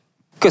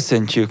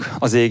Köszöntjük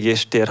az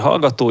Égéstér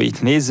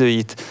hallgatóit,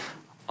 nézőit,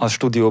 a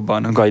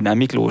stúdióban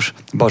Négymilliós,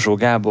 Bazsó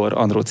Gábor,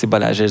 Andróci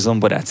Balázs és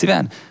Zomborác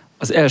Iván.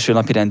 Az első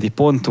napirendi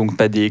pontunk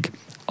pedig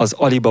az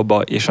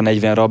Alibaba és a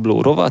 40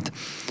 rabló rovat.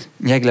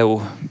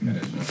 Négymilliós,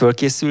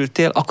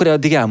 fölkészültél? Akkor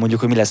addig elmondjuk,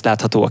 hogy mi lesz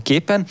látható a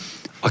képen.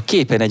 A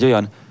képen egy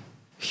olyan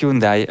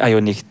Hyundai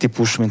Ioniq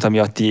típus, mint ami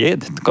a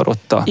tiéd,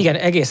 karotta. Igen,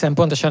 egészen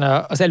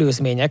pontosan az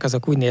előzmények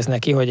azok úgy néznek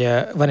ki, hogy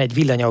van egy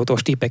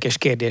villanyautós tippek és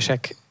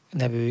kérdések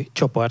nevű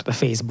csoport a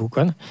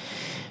Facebookon,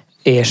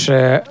 és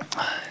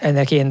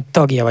ennek én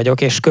tagja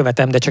vagyok, és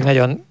követem, de csak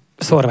nagyon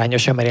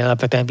szorványosan, mert én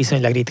alapvetően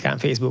viszonylag ritkán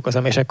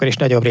Facebookozom, és akkor is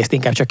nagyobb részt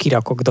inkább csak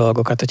kirakok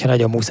dolgokat, hogyha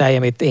nagyon muszáj,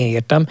 amit én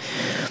írtam.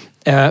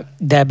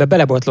 De ebbe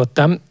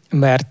belebotlottam,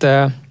 mert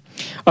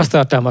azt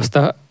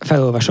tartalmazta,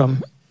 felolvasom,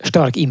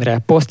 Stark Imre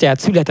posztját,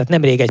 született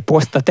nemrég egy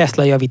poszt a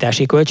Tesla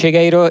javítási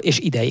költségeiről és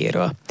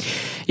idejéről.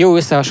 Jó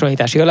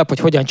összehasonlítási alap, hogy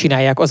hogyan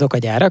csinálják azok a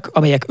gyárak,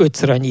 amelyek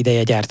 5-ször annyi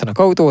ideje gyártanak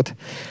autót.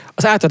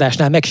 Az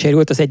átadásnál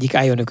megsérült az egyik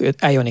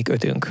Ioniq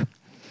 5-ünk.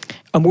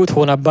 A múlt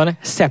hónapban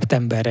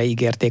szeptemberre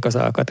ígérték az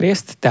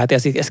alkatrészt, tehát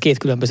ez két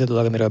különböző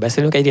dolog, amiről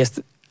beszélünk.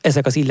 Egyrészt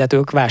ezek az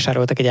illetők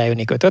vásároltak egy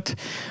Ioniq 5-öt,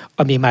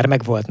 ami már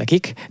megvolt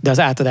nekik, de az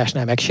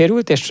átadásnál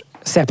megsérült, és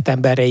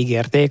szeptemberre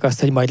ígérték azt,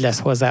 hogy majd lesz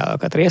hozzá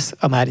alkatrész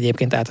a már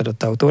egyébként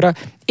átadott autóra,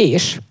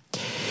 és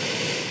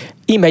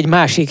íme egy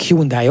másik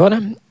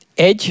Hyundai-on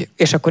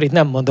és akkor itt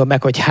nem mondom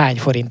meg, hogy hány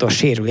forintos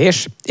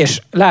sérülés,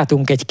 és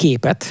látunk egy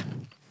képet,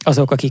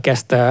 azok, akik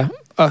ezt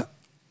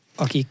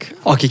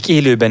Akik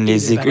élőben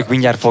nézik, ők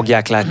mindjárt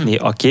fogják látni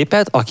a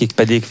képet, akik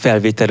pedig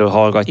felvételről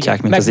hallgatják,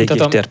 igen, mint az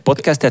Égéstér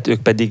podcastet,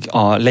 ők pedig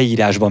a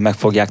leírásban meg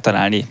fogják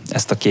találni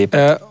ezt a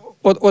képet.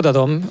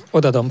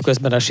 Odadom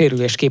közben a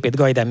sérülés képét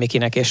Gajdán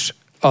Mikinek és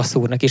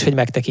Asszúrnak is, hogy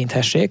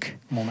megtekinthessék.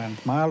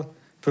 Moment már,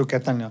 föl kell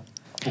tenni a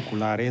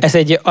pukulárét. Ez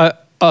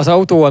az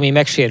autó, ami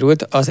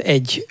megsérült, az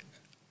egy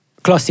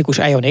klasszikus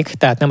Ioniq,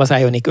 tehát nem az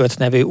Ioniq 5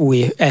 nevű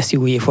új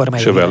SUV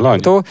formájú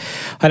autó,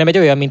 hanem egy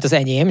olyan, mint az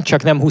enyém,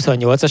 csak nem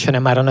 28-as,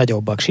 hanem már a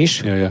nagyobb aks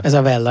is. Ja. Ez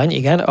a Vellany,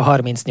 igen, a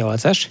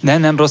 38-as.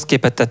 Nem rossz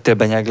képet tettél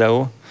be,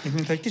 Négymilliós.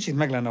 Mint egy kicsit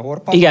meg lenne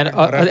horpan. Igen,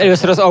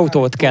 először az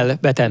autót kell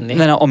betenni.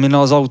 Amin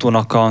az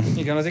autónak a...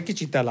 Igen, az egy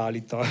kicsit eláll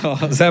itt,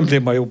 az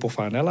embléma jó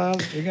pofán eláll.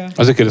 Igen.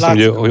 Azért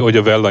kérdeztem, hogy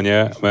a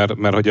Vellany,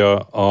 mert hogy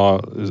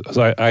az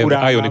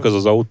Ioniq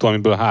az autó,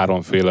 amiből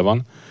háromféle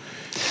van.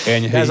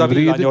 Enyhe ez hibrid, a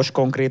villanyos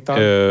konkrétan.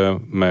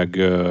 Meg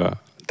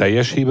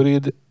teljes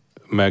hibrid,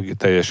 meg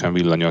teljesen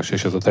villanyos,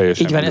 és ez a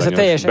teljesen így van, villanyos. Ez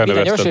a teljesen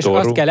villanyos, és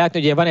azt kell látni,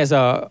 hogy ugye van ez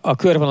a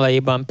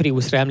körvonalaiban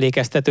Priusra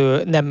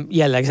emlékeztető, nem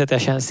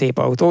jellegzetesen szép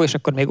autó, és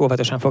akkor még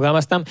óvatosan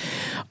fogalmaztam,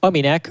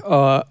 aminek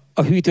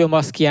a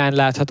hűtőmaszkján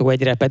látható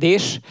egy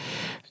repedés,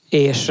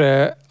 és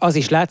az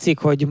is látszik,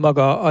 hogy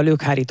maga a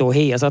lökhárító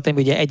héj az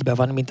ami ugye egybe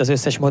van, mint az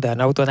összes modern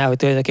autónál, hogy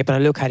tulajdonképpen a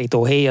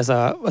lökhárító héj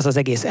az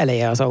egész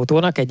eleje az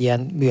autónak, egy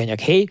ilyen műanyag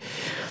héj.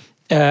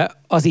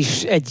 Az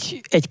is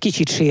egy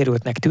kicsit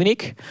sérültnek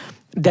tűnik,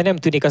 de nem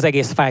tűnik az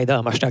egész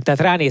fájdalmasnak. Tehát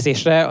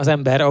ránézésre az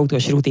ember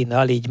autós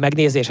rutinnal így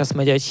megnézi, és azt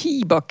mondja,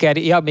 hogy bakker,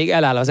 ja, még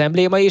eláll az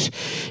embléma is.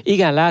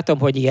 Igen, látom,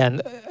 hogy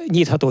ilyen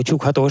nyitható,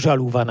 csukható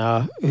zsalú van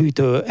a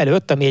hűtő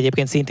előtt, ami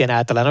egyébként szintén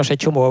általános. Egy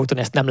csomó autón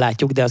ezt nem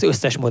látjuk, de az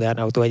összes modern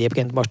autó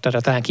egyébként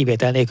mostanra talán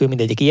kivétel nélkül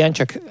mindegyik ilyen,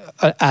 csak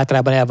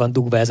általában el van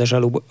dugva ez a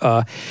zsalú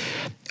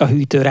a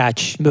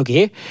hűtőrács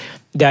mögé.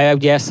 De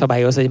ugye ez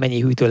szabályozza, hogy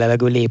mennyi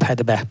hűtőlevegő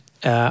léphet be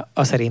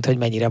az szerint, hogy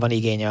mennyire van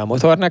igénye a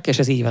motornak, és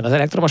ez így van az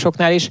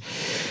elektromosoknál is.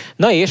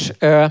 Na és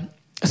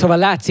szóval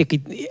látszik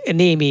itt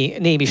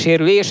némi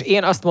sérülés.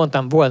 Én azt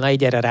mondtam volna,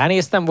 így erre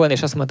ránéztem volna,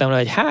 és azt mondtam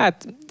volna, hogy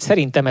hát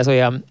szerintem ez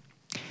olyan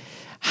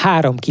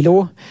 3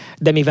 kiló,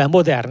 de mivel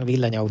modern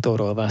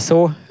villanyautóról van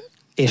szó,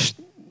 és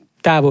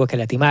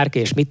távol-keleti márka,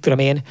 és mit tudom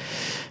én,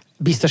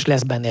 biztos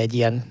lesz benne egy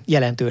ilyen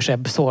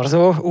jelentősebb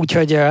szorzó,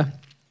 úgyhogy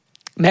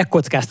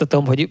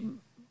megkockáztatom, hogy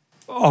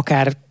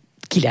akár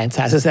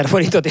 900 000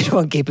 forintot is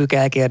van képük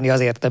elkérni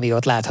azért, ami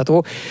ott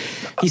látható,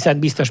 hiszen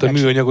biztos a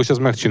műanyagos az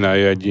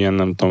megcsinálja egy ilyen,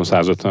 nem tudom,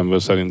 150-ből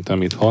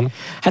szerintem itthon.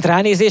 Hát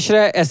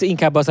ránézésre ez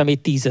inkább az, amit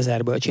 10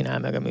 000-ből csinál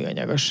meg a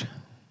műanyagos.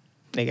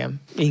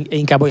 Igen.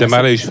 Inkább olyan. De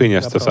már le is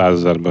fényezte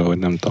 100 000-ből, vagy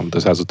nem tudom,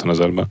 150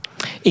 000-ből.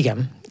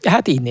 Igen.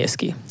 Hát így néz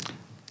ki.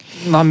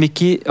 Na,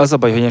 Miki, az a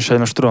baj, hogy én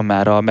sajnos tudom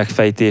már a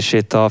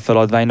megfejtését a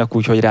feladványnak,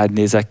 úgyhogy rád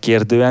nézek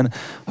kérdően,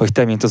 hogy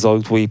te, mint az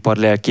autóipar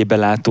lelkébe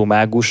látó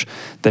mágus,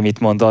 te mit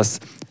mondasz,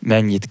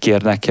 mennyit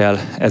kérnek el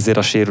ezért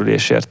a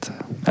sérülésért?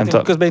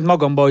 Közben itt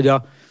magamban, hogy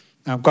a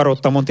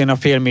karotta mondta, én a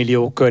 500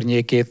 000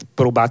 környékét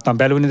próbáltam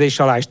belülni, de is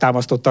alá is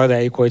támasztotta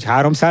ideig, hogy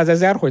 300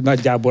 000, hogy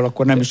nagyjából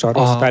akkor nem is a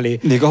rossz felé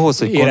még ahhoz,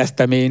 hogy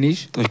éreztem én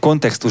is. Hogy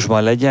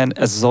kontextusban legyen,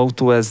 ez az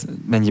autó, ez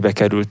mennyibe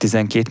kerül?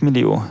 12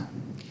 millió?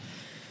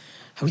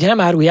 Ugye nem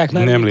árulják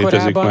már nem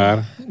létezik korábban,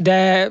 már.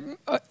 De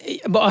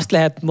azt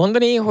lehet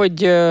mondani,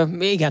 hogy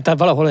igen, tehát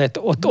valahol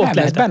ott nem, lehet.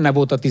 Ez benne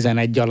volt a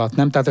 11 alatt,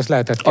 nem? Tehát ezt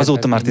lehetett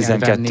azóta már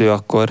 12 venni.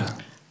 Akkor.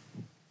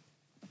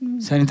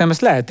 Szerintem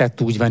ezt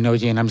lehetett úgy venni,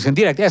 hogy én nem hiszem.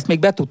 Direkt ezt még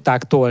be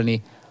tudták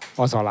tolni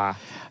az alá.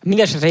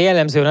 Mindenesetre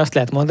jellemzően azt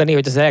lehet mondani,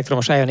 hogy az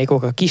elektromos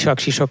Ionicok, a kis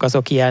aksisok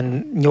azok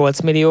ilyen 8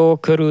 millió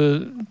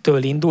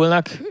körültől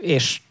indulnak,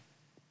 és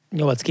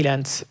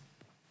 8-9,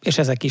 és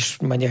ezek is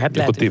mondják, hát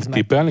lehet, hogy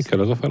tippelni kell,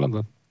 az a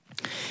feladat?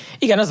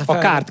 Igen, az a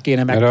feladat. A kárt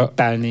kéne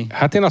megtippelni.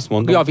 Hát én azt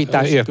mondom,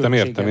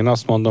 értem, én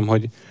azt mondom,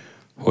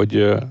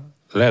 hogy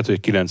lehet, hogy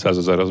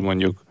 900 000 az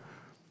mondjuk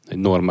egy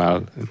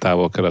normál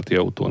távol-keleti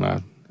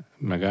autónál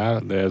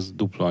megáll, de ez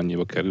dupla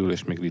annyiba kerül,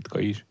 és még ritka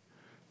is.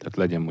 Tehát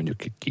legyen mondjuk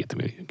 2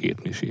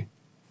 misi.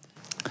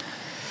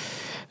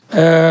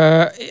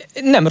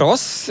 Nem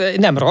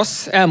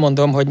rossz.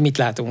 Elmondom, hogy mit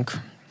látunk.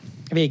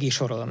 Végig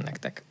sorolom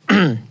nektek.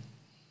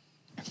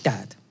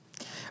 Tehát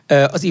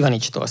az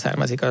Ivanicstól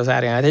származik az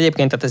árajánlat.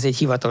 Egyébként tehát ez egy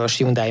hivatalos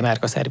Hyundai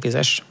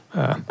márkaszervizes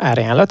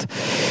árajánlat,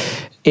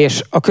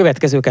 és a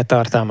következőket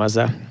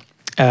tartalmazza.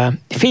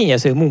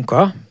 Fényező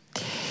munka,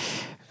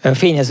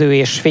 fényező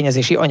és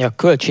fényezési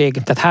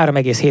anyagköltség, tehát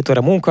 3,7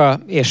 óra munka,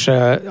 és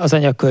az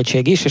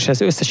anyagköltség is, és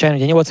ez összesen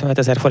ugye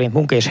 85 000 forint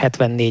munka és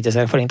 74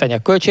 000 forint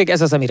anyagköltség.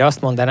 Ez az, amire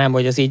azt mondanám,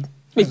 hogy az így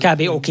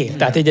kb. Oké.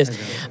 Tehát így ez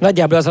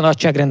nagyjából az a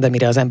nagyságrend,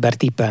 amire az ember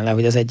tippelne,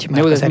 hogy ez egy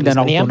minden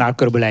autónál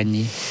körülbelül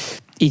ennyi.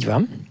 Így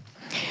van.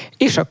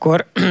 És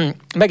akkor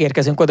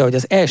megérkezünk oda, hogy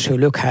az első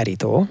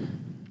lökhárító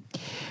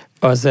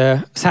az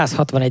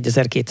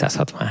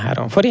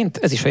 161.263 forint.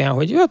 Ez is olyan,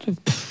 hogy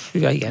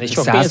igen, és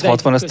sok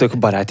 160, az tök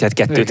barátját,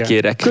 2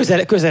 kérek.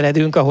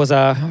 Közeledünk ahhoz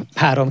a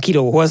 3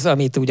 kilóhoz,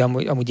 amit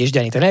amúgy is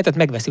gyanítani lehet. Tehát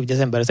megveszi ugye az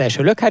ember az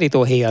első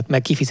lökhárító héjat,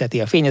 meg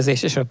kifizeti a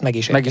fényezést, és ott meg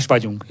is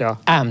vagyunk. Ja.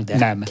 Ám de.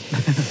 Nem.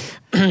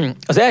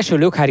 Az első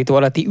lökhárító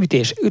alatti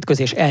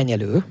ütközés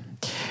elnyelő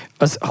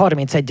az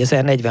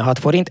 31.046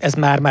 forint, ez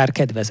már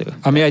kedvező.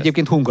 Ami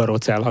egyébként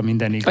hungarocell, ha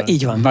minden igaz.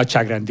 Így van.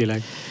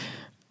 Nagyságrendileg.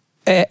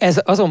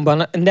 Ez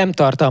azonban nem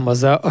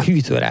tartalmazza a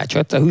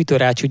hűtőrácsot. A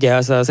hűtőrács ugye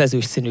az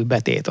ezüst színű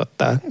betét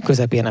ott a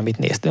közepén, amit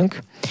néztünk.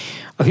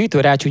 A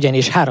hűtőrács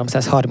ugyanis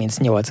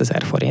 338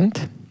 000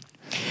 forint.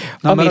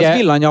 Amire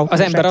az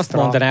ember azt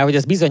mondaná, hogy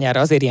ez bizonyára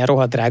azért ilyen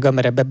rohadt drága,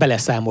 mert ebbe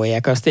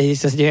beleszámolják azt, hogy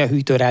ez egy olyan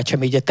hűtőrács,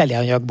 ami ugye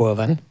teleanyagból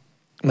van,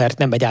 mert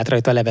nem megy át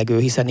rajta a levegő,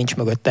 hiszen nincs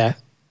mögötte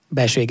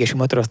belső égésű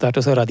motorhoz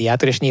tartozó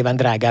radiátor, és nyilván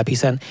drágább,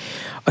 hiszen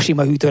a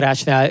sima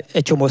hűtőrácsnál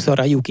egy csomószor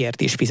a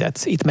lyukért is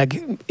fizetsz.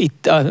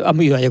 Itt a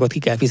műanyagot ki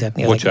kell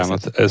fizetni.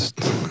 Bocsánat, ezt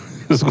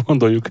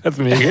gondoljuk hát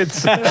még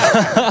egyszer.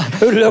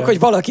 Örülök, hogy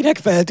valakinek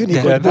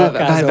feltűnik, hogy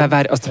bókázom.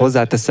 Várj, azt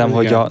hozzáteszem, igen,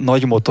 hogy a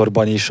nagy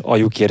motorban is a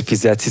lyukért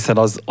fizetsz, hiszen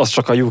az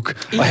csak a lyuk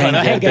a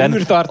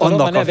hengerben.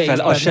 Annak a fel,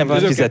 az sem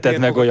fizeted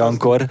meg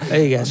olyankor.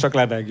 Igen, csak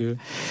levegő.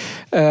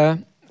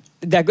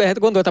 De hát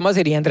gondoltam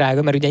azért ilyen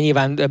drága, mert ugye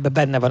nyilván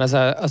benne van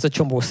az a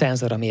csomó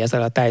szenzor, ami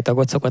ezzel a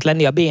tájtagot szokott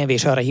lenni. A BMW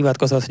is arra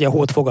hivatkozott, hogy a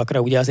hódfogakra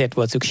ugye azért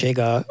volt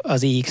szükség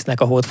az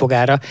iX-nek a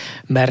hódfogára,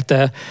 mert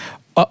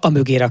a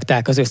mögé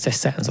rakták az összes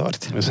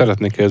szenzort.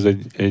 Szeretnék ez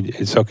egy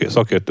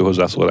szakértő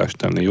hozzászólást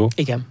tenni, jó?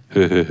 Igen.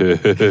 Igen.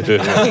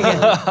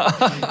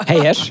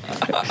 Helyes.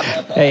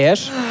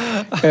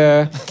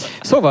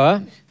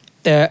 Szóval...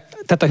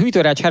 Tehát a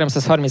hűtőrács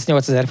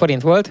 338 000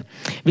 forint volt,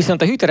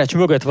 viszont a hűtőrács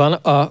mögött van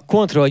a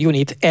Control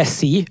Unit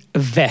SC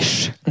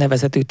VES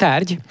nevezetű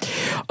tárgy,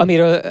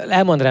 amiről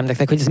elmondanám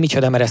nektek, hogy ez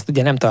micsoda, mert ezt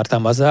ugye nem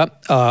tartalmazza.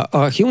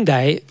 A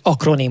Hyundai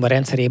akronéma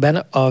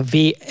rendszerében a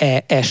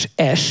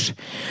VESS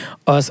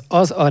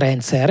az a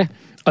rendszer,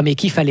 ami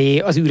kifelé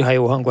az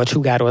űrhajó hangot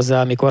sugározza,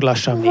 amikor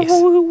lassan mész.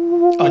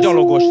 A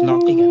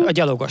gyalogosnak. Igen, a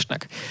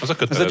gyalogosnak.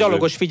 Ez a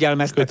gyalogos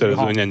figyelmeztető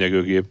kötelező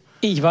nyenyegőgép.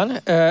 Így van,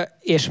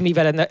 és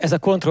mivel ez a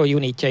control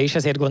unitja is,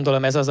 ezért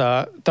gondolom ez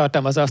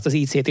tartalmazza azt az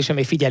IC-t is,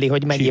 ami figyeli,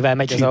 hogy mennyivel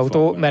megy az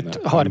autó, mert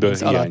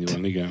 30 alatt.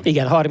 Van,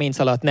 igen, 30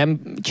 alatt nem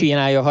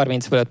csinálja,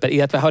 30 fölött,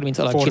 illetve 30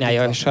 alatt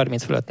csinálja, és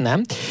 30 fölött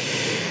nem.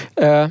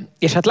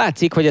 És hát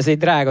látszik, hogy ez egy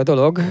drága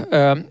dolog,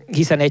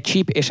 hiszen egy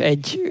chip és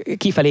egy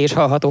kifelé is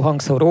hallható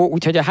hangszóró,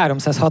 úgyhogy a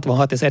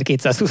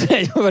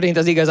 366.221 forint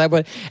az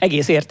igazából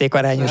egész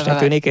értékarányosnak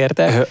tűnik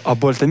érte.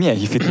 Abból te milyen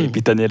hifit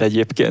építenél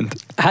egyébként?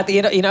 Hát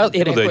én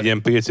tudod, egy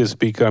ilyen PC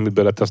speaker, amit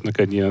beletesznek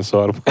egy ilyen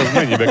szarba, az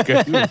mennyibe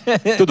kerül?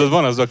 Tudod,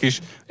 van az a kis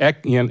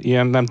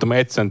ilyen nem tudom,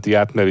 1 centi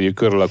átmerőjű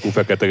kör alakú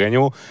fekete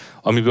genyó,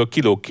 amiből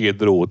kiló 2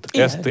 drót.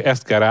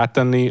 Ezt kell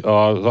rátenni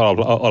az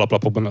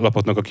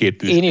alaplapotnak a 2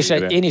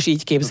 tűztégre. Én is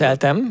így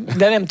képzeltem,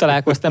 de nem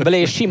találkoztam bele,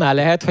 és simán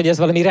lehet, hogy ez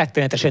valami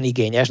rettenetesen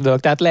igényes dolog.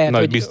 Tehát lehet,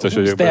 hogy biztos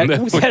vagyok benne.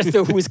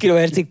 20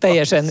 kHz-ig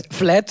teljesen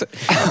flat,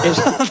 és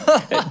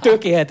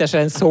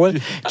tökéletesen szól.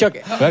 Csak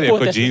várják, a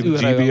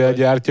GBL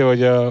gyártja,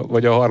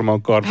 vagy a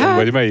Harman Kardon,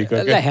 vagy melyik?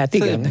 Lehet,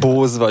 igen.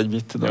 Bose, vagy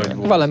mit tudom.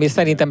 Valami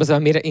szerintem ez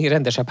valami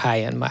rendesebb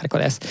high-end márka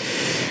lesz.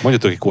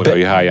 Mondjatok egy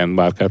koreai high-end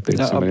márkát, én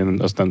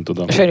azt nem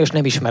tudom. Sajnos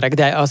nem ismerek,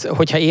 de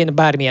hogyha én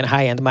bármilyen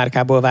high-end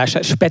márkából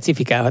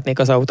specifikálhatnék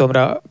az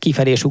autómra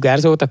kifelé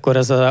sugárzót, akkor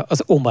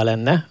az OMA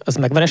lenne. Az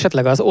megvan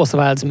esetleg az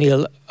Oswald's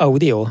Mill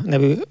Audio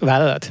nevű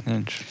vállalat?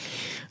 Nincs.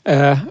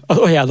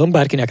 Ajánlom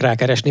bárkinek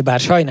rákeresni, bár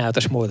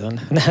sajnálatos módon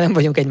nem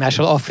vagyunk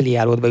egymással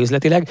affiliálódva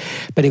üzletileg,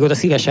 pedig oda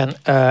szívesen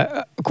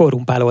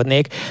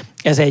korrumpálódnék.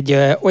 Ez egy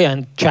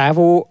olyan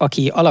csávó,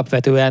 aki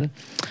alapvetően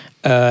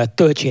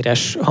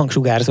töltséres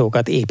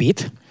hangsugárzókat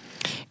épít,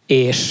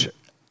 és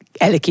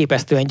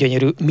elképesztően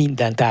gyönyörű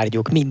minden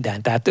tárgyuk,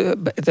 minden. Tehát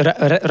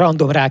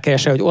random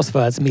rákeresel, hogy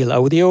Oswald's Mill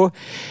Audio,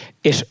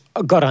 és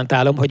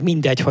garantálom, hogy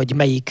mindegy, hogy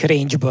melyik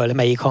range-ből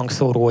melyik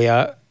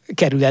hangszórója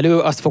kerül elő,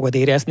 azt fogod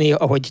érezni,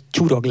 ahogy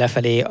csurog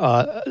lefelé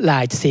a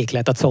lágy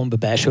széklet a comb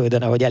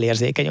belsődön, ahogy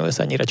elérzékenyülsz,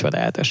 annyira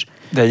csodálatos.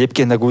 De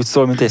egyébként meg úgy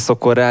szól, mint egy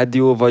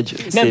szokorrádió,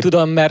 vagy nem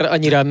tudom, mert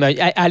annyira,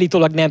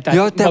 állítólag nem.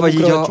 Ja, te vagy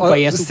így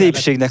a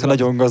szépségnek a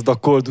nagyon gazdag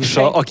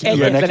koldusa, aki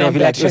ilyenekre a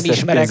világ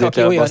összes pénzét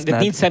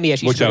elhasznált. Nincs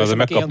személyes ismerős. Bocsánat,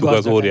 megkaptuk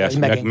az óriási,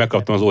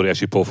 megkaptam az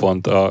óriási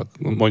pofont,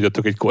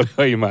 mondjatok egy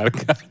koreai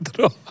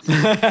márkádra.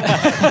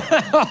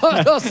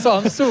 A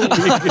Samsung.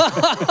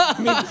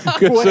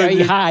 Koreai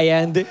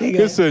high-end.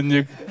 Köszönjük.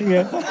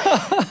 Igen.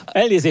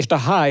 Elnézést, a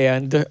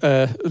high-end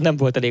nem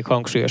volt elég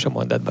hangsúlyos a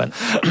mondatban.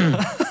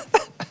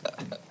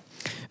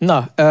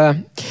 Na,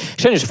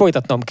 sajnos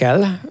folytatnom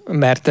kell,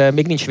 mert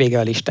még nincs vége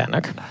a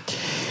listának.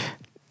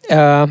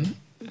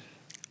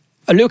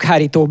 A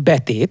lökhárító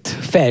betét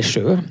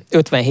felső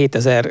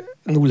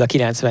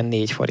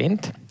 57.094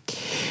 forint,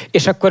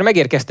 és akkor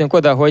megérkeztünk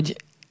oda, hogy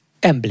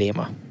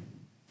embléma.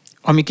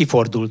 Ami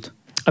kifordult.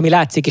 Ami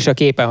látszik is a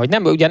képen, hogy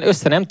nem, ugyan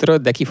össze nem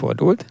törött, de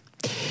kifordult.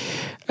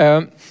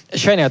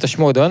 Sajnálatos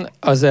módon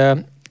az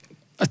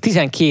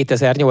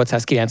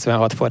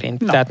 12.896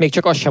 forint. Na. Tehát még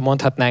csak azt sem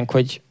mondhatnánk,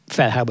 hogy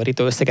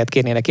felháborító összeget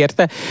kérnének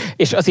érte,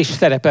 és az is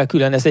szerepel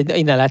külön,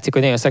 innen látszik,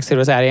 hogy nagyon szexszerű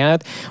az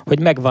árajánlat, hogy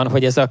megvan,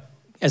 hogy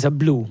ez a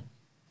blue,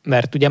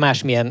 mert ugye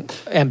másmilyen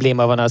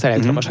embléma van az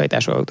elektromos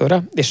hajtású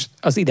autóra, és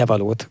az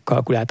idevalót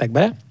kalkulálták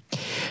bele.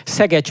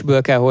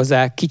 Szegecsből kell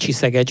hozzá, kicsi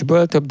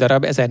szegecsből több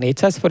darab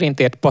 1400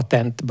 forintért,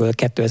 patentből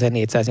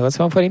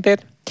 2480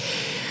 forintért.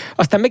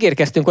 Aztán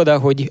megérkeztünk oda,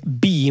 hogy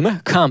Beam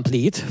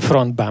Complete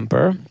Front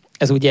Bumper,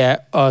 ez ugye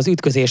az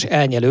ütközés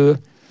elnyelő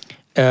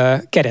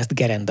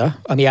keresztgerenda,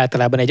 ami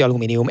általában egy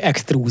alumínium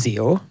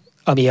extrúzió,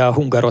 ami a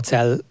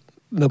hungarocell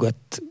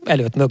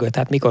előtt,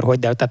 hát mikor, hogy,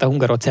 de tehát a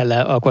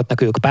hungarocellel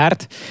alkotnak ők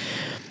párt.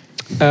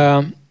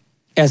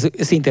 Ez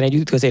szintén egy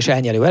ütközés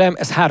elnyelő elem,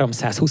 ez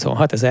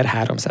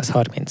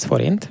 326.330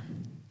 forint.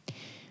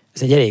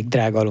 Ez egy elég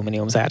drága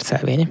alumínium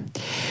zártszelvény.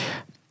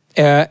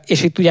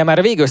 És itt ugye már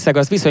a végösszeg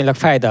az viszonylag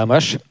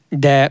fájdalmas,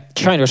 de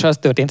sajnos az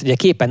történt, hogy a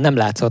képen nem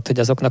látszott, hogy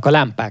azoknak a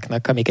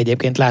lámpáknak, amik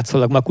egyébként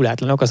látszólag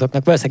makulátlanok,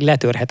 azoknak valószínűleg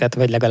letörhetett,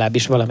 vagy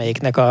legalábbis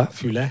valamelyiknek a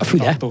füle.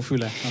 Füle.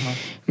 Aha.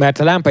 Mert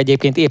a lámpa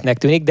egyébként épnek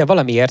tűnik, de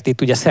valamiért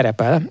itt ugye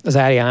szerepel az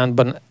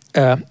árajánlatban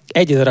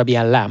egy darab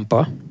ilyen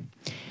lámpa,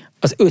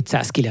 az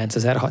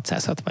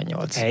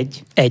 509.668.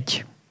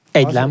 Egy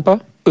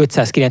lámpa,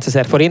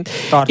 509.000 forint,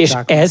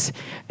 Tartsák. És ez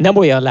nem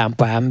olyan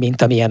lámpám,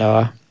 mint amilyen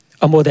a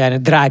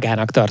modern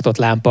drágának tartott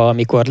lámpa,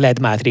 amikor LED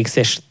Matrix,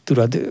 és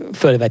tudod,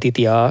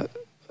 fölvetíti a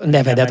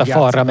nevedet a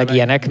falra, meg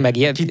ilyenek. Meg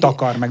ilyen,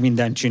 kitakar, meg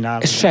mindent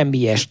csinál. Semmi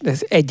ilyesmi, ez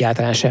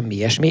egyáltalán semmi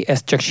ilyesmi,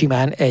 ez csak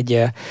simán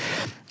egy,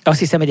 azt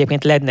hiszem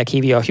egyébként LED-nek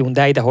hívja a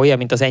Hyundai, de ha olyan,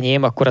 mint az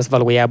enyém, akkor az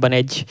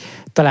valójában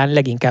talán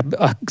leginkább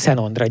a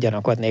Xenonra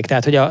gyanakodnék.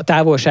 Tehát, hogy a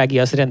távolsági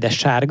az rendes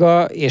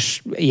sárga,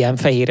 és ilyen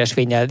fehéres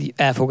fénnyel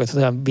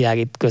elfogadhatóan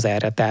világít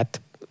közelre,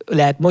 tehát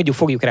mondjuk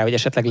fogjuk rá, hogy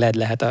esetleg LED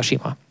lehet a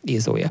sima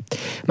izzója.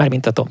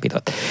 Mármint a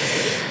tompított.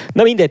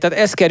 Na mindegy, tehát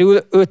ez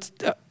kerül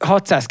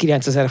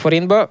 609.000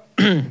 forintba,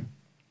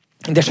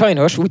 de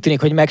sajnos úgy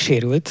tűnik, hogy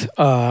megsérült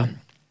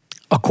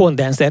a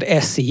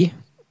kondenzer SC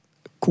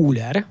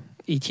cooler,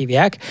 így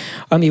hívják,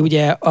 ami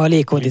ugye a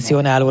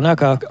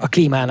légkondicionálónak, a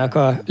klímának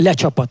a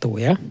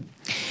lecsapatója.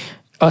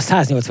 A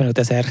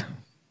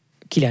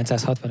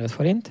 185.965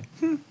 forint.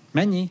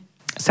 Mennyi?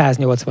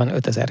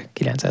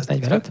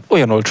 185.945.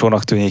 Olyan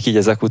olcsónak tűnik így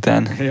ezek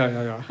után.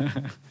 Ja.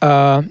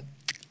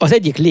 Az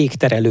egyik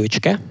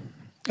légterelőcske,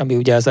 ami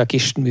ugye az a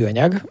kis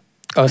műanyag,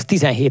 az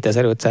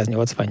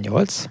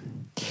 17.588,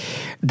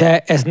 de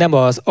ez nem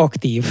az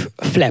aktív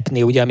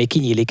flapni, ugye, ami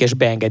kinyílik és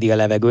beengedi a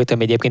levegőt,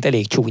 ami egyébként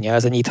elég csúnya,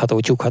 az a nyitható,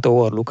 csukható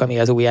orruk, ami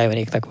az új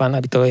Ionicnek van,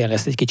 amitől olyan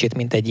lesz egy kicsit,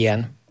 mint egy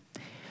ilyen.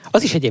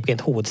 Az is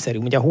egyébként hódszerű,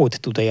 ugye a hód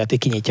tud olyat, hogy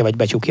kinyitja vagy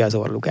becsukja az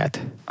orrukát.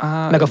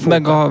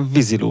 Meg a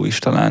víziló is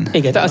talán.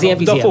 Igen, az ilyen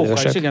vízi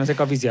emlősök. Igen, ezek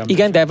a vízi emlősök.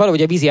 Igen, de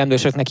valahogy a vízi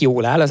emlősöknek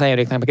jól áll, az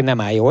Ionicnek meg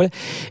nem áll jól,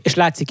 és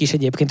látszik is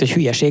egyébként, hogy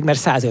hülyeség,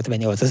 mert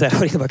 158.000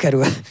 forintba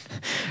kerül.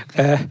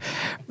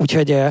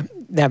 Úgyhogy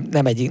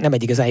nem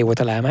egy igazán jó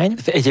találmány.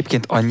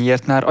 Egyébként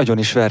annyiért már agyon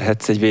is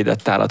verhetsz egy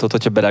védett állatot,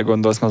 hogyha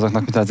belegondolsz, mert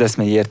azoknak, mint az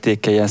eszmei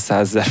értéke ilyen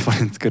 100.000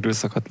 forint körül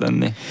szokott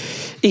lenni.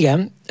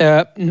 Igen.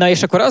 Na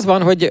és akkor az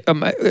van, hogy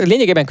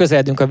lényegében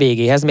közeledünk a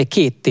végéhez, még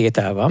 2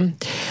 tétel van.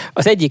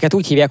 Az egyiket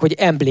úgy hívják, hogy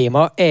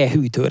embléma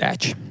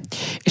e-hűtőrács.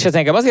 És ez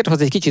engem azért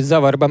hoz egy kicsit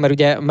zavarba, mert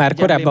ugye már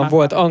korábban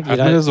volt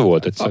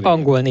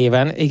angol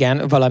néven,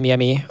 igen,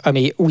 valami,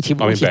 ami úgy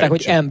hívták,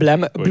 hogy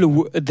Emblem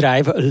Blue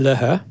Drive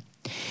LH,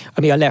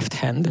 ami a left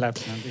hand. Igen.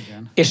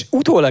 És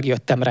utólag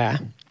jöttem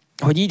rá,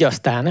 hogy így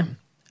aztán,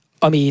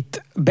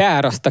 amit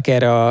beárasztak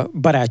erre a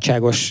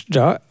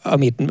barátságosra,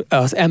 amit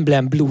az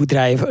Emblem Blue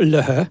Drive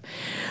LH,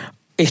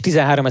 és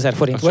 13.000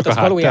 forint volt, az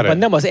valójában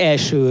nem az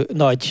első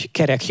nagy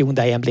kerek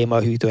Hyundai embléma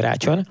a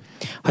hűtőrácson,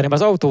 hanem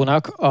az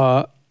autónak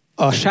a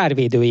a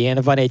sárvédőjén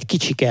van egy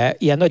kicsike,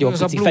 ilyen nagyon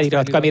pici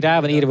felirat, ami rá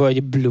van írva,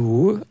 hogy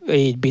Blue,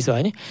 így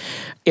bizony,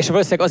 és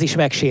valószínűleg az is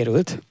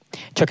megsérült,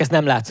 csak ez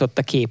nem látszott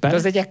a képen. De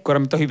az egy ekkora,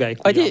 mint a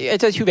hüvelykúj.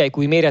 Egy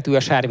hüvelykúj méretű, a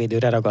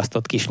sárvédőre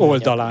ragasztott kis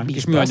oldalán,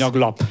 kis műanyag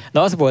lap.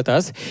 Na, az volt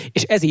az,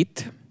 és ez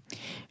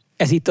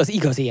itt az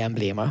igazi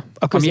embléma.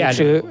 A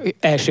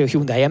első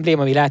Hyundai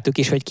embléma, ami láttuk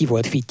is, hogy ki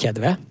volt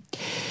fittyedve.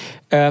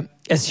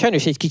 Ez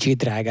sajnos egy kicsit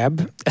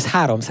drágább. Ez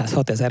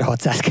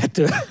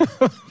 306.602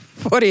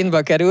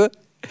 forintba kerül.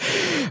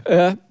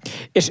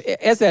 És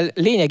ezzel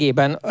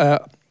lényegében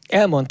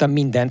elmondtam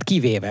mindent,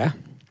 kivéve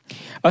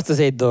azt az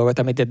egy dolgot,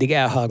 amit eddig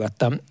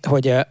elhallgattam,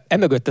 hogy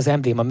emögött az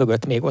embléma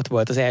mögött még ott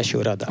volt az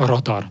első radar. A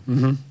radar.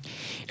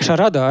 És a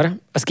radar,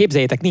 azt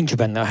képzeljétek, nincs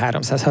benne a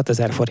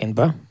 306.000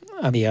 forintba,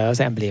 ami az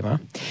embléma.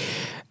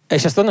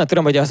 És azt onnan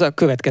tudom, hogy az a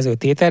következő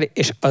tétel,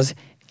 és az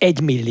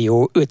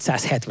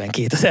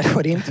 1.572.000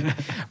 forint.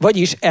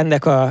 Vagyis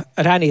ennek a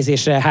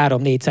ránézésre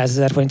 300-400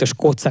 000 forintos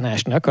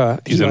koccanásnak a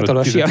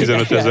hivatalos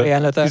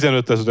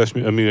 15 ezeres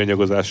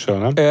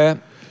műanyagozással,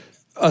 nem?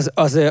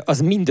 Az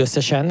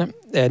mindösszesen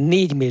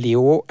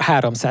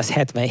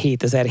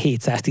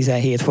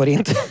 4.377.717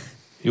 forint.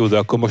 Jó, de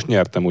akkor most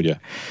nyertem, ugye?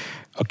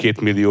 A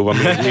 2 millióval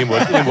én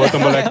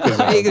voltam a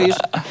legközelebb.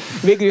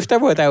 Végül is te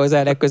voltál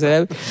hozzá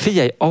legközelebb.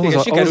 Figyelj, ahhoz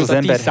az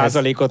emberhez...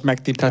 10%-ot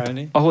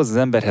megtippelni. Ahhoz az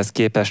emberhez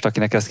képest,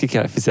 akinek ezt ki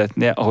kell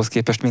fizetnie, ahhoz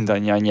képest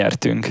mindannyian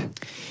nyertünk.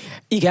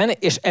 Igen,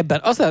 és ebben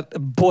az a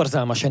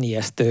borzalmasan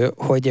ijesztő,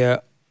 hogy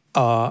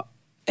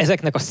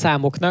ezeknek a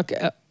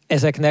számoknak,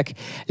 ezeknek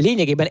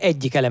lényegében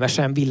egyik eleme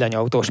sem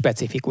villanyautó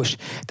specifikus.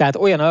 Tehát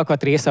olyan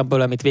alkatrész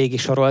abból, amit végig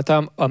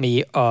soroltam,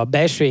 ami a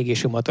belső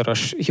égésű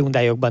motoros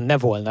Hyundai-okban ne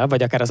volna,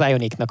 vagy akár az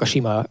Ioniq-nak a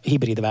sima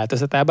hibrid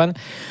változatában,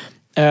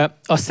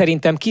 az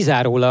szerintem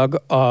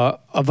kizárólag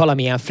a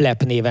valamilyen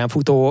flap néven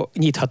futó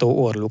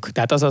nyitható orluk.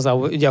 Tehát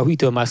ugye a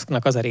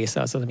hűtőmaszknak az a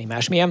része az, ami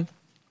másmilyen,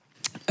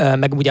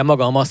 meg ugye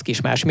maga a maszk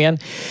is másmilyen.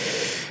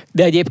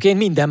 De egyébként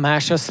minden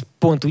más, az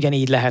pont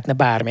ugyanígy lehetne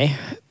bármi.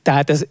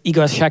 Tehát ez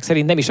igazság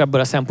szerint nem is abból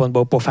a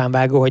szempontból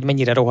pofánvágó, hogy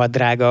mennyire rohadt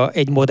drága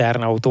egy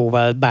modern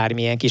autóval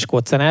bármilyen kis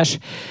koccanás,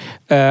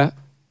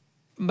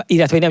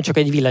 illetve nem csak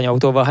egy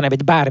villanyautóval, hanem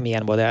egy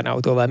bármilyen modern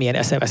autóval milyen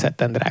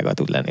eszeveszetten drága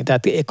tud lenni.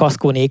 Tehát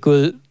kaszkó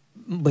nélkül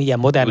ilyen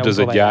modern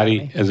autóval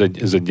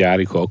ez egy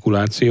gyári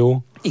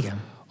kalkuláció.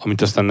 Igen.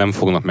 Amit aztán nem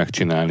fognak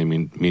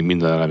megcsinálni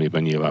minden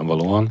elemében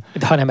nyilvánvalóan.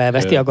 De ha nem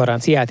elveszti a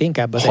garanciát,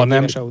 inkább az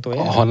egyéves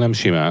autója? Ha nem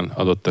simán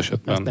adott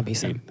esetben. Azt nem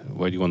hiszem.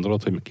 Vagy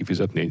gondolod, hogy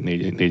kifizet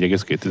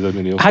 4,2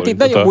 millió Hát itt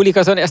nagyon múlik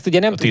azon, ezt ugye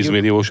nem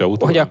tudjuk, 10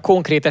 autó, hogy a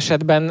konkrét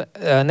esetben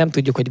nem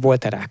tudjuk, hogy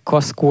volt-e rá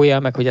kaszkója,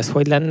 meg hogy ez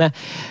hogy lenne,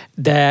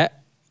 de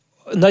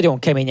nagyon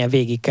keményen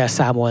végig kell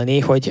számolni,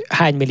 hogy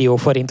hány millió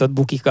forintot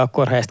bukik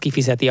akkor, ha ezt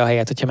kifizeti,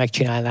 ahelyett, hogyha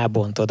megcsinálná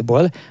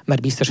bontottból,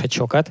 mert biztos, hogy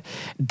sokat.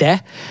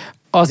 De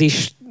az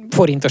is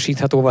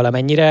forintosítható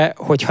valamennyire,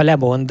 hogyha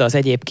lemond az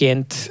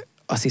egyébként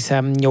azt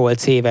hiszem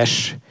 8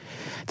 éves,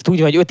 tehát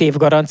úgy, hogy 5 év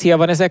garancia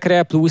van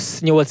ezekre, plusz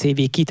 8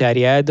 évig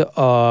kiterjed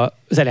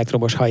az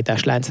elektromos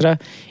hajtásláncra,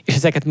 és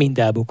ezeket mind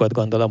elbukott,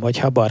 gondolom,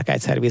 hogyha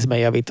barkágyszervizben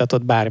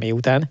javítatod bármi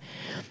után.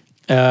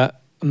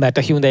 Mert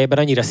a Hyundai-ben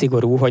annyira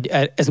szigorú, hogy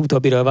ez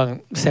utóbbiről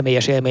van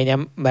személyes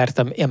élményem,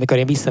 mert amikor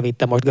én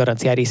visszavittem most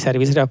garanciári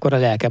szervizre, akkor a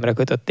lelkemre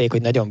kötötték,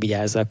 hogy nagyon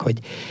vigyázzak, hogy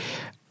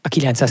a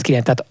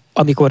 909, tehát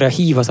amikor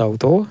hív az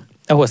autó,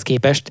 ahhoz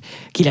képest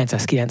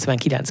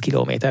 999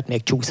 kilométert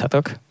még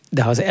csúszhatok,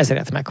 de ha az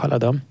 1000-et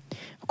meghaladom,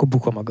 akkor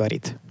bukom a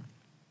garit.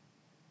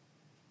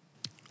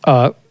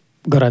 A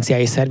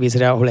garanciái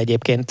szervizre, ahol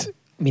egyébként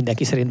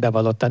mindenki szerint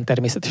bevallottan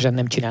természetesen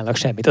nem csinálnak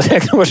semmit az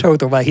elektromos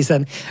autóval,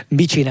 hiszen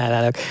mit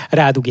csinálnának?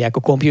 Rádugják a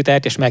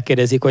komputert, és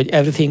megkérdezik, hogy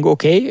everything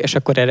okay, és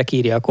akkor erre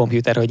kírja a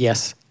komputer, hogy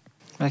yes.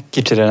 Meg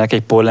kicserélnek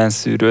egy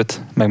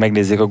pollenszűrőt, meg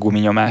megnézik a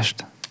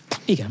guminyomást.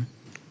 Igen.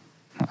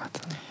 Hát.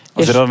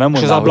 Azért nem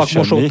és az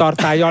ablakmosó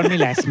tartállyal mi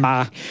lesz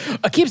már?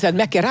 A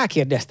képzeld,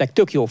 rákérdeztek,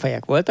 tök jó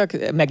fejek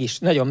voltak,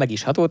 nagyon meg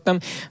is hatódtam,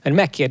 mert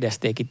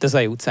megkérdezték itt az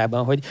Zaj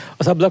utcában, hogy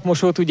az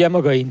ablakmosót ugye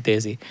maga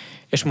intézi.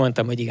 És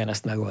mondtam, hogy igen,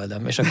 azt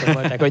megoldom. És akkor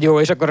mondták, hogy jó,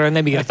 és akkor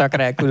nem írtak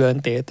rá külön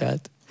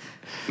tételt.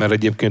 Mert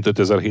egyébként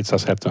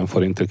 5770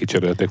 forintért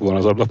kicserélték volna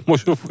az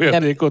ablakmosó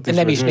folyadékot.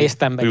 Nem is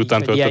néztem meg,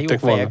 hogy ilyen jó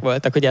fejek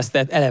voltak, hogy ezt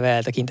eleve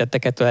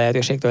eltekintettek ettől a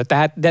lehetőségtől.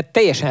 Tehát, de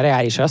teljesen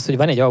reális az, hogy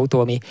van egy autó,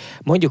 ami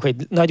mondjuk, hogy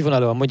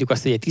nagyvonalon mondjuk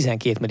azt, hogy egy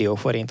 12 millió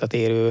forintot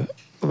érő,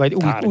 vagy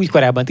úgy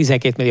korábban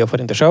 12 millió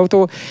forintos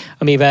autó,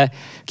 amivel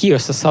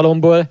kijössz a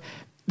szalomból,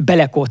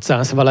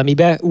 belekoccansz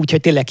valamibe,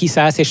 úgyhogy tényleg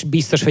kiszállsz, és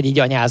biztos, hogy így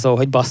anyázol,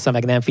 hogy bassza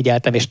meg, nem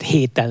figyeltem, és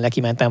héten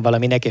neki mentem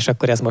valaminek, és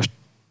akkor ez most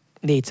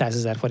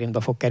 400 000 forintba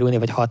fog kerülni,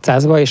 vagy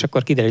 600-ba, és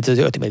akkor kiderült, hogy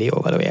az 5 millió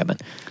valójában.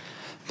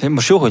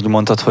 Most jó, hogy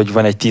mondtad, hogy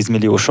van egy 10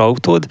 milliós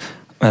autód,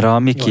 mert a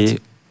Miki 8.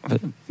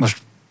 Most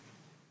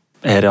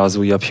erre az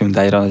újabb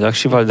Hyundai-ra nagy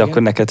aksival, de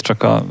akkor neked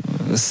csak a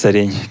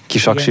szerény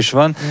kis aksis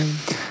van,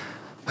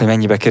 hogy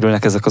mennyibe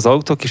kerülnek ezek az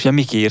autók, és ugye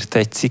Miki írt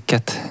egy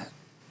cikket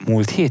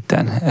múlt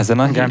héten?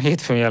 Igen,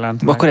 hétfőn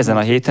jelent meg. Akkor ezen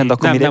a héten, de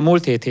akkor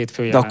múlt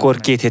hétfőn jelent de akkor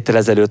 2 héttel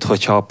ezelőtt,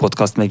 hogyha a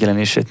podcast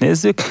megjelenését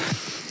nézzük,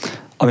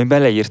 ami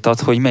beleírtad,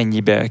 hogy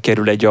mennyibe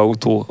kerül egy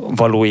autó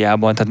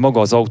valójában, tehát maga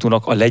az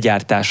autónak a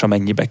legyártása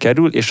mennyibe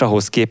kerül, és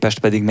ahhoz képest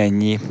pedig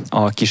mennyi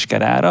a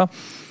kiskerára.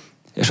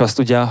 És azt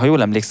ugye, ha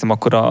jól emlékszem,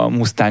 akkor a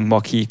Mustang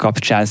Mach-E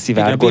kapcsán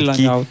szivárgott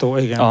ki.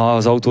 Igen.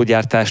 Az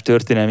autógyártás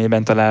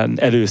történelmében talán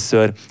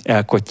először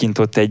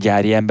elkottyintott egy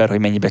gyári ember, hogy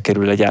mennyibe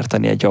kerül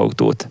legyártani egy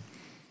autót.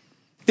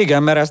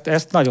 Igen, mert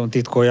ezt nagyon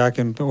titkolják.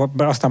 Én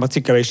aztán a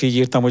cikkben is így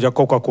írtam, hogy a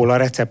Coca-Cola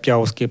receptje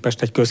ahhoz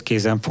képest egy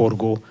közkézen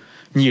forgó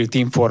nyílt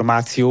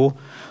információ,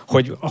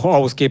 hogy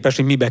ahhoz képest,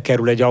 hogy mibe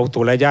kerül egy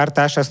autó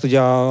legyártás, ezt ugye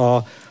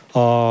a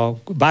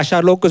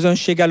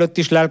vásárlóközönség előtt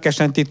is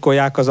lelkesen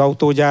titkolják az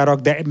autógyárak,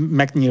 de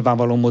meg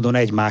nyilvánvaló módon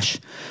egymás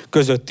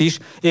között is.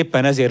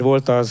 Éppen ezért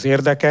volt az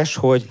érdekes,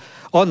 hogy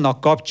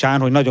annak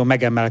kapcsán, hogy nagyon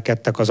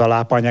megemelkedtek az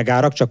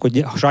alápanyagárak, csak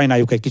hogy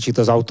sajnáljuk egy kicsit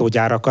az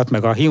autógyárakat,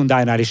 meg a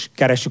Hyundai-nál is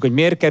keressük, hogy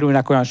miért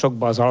kerülnek olyan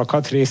sokba az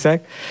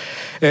alkatrészek.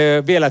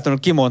 Véletlenül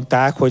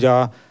kimondták, hogy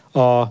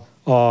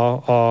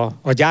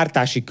a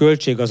gyártási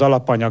költség, az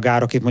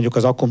alapanyagárak, itt mondjuk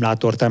az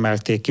akkumulátort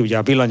emelték ki, ugye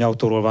a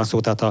villanyautóról van szó,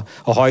 tehát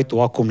a hajtó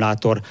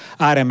akkumulátor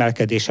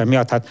áremelkedése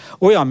miatt, hát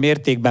olyan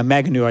mértékben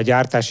megnő a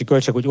gyártási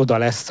költség, hogy oda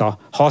lesz a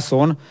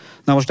haszon.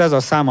 Na most ez a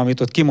szám,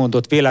 amit ott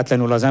kimondott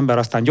véletlenül az ember,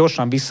 aztán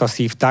gyorsan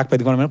visszaszívták,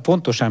 pedig valami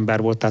fontos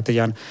ember volt, tehát egy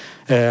ilyen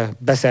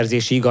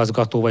beszerzési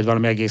igazgató, vagy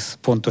valami egész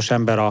fontos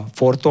ember a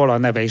Fordtól, a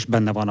neve is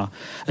benne van a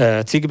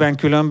cikkben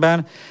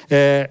különben.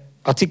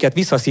 A cikket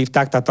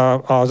visszaszívták,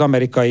 tehát az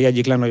amerikai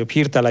egyik legnagyobb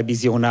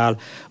hírtelevíziónál,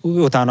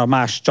 utána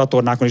más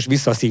csatornákon is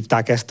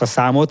visszaszívták ezt a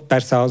számot,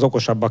 persze az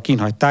okosabbak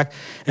kínhagyták,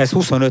 ez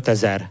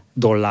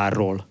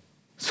 $25,000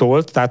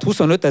 szólt, tehát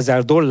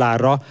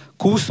 $25,000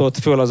 kúszott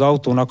föl az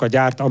autónak,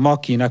 a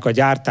Mach-E-nek a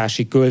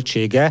gyártási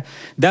költsége,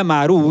 de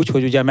már úgy,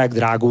 hogy ugye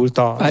megdrágult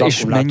az akkumulátor.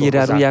 És mennyire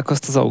árulják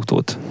azt az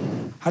autót?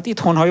 Hát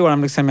itthon, ha jól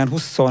emlékszem, ilyen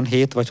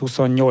 27 vagy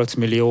 28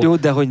 millió. Jó,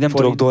 de hogy nem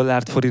tudok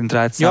dollárt, forintra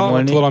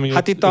átszámolni. Ja, valami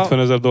hát itt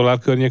 $50,000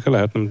 környéke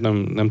lehet,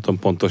 nem tudom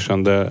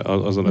pontosan, de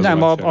azon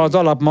nem, az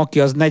alap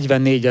Mach-E az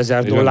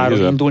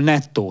 $44,000 indul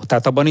nettó,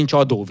 tehát abban nincs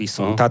adó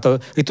viszont. Tehát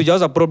itt ugye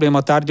az a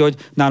probléma tárgya, hogy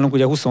nálunk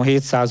ugye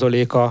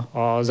 27%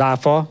 az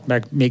áfa,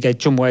 meg még egy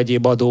csomó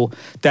egyéb adó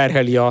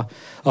terheli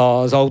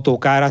az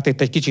autók árát.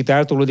 Itt egy kicsit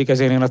eltolódik,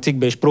 ezért én a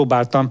cikkbe is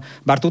próbáltam,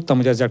 bár tudtam,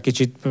 hogy ezzel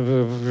kicsit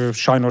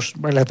sajnos,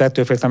 lehet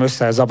ettől féltem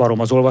összezavarom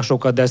az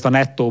olvasókat, de ezt a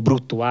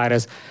nettó-bruttó ár,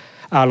 ez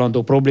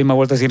állandó probléma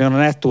volt, ezért én a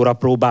nettóra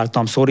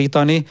próbáltam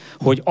szorítani,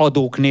 hogy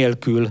adók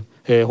nélkül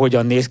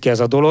hogyan néz ki ez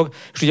a dolog.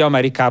 És ugye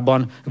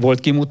Amerikában volt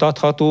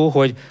kimutatható,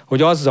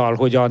 hogy azzal,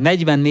 hogy a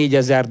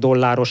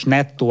 $44,000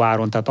 nettó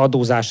áron, tehát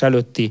adózás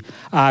előtti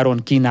áron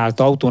kínált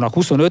autónak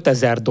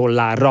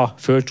 $25,000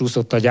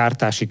 fölcsúszott a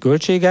gyártási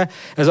költsége,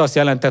 ez azt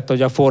jelentette,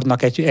 hogy a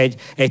Fordnak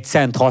egy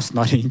cent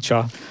haszna nincs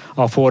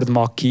a Ford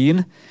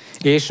Mach-E-n,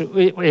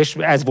 és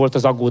ez volt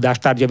az aggódás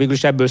tárgya, végül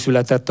is ebből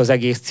született az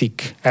egész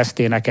cikk, ezt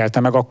énekelte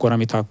meg akkor,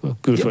 amit a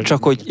külföldön.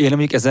 Csak hogy én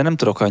amíg ezzel nem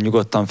tudok olyan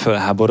nyugodtan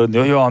fölháborodni,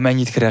 hogy jó,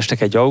 mennyit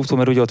kerestek egy autó,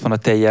 mert ugye ott van a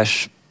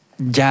teljes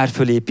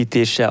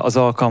gyárfölépítése, az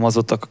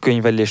alkalmazottak, a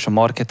könyvelés, a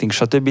marketing,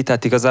 stb.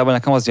 Tehát igazából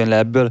nekem az jön le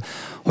ebből,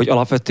 hogy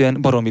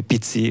alapvetően baromi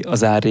pici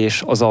az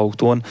árés az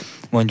autón,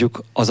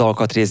 mondjuk az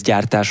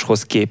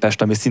alkatrészgyártáshoz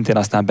képest, ami szintén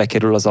aztán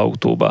bekerül az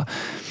autóba.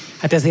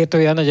 Hát ezért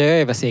olyan nagy a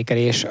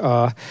jajveszékelés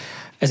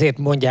ezért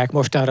mondják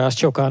mostanra azt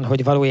sokan,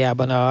 hogy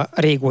valójában a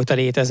régóta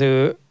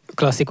létező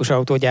klasszikus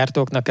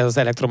autógyártóknak ez az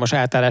elektromos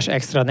átállás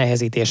extra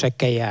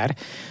nehezítésekkel jár.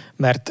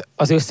 Mert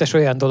az összes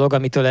olyan dolog,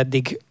 amitől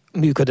eddig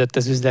működött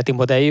az üzleti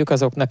modelljük,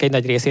 azoknak egy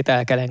nagy részét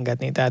el kell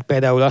engedni. Tehát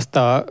például azt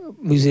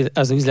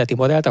az üzleti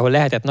modellt, ahol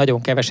lehetett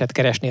nagyon keveset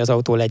keresni az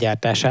autó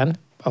legyártásán,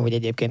 ahogy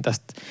egyébként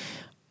azt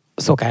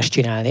szokás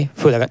csinálni,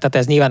 főleg, tehát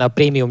ez nyilván a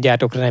prémium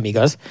gyártókra nem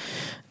igaz,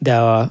 de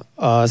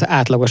az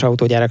átlagos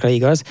autógyárakra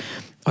igaz,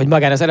 hogy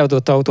magán az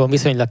eladott autón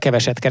viszonylag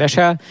keveset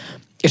keresel,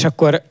 és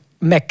akkor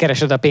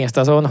megkeresed a pénzt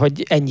azon,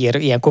 hogy ennyire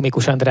ilyen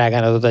komikusan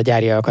drágán adod a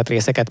gyári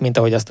alkatrészeket, mint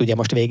ahogy azt ugye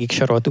most végig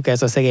soroltuk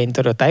ez a szegény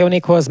törött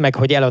Ionichoz, meg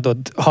hogy eladod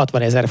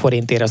 60,000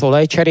 forintért az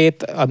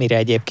olajcserét, amire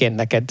egyébként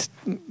neked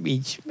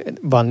így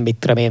van, mit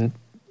tudom én,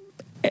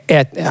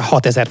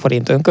 6,000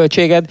 forint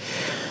önköltséged.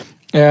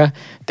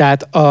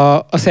 Tehát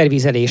a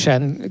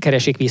szervizelésen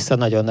keresik vissza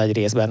nagyon nagy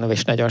részben,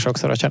 és nagyon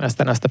sokszorosan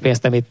aztán azt a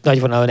pénzt, amit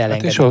nagyvonalon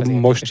elengedik. Hát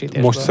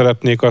és most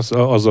szeretnék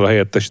azzal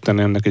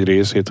helyettesíteni ennek egy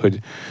részét, hogy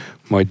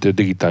majd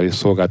digitális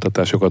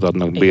szolgáltatásokat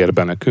adnak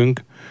bérbe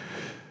nekünk,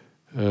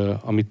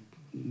 amit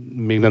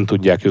még nem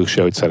tudják ők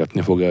se, hogy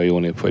szeretni fogja a jó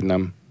nép, vagy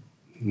nem.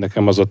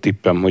 Nekem az a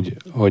tippem,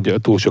 hogy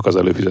túl sok az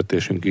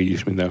előfizetésünk így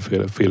is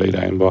mindenféle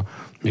irányba.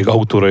 Még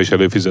autóra is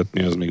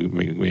előfizetni, az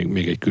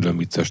még egy külön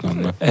vicces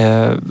lenne.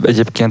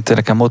 Egyébként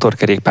nekem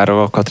motorkerékpár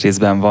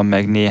alkatrészben van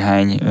meg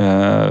néhány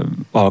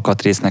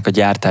alkatrésznek a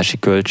gyártási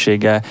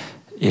költsége,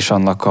 és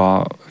annak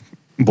a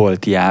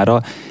bolti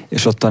ára,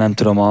 és ott nem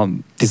tudom, a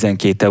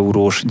 12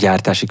 eurós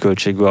gyártási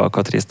költségű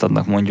alkatrészt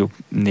adnak mondjuk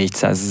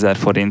 400,000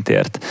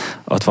 forintért.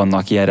 Ott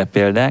vannak ilyenre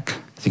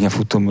példák. Igen,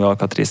 futómű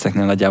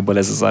alkatrészeknél nagyjából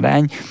ez az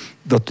arány,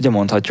 de ott ugye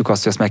mondhatjuk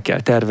azt, hogy ezt meg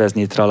kell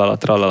tervezni,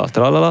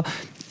 tralala,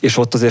 és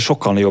ott azért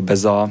sokkal jobb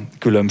ez a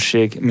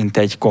különbség, mint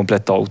egy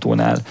komplett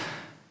autónál.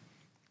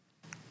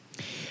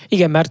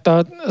 Igen, mert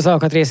az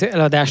alkatrész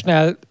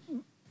eladásnál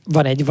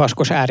van egy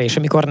vaskos árés,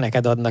 amikor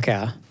neked adnak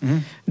el.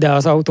 De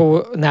az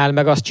autónál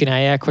meg azt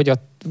csinálják, hogy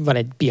ott van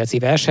egy piaci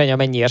verseny,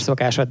 amennyiért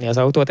szokás adni az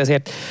autót,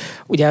 ezért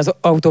ugye az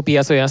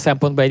autópiac olyan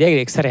szempontból egy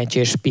elég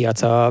szerencsés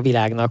piac a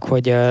világnak,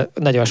 hogy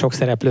nagyon sok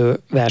szereplő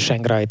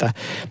verseng rajta.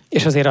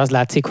 És azért az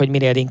látszik, hogy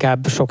minél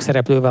inkább sok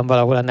szereplő van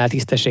valahol, annál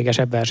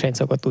tisztességesebb verseny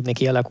szokott tudni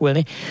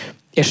kialakulni.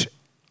 És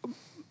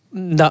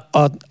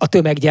a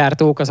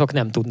tömeggyártók azok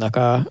nem tudnak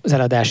az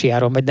eladási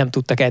áron, vagy nem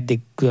tudtak eddig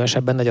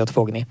különösebben nagyot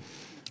fogni.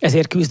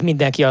 Ezért küzd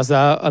mindenki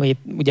azzal, amit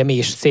ugye mi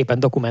is szépen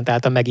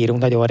dokumentáltan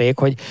megírunk nagyon rég,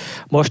 hogy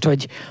most,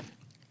 hogy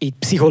így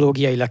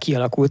pszichológiailag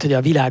kialakult, hogy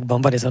a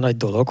világban van ez a nagy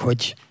dolog,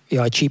 hogy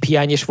chip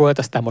hiány is volt,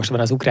 aztán most van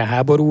az ukrán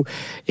háború,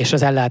 és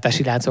az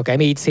ellátási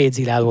láncok így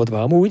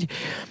szétzilálódva amúgy,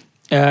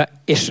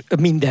 és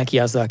mindenki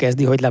azzal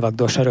kezdi, hogy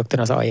levagdossa rögtön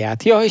az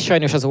alját. Ja, és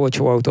sajnos az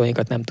olcsó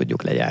autóinkat nem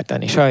tudjuk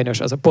legyártani. Sajnos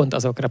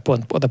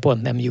oda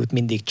pont nem jut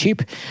mindig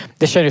chip,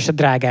 de sajnos a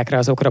drágákra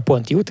azokra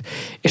pont jut,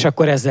 és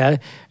akkor ezzel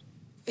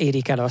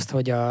érik el azt,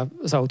 hogy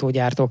az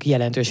autógyártók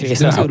jelentős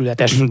része az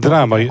örületes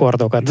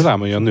kordokat.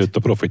 Drámaian nőtt a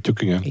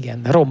profitjuk, igen.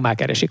 Igen, rommá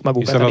keresik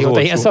magukat,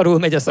 amióta ilyen szarul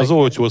megy az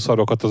olcsó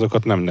szarokat,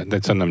 azokat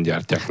egyszerűen nem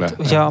gyártják le.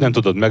 Ugye, nem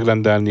tudod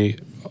megrendelni,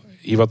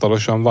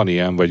 hivatalosan van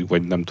ilyen,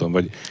 vagy nem tudom,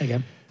 vagy...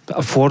 Igen.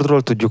 A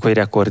Fordról tudjuk, hogy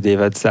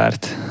rekordévet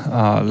zárt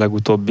a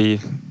legutóbbi,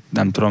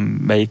 nem tudom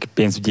melyik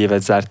pénzügyi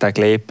évet zárták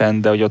le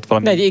éppen, de hogy ott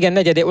valami... Igen,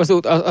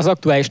 az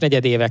aktuális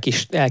negyedévek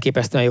is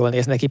elképesztően jól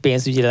néznek ki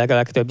pénzügyileg a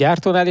legtöbb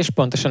gyártónál, és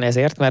pontosan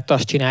ezért, mert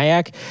azt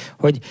csinálják,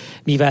 hogy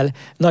mivel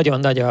nagyon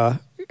nagy a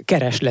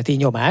keresleti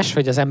nyomás,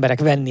 hogy az emberek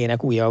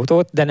vennének új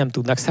autót, de nem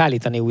tudnak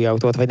szállítani új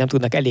autót, vagy nem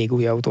tudnak elég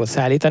új autót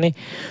szállítani,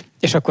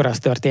 és akkor az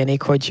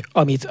történik, hogy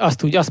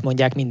azt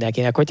mondják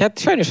mindenkinek, hogy hát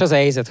sajnos az a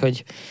helyzet,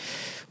 hogy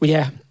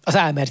ugye az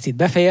A-Mercit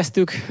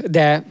befejeztük,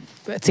 de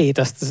C-t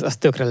azt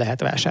tökre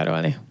lehet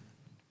vásárolni.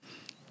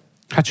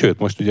 Hát sőt,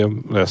 most ugye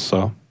lesz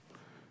a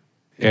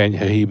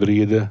enyhe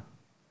hibrid,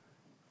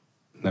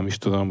 nem is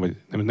tudom, vagy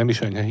nem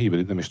is enyhe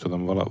hibrid, nem is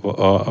tudom,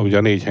 ugye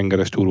a 4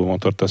 hengeres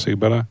turbomotort teszik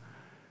bele,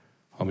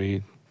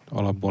 ami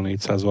alapból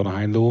 400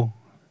 valahány ló,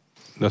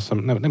 de azt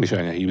nem is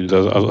enyhe hibrid,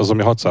 az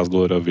ami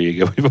 $600 a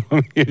vége, vagy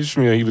valami, és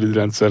mi a hibrid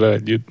rendszerrel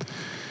együtt.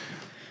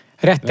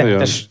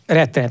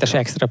 Rettenetes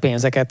extra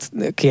pénzeket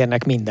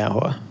kérnek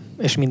mindenhol.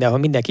 És mindenhol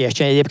mindenki ezt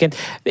csinálja egyébként.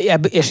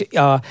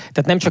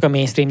 Tehát nem csak a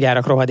mainstream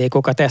gyárak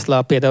rohadékok, a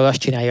Tesla például azt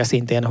csinálja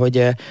szintén,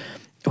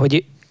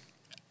 hogy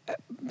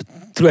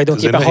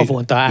tulajdonképpen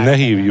havonta ne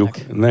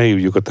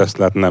hívjuk a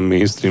Teslát nem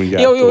mainstream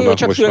gyártónak. Jó,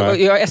 csak most már.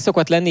 Ez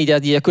szokott lenni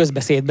így a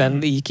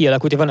közbeszédben így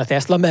kialakult, hogy van a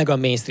Tesla, meg a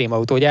mainstream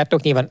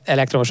autógyártók. Nyilván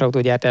elektromos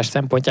autógyártás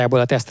szempontjából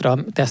a Tesla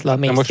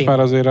mainstream.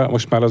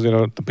 Most már azért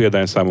a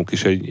példányszámuk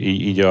is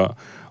így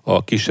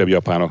a kisebb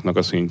japánoknak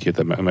a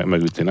szintjét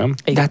megüti, nem?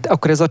 De hát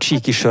akkor ez a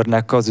csíki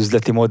sörnek az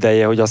üzleti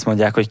modellje, hogy azt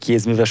mondják, hogy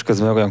kézműves,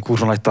 közben olyan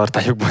kurva nagy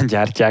tartályokban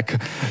gyártják,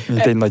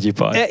 mint egy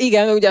nagyipar.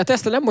 Igen, ugye a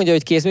Tesla nem mondja,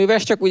 hogy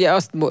kézműves, csak ugye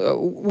azt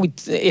úgy,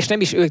 és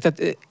nem is ők,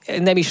 tehát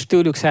nem is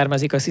tőlük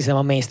származik, azt hiszem,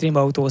 a mainstream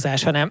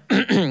autózás, hanem,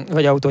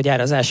 vagy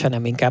autógyárazás,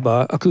 hanem inkább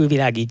a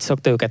külvilág így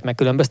szokta őket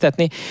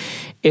megkülönböztetni,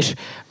 és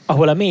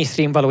ahol a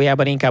mainstream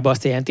valójában inkább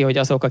azt jelenti, hogy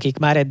azok, akik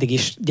már eddig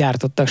is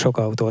gyártottak sok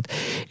autót.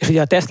 És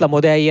ugye a Tesla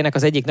modelljének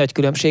az egyik nagy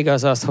különbsége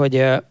az, hogy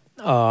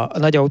a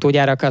nagy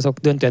autógyárak azok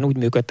döntően úgy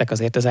működtek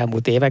azért az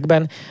elmúlt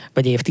években,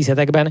 vagy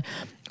évtizedekben,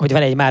 hogy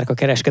van egy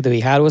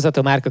márkakereskedői hálózat,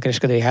 a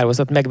márkakereskedői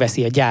hálózat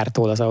megveszi a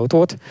gyártól az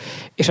autót,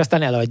 és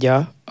aztán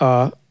eladja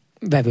a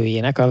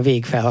vevőjének, a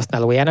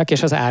végfelhasználójának,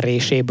 és az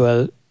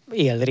árréséből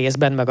él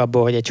részben, meg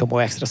abból, hogy egy csomó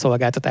extra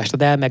szolgáltatást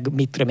ad el, meg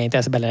mit tudom én,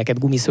 tesz bele neked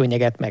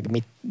gumiszőnyeget,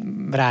 meg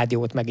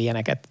rádiót, meg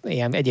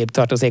ilyen egyéb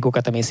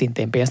tartozékokat, ami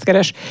szintén pénzt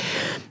keres.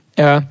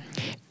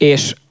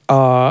 És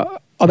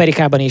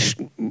Amerikában is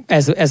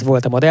ez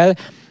volt a modell,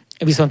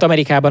 viszont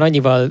Amerikában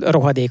annyival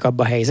rohadékabb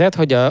a helyzet,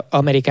 hogy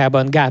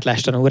Amerikában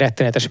gátlástalanul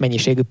rettenetes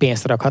mennyiségű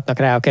pénzt rakhatnak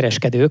rá a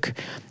kereskedők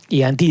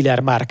ilyen dealer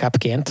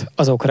markupként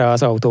azokra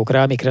az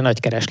autókra, amikre nagy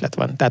kereslet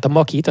van. Tehát a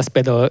Makit azt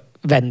például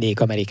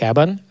vennék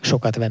Amerikában,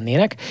 sokat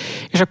vennének,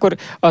 és akkor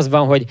az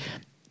van, hogy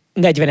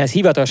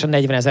hivatalosan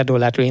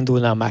 $40,000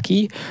 indulna a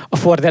Maki, a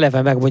Ford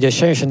eleve megmondja, hogy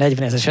sajnos a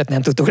 40,000-eset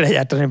nem tudtuk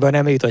legyártani, mert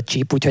nem jutott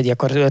chip, úgyhogy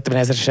akkor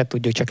 50,000-eset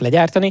tudjuk csak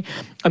legyártani,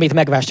 amit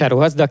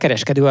megvásárolhatsz, de a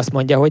kereskedő azt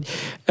mondja, hogy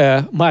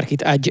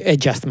market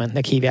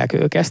adjustmentnek hívják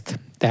ők ezt,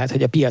 tehát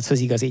hogy a piachoz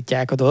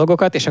igazítják a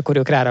dolgokat, és akkor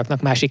ők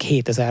ráraknak másik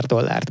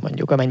 $7,000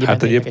 mondjuk, amennyiben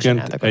hát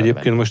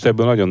egyébként most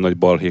ebben nagyon nagy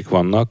balhék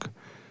vannak,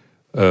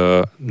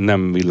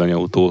 nem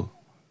villanyautó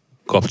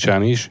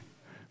kapcsán is,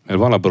 mert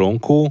van a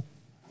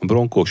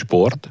Bronco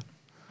Sport,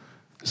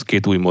 ez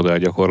 2 új modell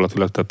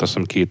gyakorlatilag, tehát azt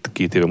hiszem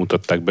 2 éve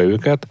mutatták be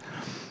őket,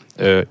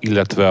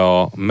 illetve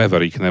a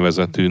Maverick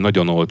nevezetű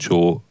nagyon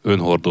olcsó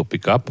önhordó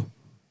pickup,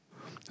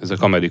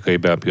 ezek amerikai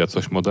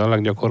belpiacos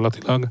modellek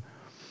gyakorlatilag,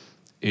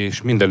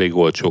 és mind elég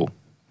olcsó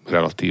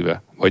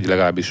relatíve, vagy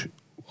legalábbis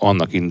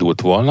annak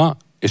indult volna,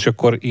 és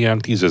akkor ilyen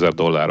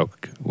 $10,000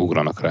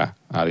 ugranak rá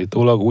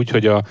állítólag,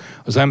 úgyhogy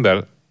az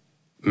ember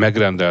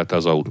megrendelte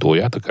az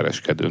autóját a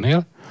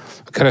kereskedőnél.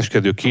 A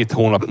kereskedő 2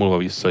 hónap múlva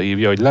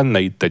visszahívja, hogy lenne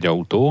itt egy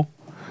autó,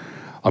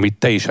 amit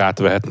te is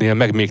átvehetnél,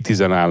 meg még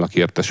 10 állnak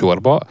érte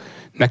sorba.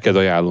 Neked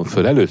ajánlom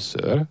föl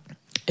először,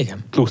 igen.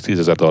 plusz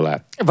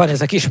 $10,000. Van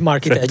ez a kis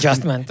market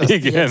adjustment, azt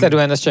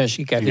egyszerűen azt sajnos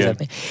ki kell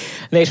fizetni.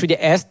 Na és ugye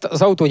ezt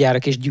az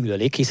autógyárak is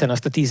gyűlölik, hiszen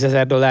azt a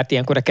 $10,000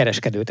 ilyenkor a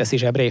kereskedő teszi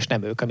zsebre, és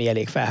nem ők, ami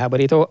elég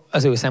felháborító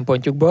az ő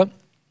szempontjukból.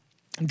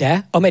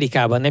 De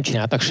Amerikában nem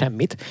csináltak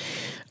semmit,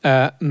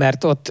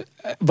 mert ott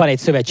van egy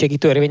szövetségi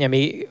törvény,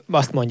 ami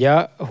azt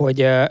mondja,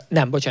 hogy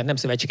nem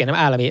szövetségi, hanem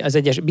állami, az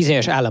egyes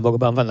bizonyos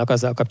államokban vannak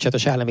azzal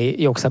kapcsolatos állami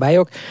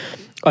jogszabályok,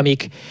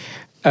 amik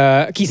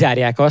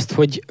kizárják azt,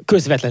 hogy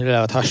közvetlenül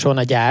eladhasson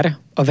a gyár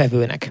a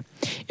vevőnek.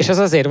 És ez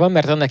azért van,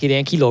 mert annak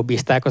idején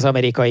kilobbizták az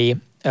amerikai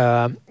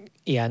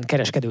ilyen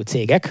kereskedő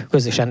cégek,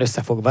 közösen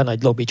összefogva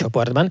nagy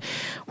lobbycsoportban,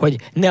 hogy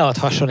ne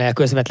adhasson el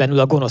közvetlenül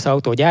a gonosz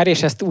autógyár,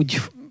 és ezt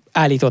úgy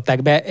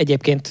állították be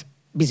egyébként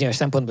bizonyos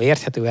szempontból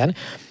érthetően,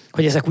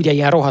 hogy ezek ugye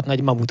ilyen rohadt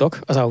nagy mamutok,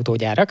 az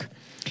autógyárak,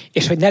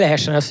 és hogy ne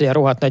lehessen az, hogy a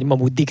rohadt nagy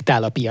mamut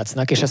diktál a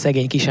piacnak, és a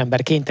szegény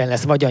kisember kénytelen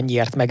lesz vagy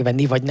annyiért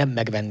megvenni, vagy nem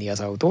megvenni az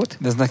autót.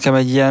 De ez nekem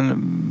egy ilyen,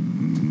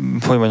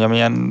 hogy mondjam,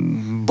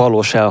 ilyen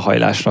valós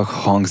elhajlásnak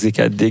hangzik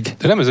eddig.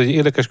 De nem, ez egy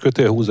érdekes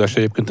kötélhúzás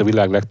egyébként a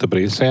világ legtöbb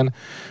részén,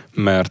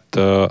 mert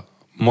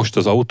most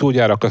az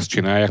autógyárak azt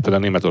csinálják,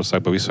 például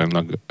Németországban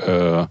viszonylag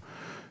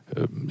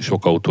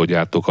sok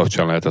autógyártó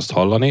kapcsán lehet ezt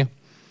hallani,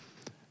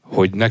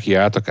 hogy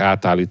nekiálltak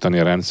átállítani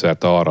a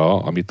rendszert arra,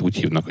 amit úgy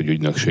hívnak, hogy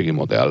ügynökségi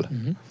modell.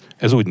 Uh-huh.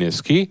 Ez úgy néz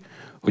ki,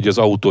 hogy az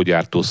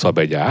autógyártó szab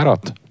egy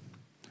árat,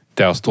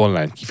 te azt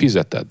online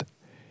kifizeted,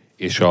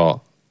 és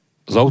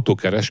az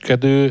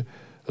autókereskedő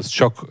az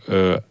csak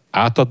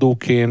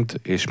átadóként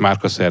és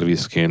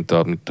márkaszervizként,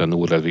 amit a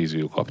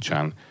Nurrevízió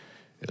kapcsán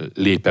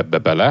lép ebbe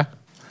bele,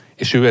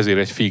 és ő ezért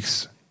egy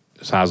fix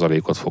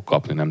százalékot fog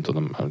kapni, nem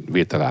tudom,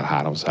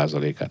 vételár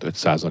 3%-át,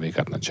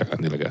 5%-át,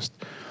 nagyságrendileg ezt.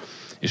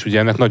 És ugye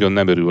ennek nagyon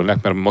nem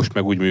örülnek, mert most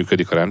meg úgy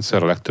működik a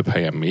rendszer a legtöbb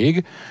helyen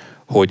még,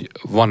 hogy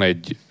van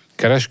egy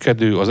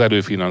kereskedő, az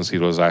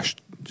előfinanszírozási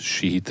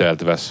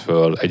hitelt vesz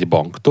föl egy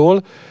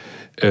banktól,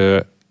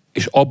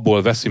 és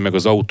abból veszi meg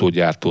az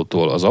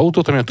autógyártótól az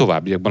autót, ami a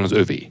továbbiakban az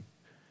övé,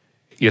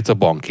 illetve a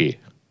banké.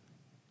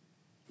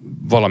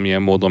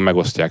 Valamilyen módon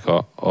megosztják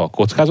a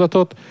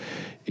kockázatot,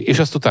 és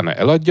azt utána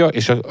eladja,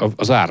 és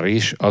az ára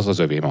is az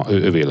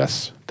övé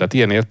lesz. Tehát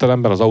ilyen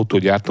értelemben az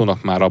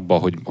autógyártónak már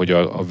abban, hogy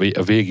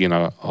a végén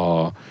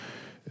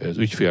az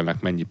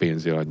ügyfélnek mennyi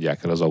pénzért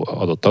adják el az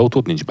adott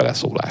autót, nincs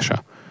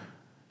beleszólása.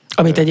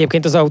 Amit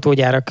egyébként az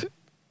autógyárak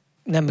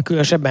nem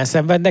különösebben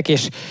szenvednek,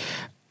 és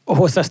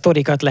hosszas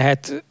sztorikat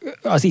lehet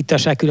az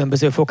ittaság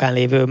különböző fokán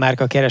lévő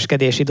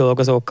márkakereskedési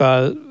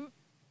dolgozókkal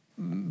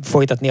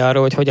folytatni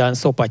arról, hogy hogyan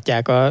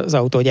szopatják az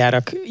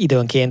autógyárak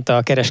időnként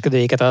a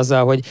kereskedőiket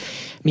azzal, hogy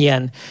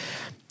milyen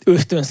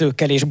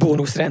ösztönzőkkel és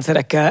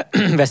bónuszrendszerekkel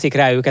veszik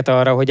rá őket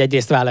arra, hogy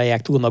egyrészt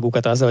vállalják túl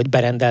magukat azzal, hogy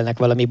berendelnek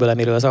valamiből,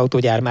 amiről az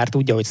autógyár már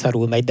tudja, hogy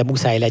szarul megy, de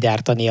muszáj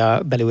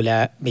legyártania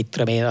belőle, mit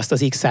tudom én, azt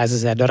az x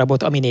 100 000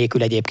 darabot, ami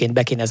nélkül egyébként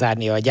be kéne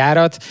zárni a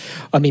gyárat,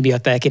 ami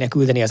miatt el kéne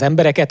küldeni az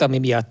embereket, ami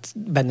miatt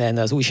benne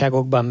lenne az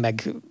újságokban,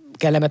 meg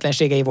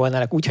kellemetlenségei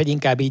volnának, úgyhogy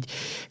inkább így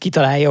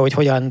kitalálja, hogy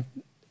hogyan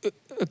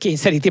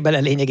kényszeríti bele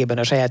lényegében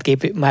a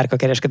saját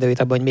márkakereskedőit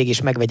abban, hogy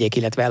mégis megvegyék,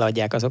 illetve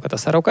eladják azokat a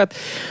szarokat,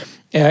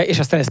 és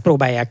aztán ezt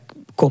próbálják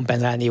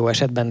kompenzálni jó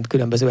esetben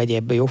különböző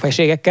egyéb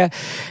jófejségekkel.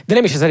 De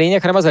nem is ez a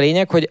lényeg, hanem az a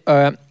lényeg,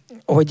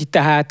 hogy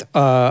tehát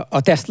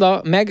a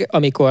Tesla meg,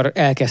 amikor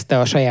elkezdte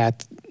a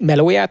saját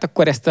melóját,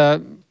 akkor ezt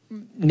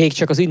még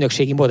csak az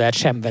ügynökségi modellt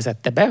sem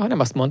vezette be, hanem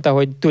azt mondta,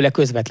 hogy tőle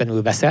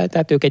közvetlenül veszel,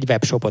 tehát ők egy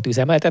webshopot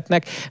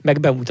üzemeltetnek, meg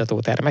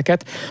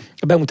bemutatótermeket.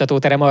 A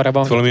bemutatóterem arra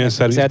van... Valamilyen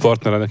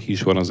szervizpartnerenek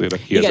is van azért,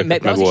 aki igen, ezeket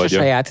meg megoldja. Az is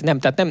a saját,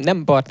 tehát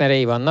nem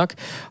partnerei vannak,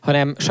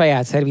 hanem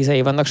saját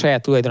szervizei vannak,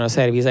 saját tulajdonú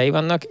szervizei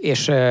vannak,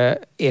 és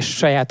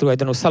saját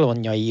tulajdonú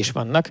szalonjai is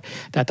vannak.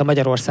 Tehát a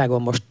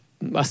Magyarországon most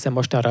azt hiszem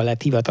mostanra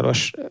lett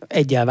hivatalos,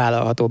 eggyel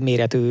vállalhatóbb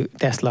méretű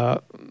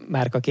Tesla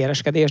márka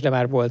kereskedés, de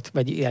már volt,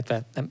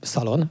 illetve nem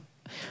szalon,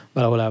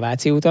 valahol a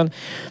Váci úton,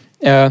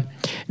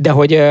 de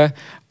hogy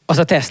az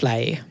a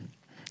Teslaé.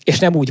 És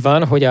nem úgy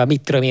van, hogy a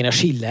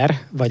Schiller,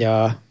 vagy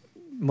a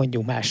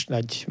mondjuk más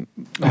nagy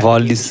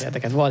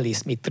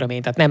Wallis, mit tudom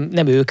én, tehát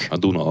nem ők. A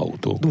Duna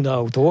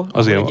autó.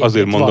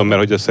 Azért mondom, van.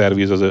 Mert hogy a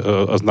szerviz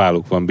az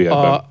náluk van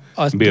bérben.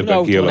 Az Duna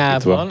autónál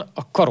van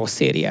a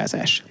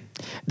karosszériázás.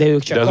 De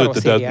ők csak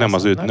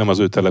karosszériáznak. Nem az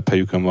ő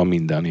telephelyükön van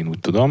minden, én úgy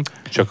tudom.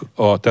 Csak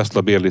a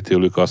Tesla bérli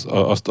tőlük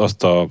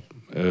azt a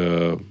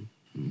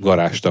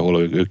garást,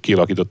 ahol ők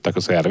kialakították a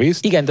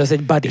szervizt. Igen, de az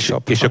egy body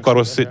shop. És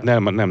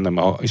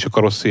és a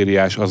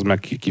karosszériás az meg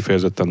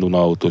kifejezetten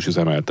Duna autós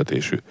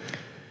üzemeltetésű.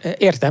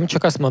 Értem,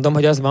 csak azt mondom,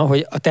 hogy az van,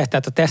 hogy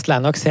tehát a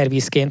Teslának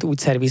szervizként úgy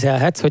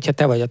szervizelhetsz, hogyha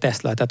te vagy a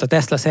Tesla. Tehát a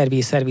Tesla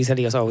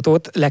szervizeli az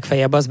autót,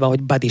 legfeljebb az van,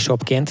 hogy body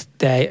shopként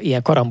te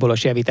ilyen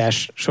karambolos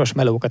javításos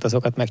melókat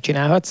azokat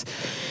megcsinálhatsz,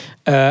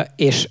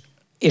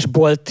 és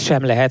bolt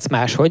sem lehetsz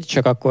máshogy,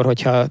 csak akkor,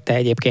 hogyha te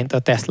egyébként a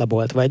Tesla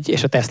bolt vagy,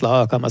 és a Tesla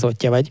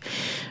alkalmazottja vagy.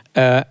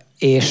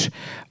 És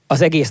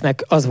az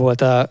egésznek az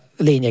volt a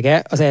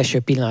lényege az első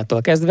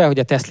pillanattól kezdve, hogy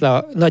a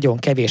Tesla nagyon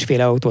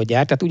kevésféle autót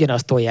gyárt, tehát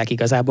ugyanazt tolják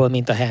igazából,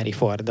 mint a Henry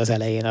Ford az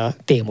elején a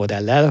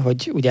T-modellel,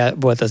 hogy ugye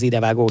volt az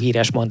idevágó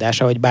híres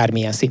mondása, hogy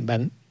bármilyen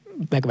színben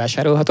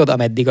megvásárolhatod,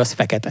 ameddig az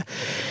fekete.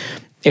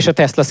 És a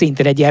Tesla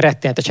szintén egy ilyen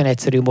rettenetesen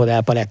egyszerű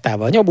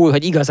modellpalettával nyomul,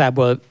 hogy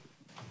igazából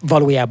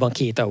valójában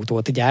 2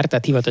 autót gyárt,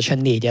 tehát hivatalosan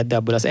 4, de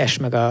abból az S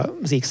meg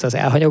az X az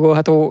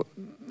elhanyagolható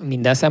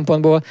minden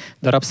szempontból,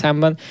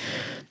 darabszámban.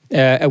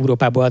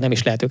 Európából nem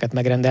is lehet őket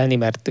megrendelni,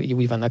 mert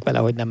úgy vannak vele,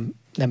 hogy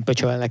nem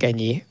pöcsölnek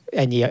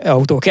ennyi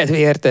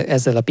autókedvéért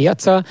ezzel a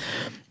piaccal.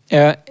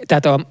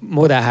 Tehát a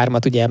Model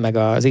 3-at ugye meg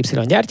az Y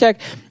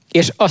gyártják,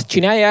 és azt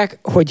csinálják,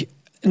 hogy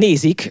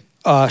nézik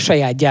a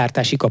saját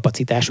gyártási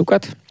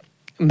kapacitásukat,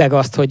 meg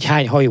azt, hogy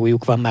hány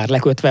hajójuk van már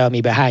lekötve,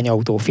 amiben hány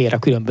autó fér a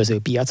különböző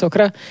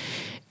piacokra,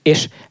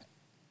 és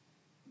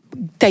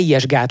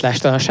teljes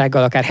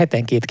gátlástalansággal, akár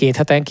hetenként, 2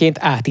 hetenként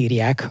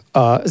átírják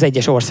az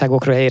egyes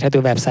országokról elérhető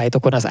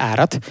websájtokon az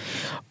árat,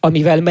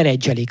 amivel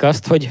menedzselik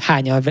azt, hogy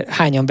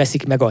hányan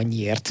veszik meg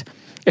annyiért.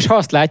 És ha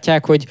azt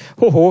látják, hogy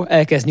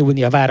elkezd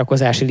nyúlni a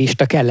várakozási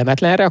lista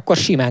kellemetlenre, akkor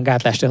simán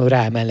gátlástalanul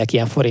ráemelnek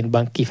ilyen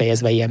forintban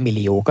kifejezve ilyen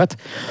milliókat.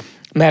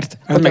 Mert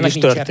ott meg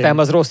nincs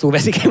értelme, az rosszul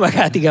veszik ki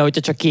magát, igen,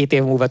 hogyha csak 2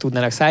 év múlva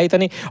tudnának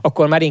szállítani,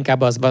 akkor már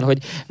inkább az van, hogy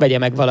vegye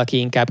meg valaki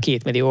inkább 2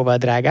 millióval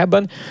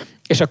drágábban,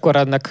 és akkor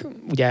annak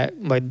ugye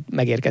majd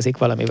megérkezik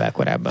valamivel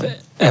korábban.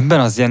 Ebben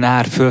az ilyen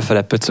ár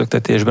fölfele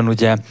pöcögtetésben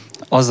ugye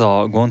az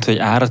a gond, hogy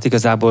árat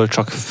igazából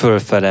csak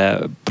fölfele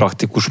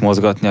praktikus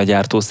mozgatni a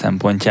gyártó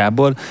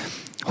szempontjából.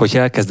 Hogyha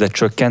elkezdett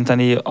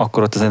csökkenteni,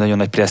 akkor ott az egy nagyon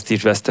nagy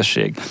presztízs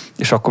veszteség.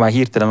 És akkor már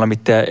hirtelen, amit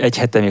te egy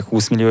hete még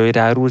 20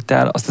 millióra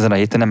árultál, azt ezen a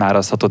héten nem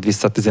árazhatod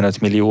vissza 15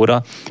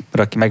 millióra,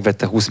 mert aki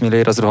megvette 20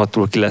 millióra, az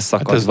rohadtul ki lesz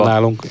szakadva.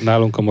 Hát ez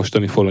nálunk a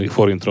mostani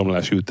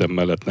forintromlási ütem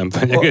mellett nem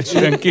fenyeget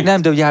senki.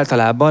 Nem, de úgy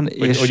általában.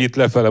 Hogy itt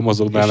lefele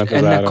mozognának az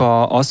ennek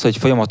árak. az, hogy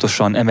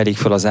folyamatosan emelik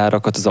fel az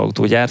árakat az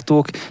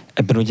autógyártók,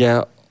 ebben ugye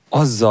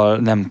azzal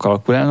nem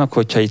kalkulálnak,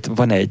 hogyha itt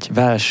van egy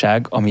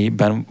válság,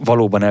 amiben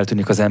valóban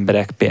eltűnik az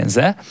emberek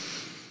pénze,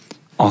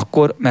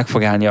 akkor meg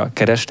fog állni a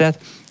kereslet,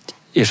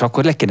 és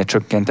akkor le kéne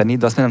csökkenteni,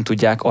 de azt nem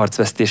tudják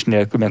arcvesztés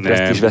nélkül, meg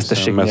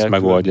presztízsvesztesség nélkül. Ezt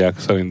megoldják,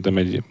 szerintem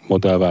egy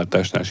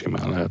modellváltásnál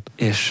simán lehet.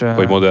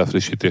 Vagy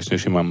modellfrissítésnél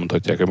simán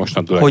mondhatják, hogy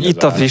mostantól... Hogy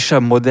itt a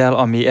frissebb modell,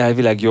 ami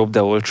elvileg jobb,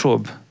 de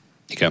olcsóbb?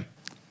 Igen.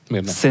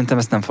 Miért nem? Szerintem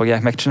ezt nem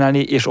fogják megcsinálni,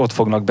 és ott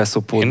fognak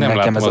beszopódni. Én nem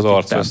látom az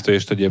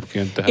arcvesztést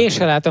egyébként. Tehát... Én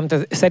se látom,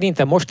 tehát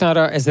szerintem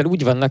mostanra ezzel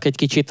úgy vannak egy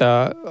kicsit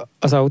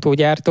az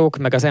autógyártók,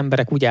 meg az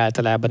emberek úgy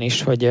általában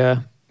is, hogy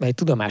mert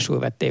tudomásul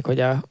vették, hogy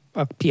a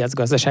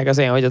piacgazdaság az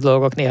olyan, hogy a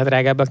dolgok néha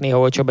drágábbak, néha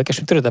olcsóbbak,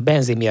 és tudod, a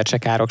benzin miért se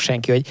károk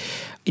senki, hogy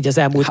így az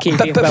elmúlt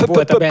 2 évben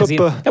volt a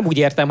benzin, nem úgy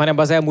értem, hanem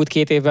az elmúlt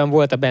 2 évben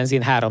volt a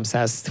benzin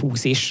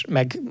 320 is,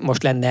 meg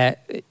most lenne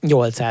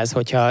 800,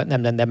 hogyha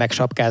nem lenne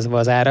megsapkázva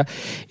az ára,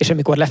 és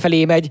amikor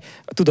lefelé megy,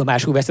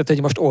 tudomásul veszed,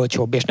 hogy most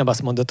olcsóbb, és nem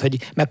azt mondod, hogy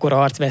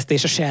mekkora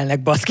arcvesztés a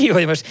Shellnek, baszki,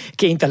 hogy most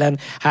kénytelen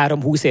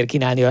 3,20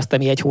 kínálni azt,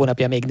 ami egy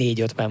hónapja még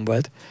 4,50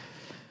 volt.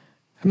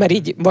 Mert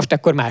így most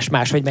akkor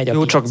más, hogy megy a Jó,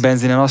 piac. csak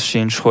benzinen az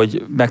sincs,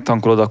 hogy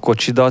megtankolod a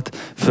kocsidat,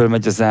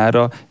 fölmegy az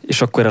ára,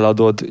 és akkor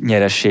eladod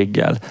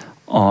nyerességgel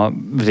a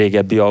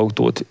régebbi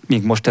autót.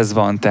 Míg most ez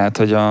van, tehát,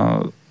 hogy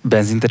a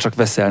benzint te csak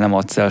veszel, nem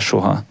adsz el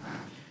soha.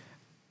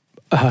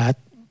 Hát,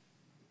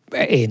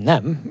 én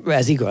nem,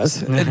 ez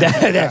igaz.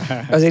 De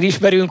azért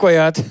ismerünk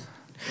olyat.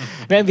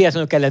 Nem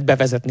véletlenül kellett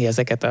bevezetni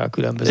ezeket a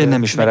különböző... Én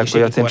nem ismerek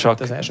olyat, én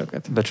csak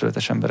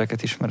becsületes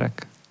embereket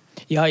ismerek.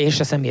 Ja, én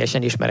se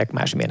személyesen ismerek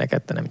más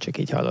mérnöket, de nem csak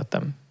így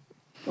hallottam.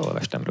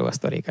 Olvastam róla a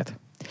sztorikat.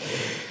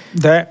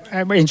 De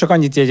én csak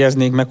annyit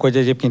jegyeznék meg, hogy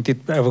egyébként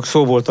itt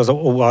szó volt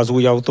az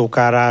új autók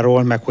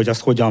áráról, meg hogy az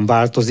hogyan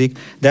változik,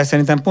 de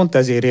szerintem pont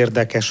ezért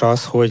érdekes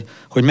az,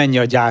 hogy mennyi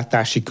a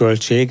gyártási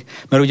költség,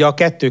 mert ugye a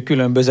 2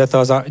 különbözet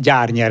az a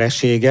gyár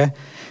nyeresége,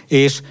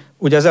 és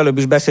ugye az előbb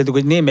is beszéltük,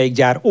 hogy némelyik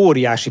gyár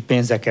óriási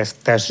pénzeket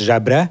tesz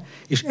zsebre,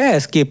 és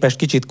ehhez képest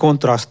kicsit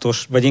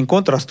kontrasztos, vagy én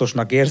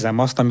kontrasztosnak érzem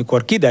azt,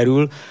 amikor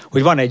kiderül,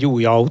 hogy van egy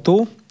új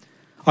autó,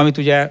 amit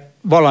ugye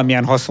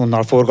valamilyen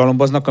haszonnal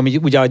forgalomboznak, ami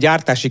ugye a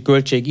gyártási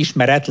költség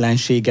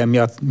ismeretlensége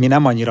miatt mi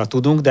nem annyira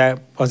tudunk,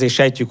 de azért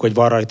sejtjük, hogy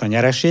van rajta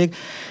nyereség,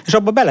 és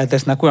abba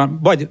beletesznek olyan,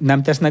 vagy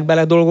nem tesznek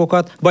bele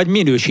dolgokat, vagy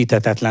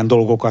minősíthetetlen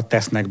dolgokat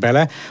tesznek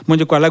bele.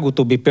 Mondjuk a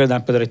legutóbbi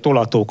például egy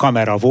tolató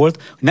kamera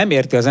volt, nem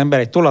érti az ember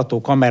egy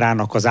tolató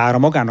kamerának az ára,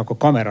 magának a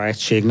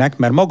kameraegységnek,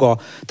 mert maga,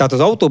 tehát az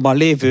autóban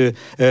lévő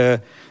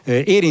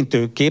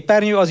érintő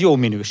képernyő az jó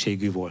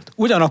minőségű volt.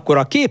 Ugyanakkor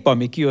a kép,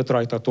 ami kijött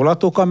rajta a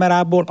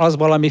tolatókamerából, az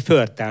valami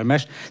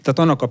förtelmes. Tehát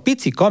annak a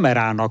pici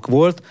kamerának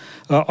volt,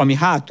 ami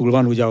hátul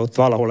van ugye ott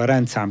valahol a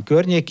rendszám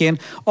környékén,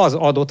 az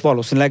adott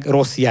valószínűleg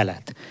rossz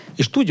jelet.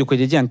 És tudjuk,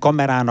 hogy egy ilyen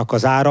kamerának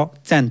az ára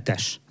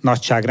centes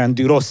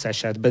nagyságrendű rossz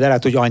esetben, de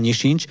lehet, hogy annyi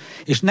sincs,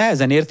 és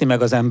nehezen érti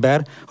meg az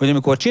ember, hogy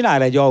amikor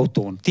csinál egy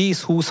autón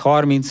 10, 20,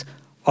 30,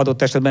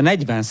 adott esetben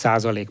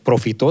 40%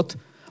 profitot,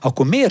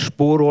 akkor miért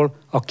spórol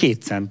a 2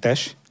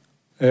 centes?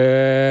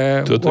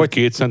 Tudod, hogy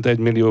 2 cent 1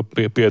 millió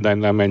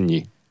példánynál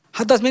mennyi?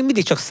 Hát az még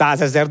mindig csak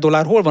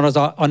 $100,000. Hol van az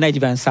a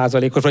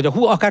 40%-os, vagy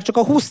akár csak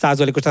a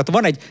 20%-os? Tehát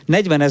van egy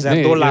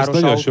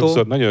 $40,000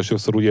 autó. Nagyon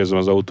sokszor úgy érzem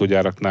az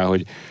autógyáraknál,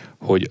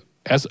 hogy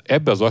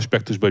ebbe az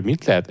aspektusban, hogy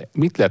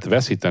mit lehet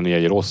veszíteni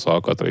egy rossz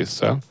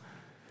alkatrésszel,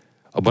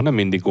 abban nem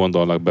mindig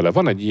gondolnak bele.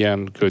 Van egy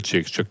ilyen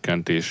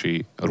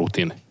költségcsökkentési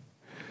rutin,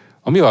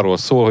 ami arról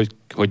szól,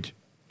 hogy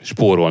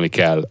spórolni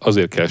kell.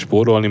 Azért kell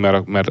spórolni,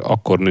 mert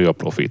akkor nő a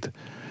profit.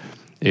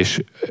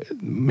 És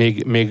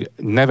még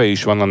neve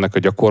is van annak a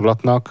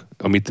gyakorlatnak,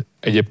 amit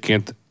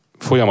egyébként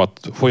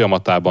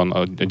folyamatában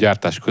a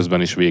gyártás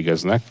közben is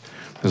végeznek.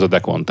 Ez a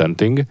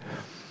decontenting,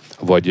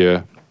 vagy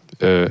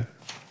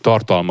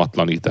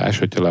tartalmatlanítás,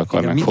 hogyha le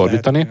akarnánk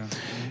fordítani.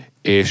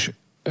 És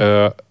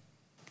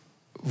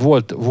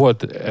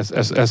volt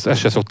ezt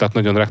se szokták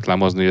nagyon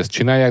reklámozni, hogy ezt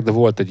csinálják, de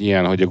volt egy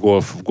ilyen, hogy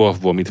a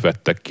golfból mit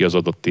vettek ki az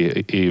adott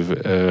év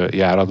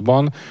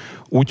járatban,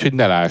 úgyhogy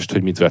ne lásd,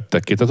 hogy mit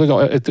vettek ki.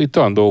 Tehát itt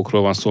olyan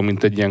dolgokról van szó,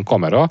 mint egy ilyen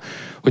kamera,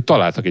 hogy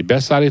találtak egy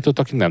beszállítót,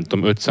 aki nem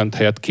tudom, 5 cent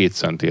helyett 2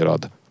 centért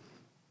ad.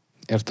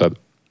 Érted?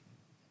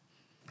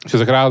 És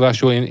ezek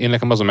ráadásul én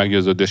nekem az a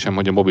meggyőződésem,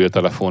 hogy a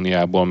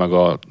mobiltelefóniából, meg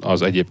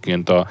az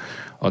egyébként a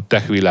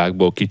tech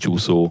világból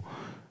kicsúszó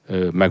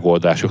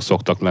megoldások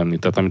szoktak lenni.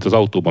 Tehát amit az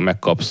autóban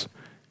megkapsz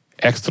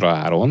extra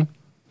áron,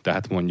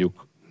 tehát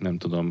mondjuk, nem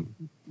tudom,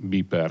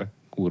 Biper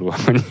kurva,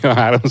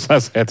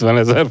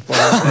 370,000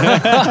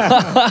 forint,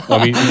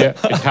 ami ugye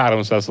egy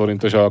 300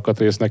 forintos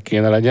alkatrésznek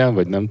kéne legyen,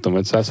 vagy nem tudom,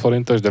 500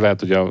 forintos, de lehet,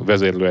 hogy a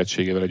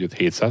vezérlőegységével együtt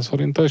 700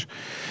 forintos,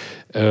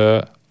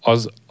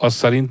 az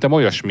szerintem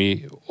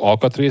olyasmi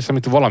alkatrész,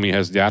 amit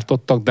valamihez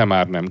gyártottak, de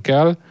már nem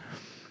kell.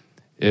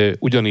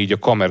 Ugyanígy a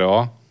kamera,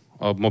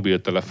 a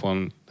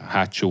mobiltelefon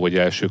hátsó vagy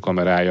első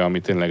kamerája, ami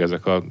tényleg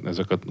ezek a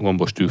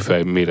gombos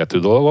tűfej méretű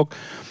dolgok,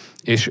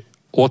 és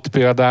ott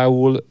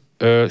például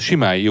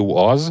simán jó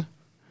az,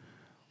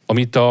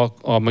 amit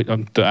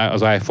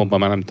az iPhone-ban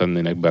már nem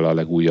tennének bele a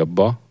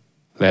legújabbba.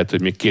 Lehet,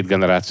 hogy még 2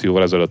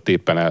 generációval ezelőtt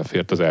éppen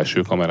elfért az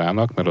első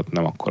kamerának, mert ott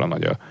nem akkora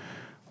nagy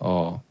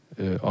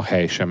a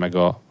hely se, meg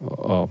a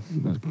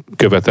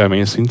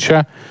követelmény szint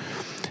se.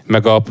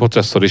 Meg a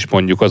processzor is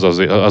mondjuk az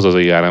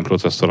ARM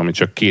processzor, ami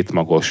csak 2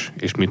 magos,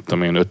 és mit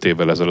tudom én, 5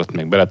 évvel ezelőtt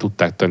még bele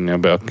tudták tenni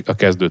a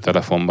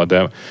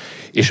kezdőtelefonba,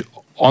 és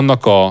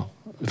annak a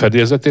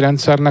fedélzeti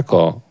rendszernek,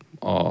 a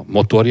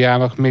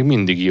motorjának még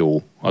mindig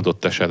jó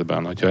adott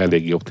esetben, hogyha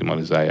eléggé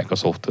optimalizálják a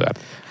szoftvert.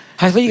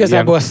 Hát vagy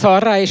igazából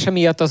szarrá, és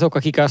emiatt azok,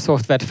 akik a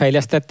szoftvert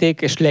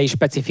fejlesztették, és le is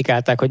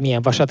specifikálták, hogy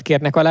milyen vasat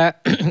kérnek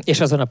alá, és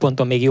azon a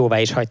ponton még jóvá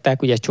is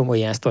hagyták, ugye egy csomó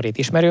ilyen sztorit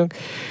ismerünk,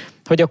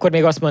 hogy akkor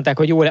még azt mondták,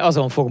 hogy jó,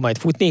 azon fog majd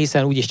futni,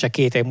 hiszen úgyis csak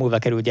 2 év múlva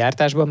kerül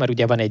gyártásba, mert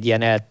ugye van egy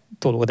ilyen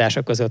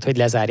eltolódása között, hogy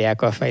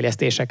lezárják a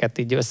fejlesztéseket,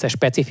 így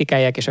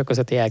összespecifikálják, és a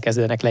között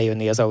elkezdenek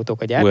lejönni az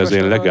autók a gyártásról.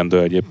 Ez én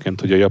legenda egyébként,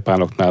 hogy a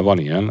japánoknál van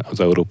ilyen, az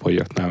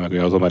európaiaknál, meg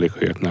az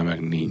amerikaiaknál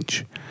meg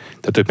nincs.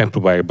 Tehát ők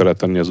megpróbálják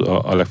beletenni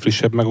a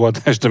legfrissebb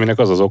megoldást, aminek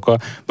az oka,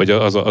 vagy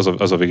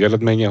az a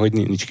végeredménye, hogy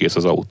nincs kész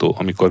az autó.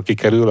 Amikor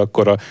kikerül,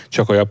 akkor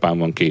csak a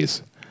Japánban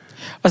kész.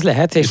 Az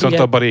lehet, és viszont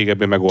abban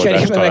régebbi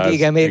megoldást találsz.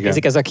 Igen,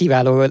 érkezik ez a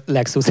kiváló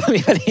Lexus,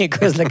 amivel én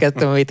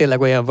közlekedtem, ami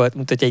tényleg olyan volt,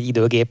 mint hogy egy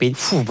időgép így.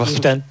 Fú,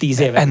 Isten 10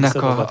 éve.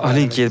 Ennek a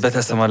linkjét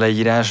beteszem a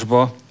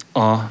leírásba.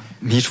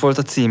 Mi is volt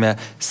a címe?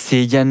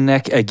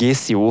 Szégyennek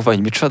egész jó,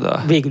 vagy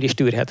micsoda? Végül is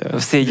tűrhető.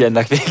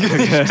 Szégyennek végül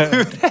is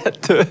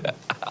tűrhető.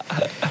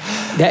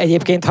 De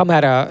egyébként, ha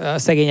már a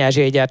szegény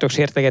ázsiai gyártók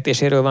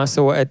sértegetéséről van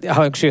szó,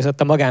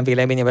 hangsúlyozott a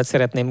magánvéleményemet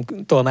szeretném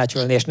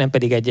tolmácsolni, és nem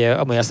pedig egy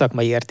amolyan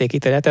szakmai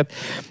értékítéletet,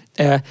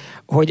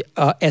 hogy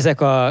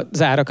ezek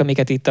az árak,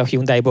 amiket itt a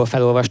Hyundai-ból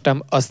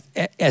felolvastam,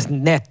 ez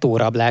nettó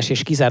rablás,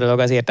 és kizárólag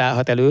azért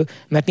állhat elő,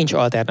 mert nincs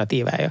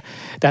alternatívája.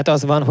 Tehát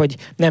az van, hogy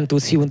nem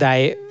tudsz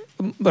Hyundai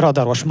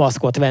radaros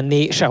maszkot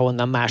venni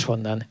sehonnan,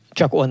 máshonnan.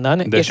 Csak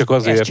onnan. De és csak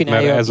azért,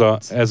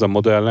 mert ez a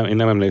modell, én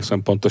nem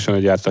emlékszem pontosan a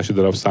gyártási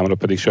darabszámra,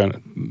 pedig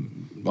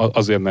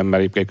azért nem,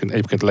 mert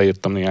egyébként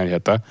leírtam néhány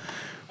hete,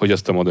 hogy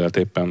ezt a modellt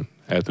éppen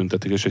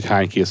eltüntetik, és hogy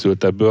hány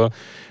készült ebből.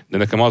 De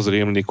nekem az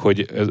rémlik,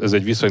 hogy ez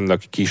egy viszonylag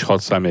kis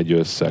hadszámjegyű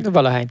összeg.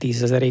 Valahány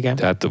 10 000, igen.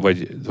 Tehát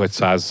vagy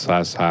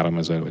 103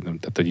 000, vagy nem,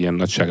 tehát egy ilyen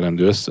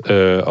nagyságrendű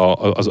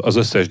az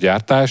összes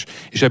gyártás,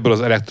 és ebből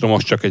az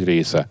elektromos csak egy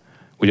része.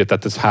 Ugye,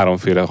 tehát ez 3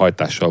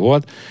 hajtással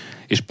volt,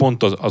 és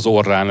pont az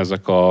orrán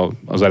ezek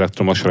az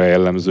elektromosra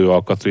jellemző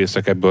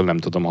alkatrészek, ebből nem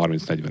tudom,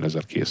 30-40 000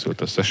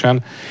 készült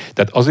összesen.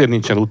 Tehát azért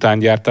nincsen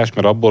utángyártás,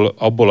 mert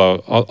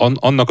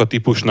annak a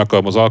típusnak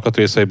az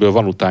alkatrészeiből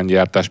van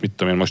utángyártás, mit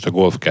tudom én, most a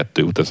Golf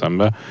 2 jut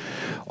eszembe,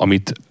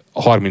 amit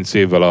 30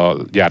 évvel a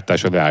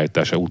gyártása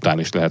leállítása után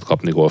is lehet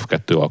kapni Golf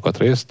 2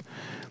 alkatrészt,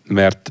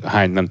 mert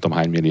nem tudom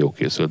hány millió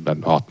készült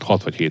belőle,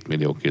 6 vagy 7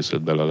 millió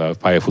készült belőle a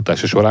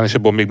pályafutása során, és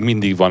ebből még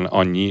mindig van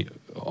annyi,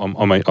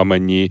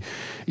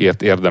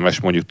 amennyiért érdemes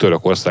mondjuk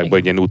Törökországban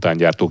egy ilyen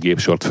utángyártó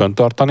gépsort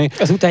fenntartani.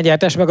 Az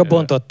utángyártás meg a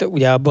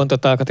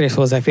bontott alkatrész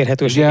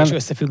hozzáférhetőség is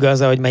összefügg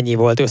azzal, hogy mennyi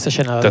volt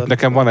összesen a... Tehát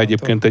nekem van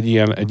egyébként egy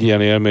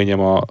ilyen élményem,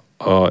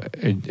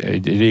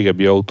 egy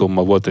régebbi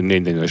autómmal volt egy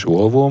 440-es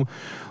Volvóm,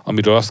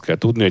 amiről azt kell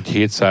tudni, hogy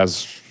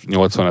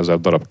 780 000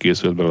 darab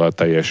készült belőle a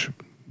teljes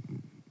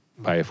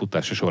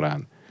pályafutása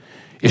során.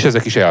 És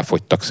ezek is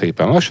elfogytak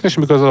szépen lassan, és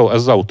amikor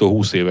az autó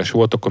 20 éves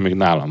volt, akkor még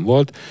nálam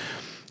volt,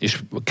 és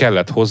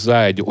kellett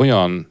hozzá egy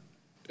olyan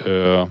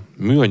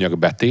műanyag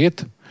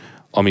betét,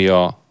 ami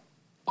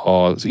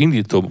az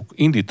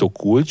indító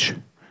kulcs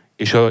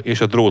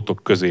és a drótok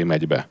közé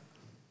megy be.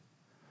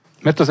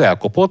 Mert az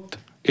elkopott,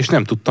 és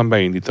nem tudtam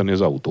beindítani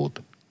az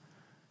autót.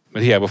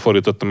 Mert hiába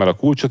fordítottam el a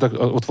kulcsot,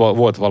 ott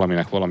volt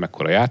valaminek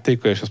valamekkora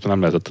játéka, és azt már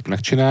nem lehetett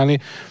megcsinálni.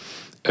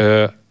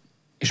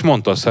 És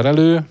mondta a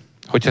szerelő,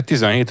 hogy hát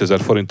 17 000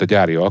 forint a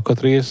gyári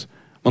alkatrész,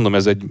 mondom,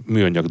 ez egy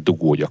műanyag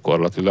dugó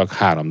gyakorlatilag,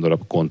 3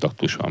 darab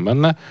kontaktus van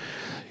benne,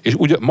 és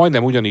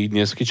majdnem ugyanígy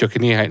néz ki, csak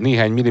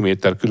néhány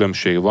milliméter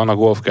különbség van a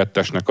Golf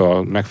 2-esnek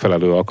a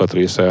megfelelő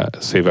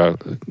alkatrészével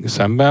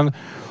szemben,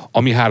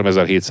 ami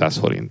 3700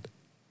 forint.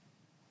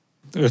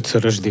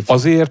 5-szörös diff.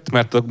 Azért,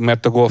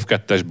 mert a Golf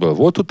 2-esből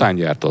volt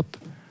utángyártott.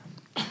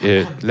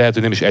 Lehet,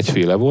 hogy nem is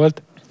egyféle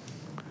volt.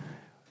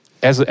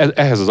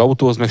 Ehhez az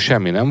autóhoz meg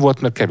semmi nem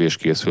volt, mert kevés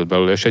készült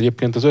belőle, és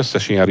egyébként az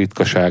összes ilyen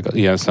ritkaság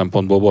ilyen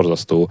szempontból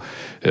borzasztó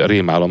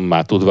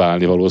rémálommá tud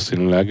válni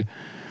valószínűleg,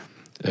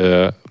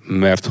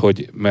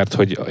 mert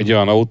hogy egy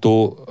olyan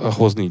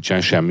autóhoz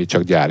nincsen semmi,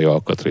 csak gyári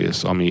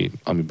alkatrész,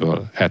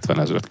 amiből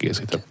 70 000-t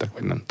készítettek,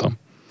 vagy nem tudom.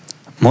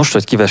 Most,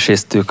 hogy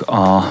kiveséztük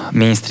a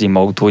mainstream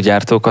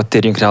autógyártókat,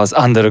 térjünk rá az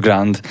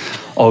underground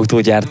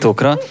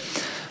autógyártókra,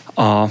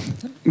 a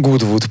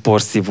Goodwood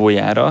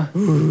porszívójára.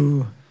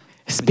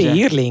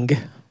 Spearling.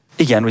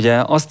 Igen,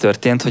 ugye az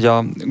történt, hogy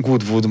a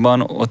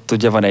Goodwoodban ott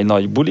ugye van egy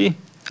nagy buli,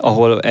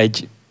 ahol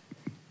egy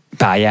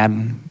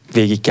pályán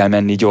végig kell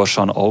menni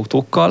gyorsan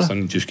autókkal. Aztán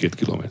nincs is 2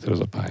 kilométer az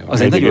a pálya.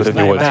 Az egy nagyon rövid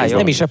pálya. Ez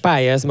nem is a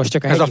pálya, ez most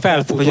csak ez a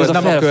felfutó, ez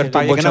nem a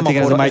körpálya,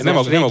 nem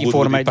a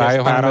Goodwoodi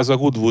pálya, hanem ez a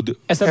Goodwood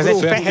ez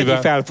egy hegyi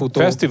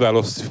felfutó. Festival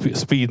of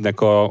Speednek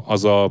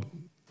az a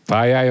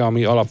pályája,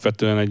 ami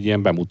alapvetően egy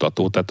ilyen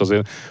bemutató, tehát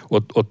azért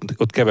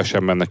ott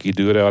kevesen mennek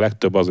időre, a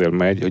legtöbb azért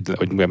megy,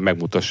 hogy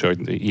megmutassa,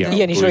 hogy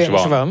ilyen is olyan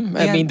is van.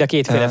 Mind a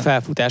kétféle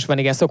felfutás van,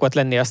 igen, szokott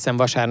lenni azt hiszem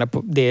vasárnap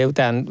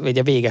délután, vagy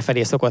a vége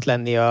felé szokott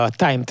lenni a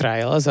time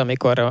trials,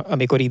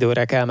 amikor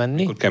időre kell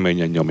menni. Akkor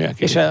keményen nyomják.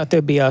 És a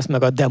többi az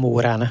meg a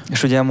demórán.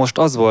 És ugye most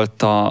az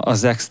volt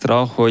az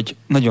extra, hogy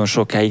nagyon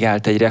sokáig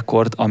állt egy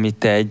rekord,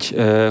 amit egy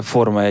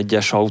Forma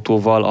 1-es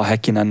autóval, a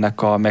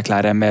Häkkinennek a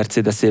McLaren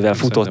Mercedesével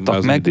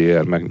futottak meg.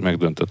 IDR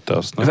megdöntötte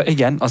azt. Nem?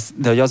 Igen,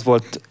 de hogy az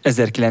volt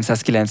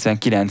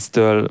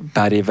 1999-től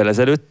pár évvel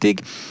ezelőttig,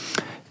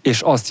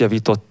 és azt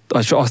javított,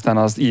 és aztán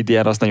az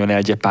IDR az nagyon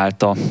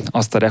elgyepálta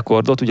azt a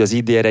rekordot. Ugye az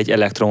IDR egy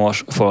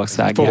elektromos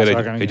Volkswagen.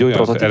 Egy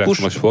olyan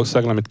elektromos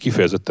Volkswagen, amit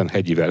kifejezetten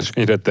hegyi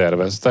versenyre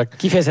terveztek.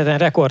 Kifejezetten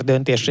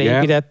rekorddöntésre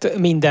épített,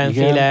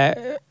 mindenféle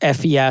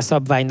FIA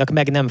szabványnak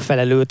meg nem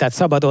felelő, tehát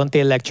szabadon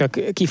tényleg csak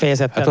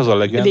kifejezetten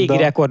hát légi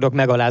rekordok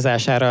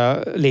megalázására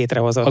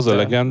létrehozott. Az a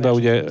legenda,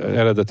 ugye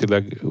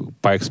eredetileg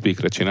Pikes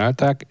Peakre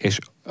csinálták, és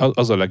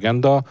az a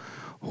legenda,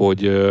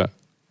 hogy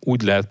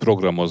úgy lehet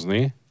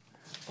programozni,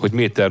 hogy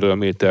méterről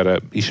méterre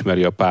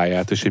ismeri a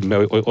pályát, és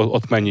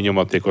ott mennyi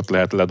nyomatékot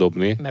lehet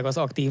ledobni. Meg az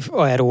aktív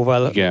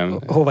aeróval,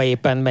 igen. Hova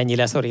éppen mennyi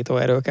leszorító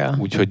erő kell.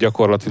 Úgyhogy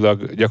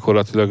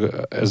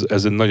gyakorlatilag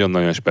ez egy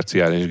nagyon-nagyon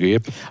speciális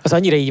gép. Az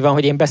annyira így van,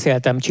 hogy én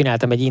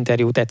csináltam egy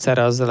interjút egyszer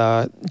azzal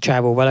a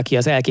csávóval, aki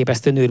az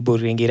elképesztő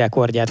Nürburgringi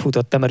rekordját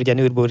futotta, mert ugye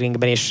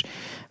Nürburgringben is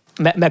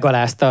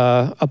megalázta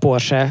a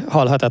Porsche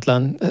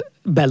halhatatlan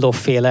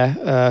Belloff-féle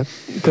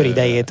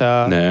köridejét.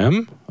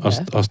 Nem,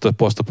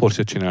 azt a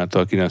Porsche csinálta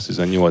a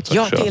 918-assal.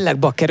 Ja, tényleg,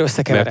 bakker,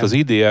 összekeverem. Mert az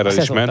IDR-rel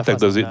is mentek,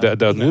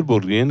 de a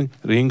Nürburgring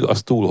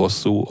az túl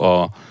hosszú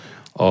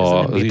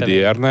az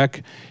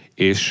IDR-nek,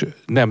 és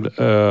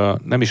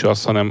nem is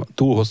az, hanem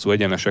túl hosszú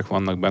egyenesek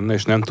vannak benne,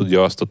 és nem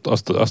tudja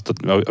azt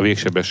a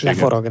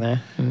végsebességet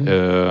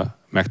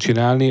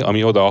megcsinálni,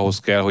 ami ahhoz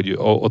kell, hogy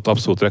ott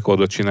abszolút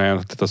rekordot csináljon,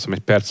 tehát azt hiszem egy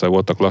perccel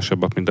voltak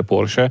lassabbak, mint a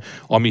Porsche,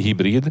 ami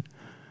hibrid,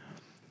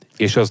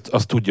 és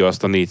azt tudja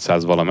azt a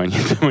 400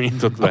 valamennyit,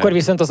 amit ott akkor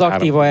viszont az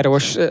aktív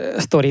aerós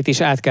sztorit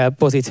is át kell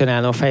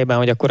pozícionálni a fejben,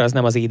 hogy akkor az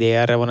nem az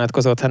IDR-re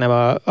vonatkozott, hanem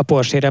a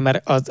Porsche-re,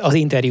 mert az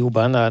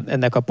interjúban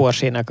ennek a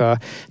Porsche-nak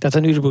tehát a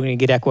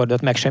Nürburgringi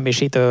rekordot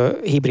megsemmisítő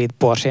hibrid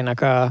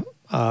Porsche-nak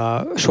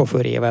a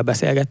sofőrjével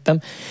beszélgettem.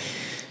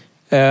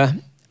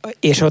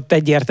 És ott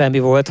egyértelmű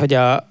volt, hogy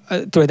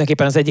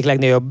tulajdonképpen az egyik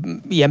legnagyobb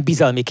ilyen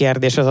bizalmi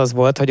kérdés az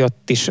volt, hogy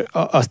ott is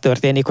az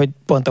történik, hogy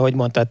pont ahogy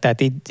mondtad,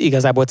 tehát így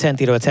igazából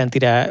centiről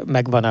centire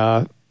megvan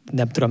a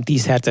nem tudom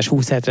 10 Hz-es,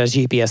 20 Hz-es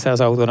GPS-e az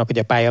autónak, hogy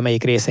a pálya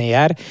melyik részén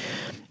jár,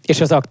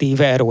 és az aktív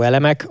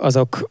aeroelemek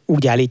azok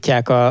úgy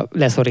állítják a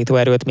leszorító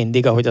erőt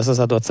mindig, ahogy az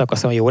adott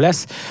szakaszon jó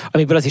lesz,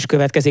 amiből az is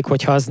következik,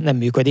 hogy ha az nem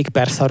működik,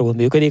 szarul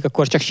működik,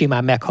 akkor csak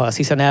simán meghalsz,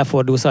 hiszen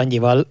elfordulsz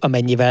annyival,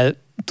 amennyivel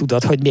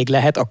tudod, hogy még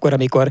lehet, akkor,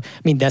 amikor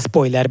minden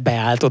spoiler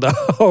beállt oda,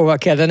 ahova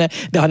kellene,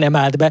 de ha nem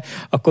állt be,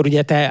 akkor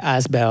ugye te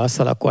állsz be a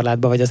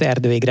szalagkorlátba, vagy az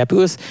erdőig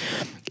repülsz,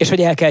 és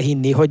hogy el kell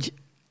hinni, hogy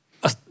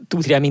azt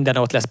tudja, minden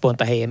ott lesz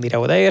pont a helyén, mire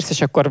odaérsz,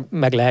 és akkor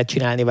meg lehet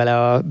csinálni vele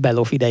a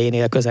Bellof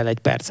idejénél közel egy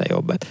perccel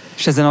jobbat.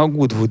 És ezen a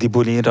Goodwoodi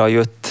bulinra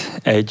jött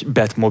egy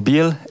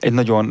Batmobil, egy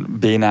nagyon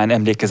bénán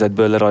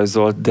emlékezetből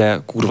lerajzolt,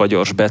 de kurva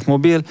gyors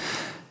Batmobil,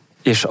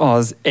 és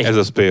az... Ez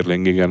a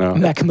Sperling, igen.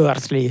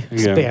 McMurtry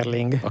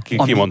Sperling. Aki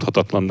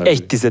kimondhatatlan nevű.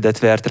 1/10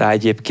 vert rá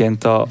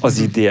egyébként az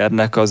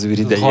IDR-nek az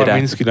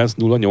űridejére.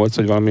 39.08,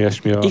 vagy valami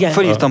ilyesmi. Igen.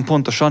 Felírtam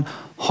pontosan,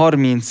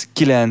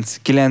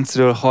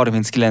 39.9-ről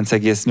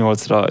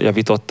 39,8-ra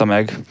javította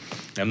meg.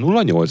 Nem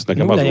 0,8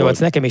 nekem 0,8 az volt.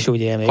 Nekem is úgy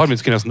élmény.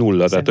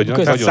 39,0 tehát hogy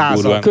közel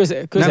század.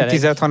 Közel nem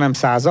tized, hanem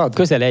század?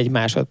 Közel egy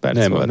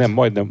másodperc volt. Nem,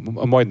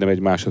 majdnem egy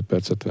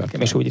másodpercet vert.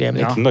 Nekem is úgy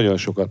rémlik. Ja. Nagyon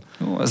sokat.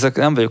 Jó, ezek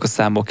nem vagyok a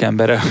számok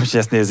embere, úgyhogy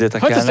ezt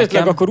nézzétek Hát el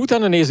nekem. akkor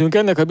utána nézzünk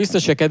ennek a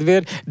biztonság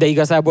kedvéért, de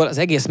igazából az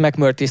egész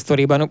McMurtry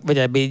sztoriban, vagy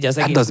ebből így az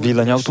egész... Hát az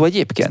villanyautó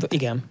egyébként?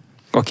 Igen.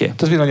 Oké.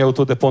 Hát az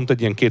villanyautó, de pont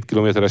egy ilyen 2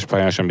 kilométeres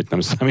pályán semmit nem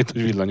számít,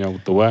 hogy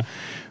villanyautóvá,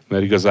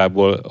 mert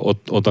igazából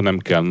oda nem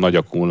kell nagy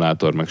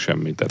akkumulátor, meg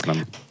semmi, tehát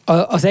nem.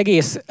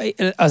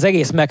 Az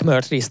egész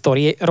McMurtry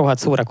sztori rohadt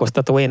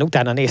szórakoztató. Én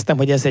utána néztem,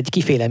 hogy ez egy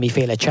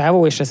kiféle-miféle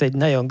csávó, és ez egy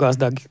nagyon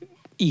gazdag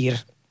ír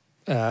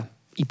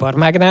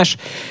iparmágnás,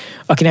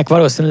 akinek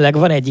valószínűleg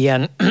van egy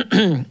ilyen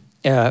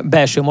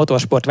belső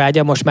motorsport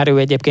vágya. Most már ő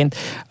egyébként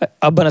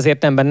abban az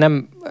értelemben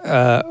nem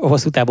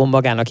hosszú távon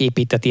magának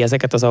építeti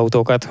ezeket az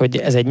autókat, hogy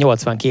ez egy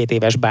 82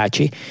 éves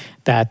bácsi,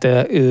 tehát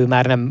ő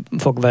már nem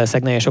fog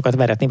valószínűleg nagyon sokat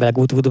veretni vele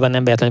Goodwoodban,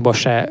 nem véletlenül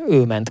most se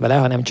ő ment vele,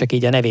 hanem csak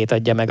így a nevét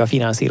adja meg a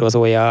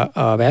finanszírozója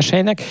a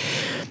versenynek,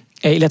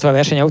 illetve a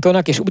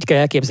versenyautónak, és úgy kell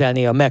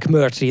elképzelni a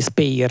McMurtry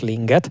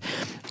Sperlinget,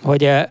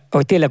 hogy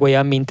tényleg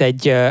olyan,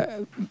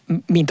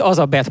 mint az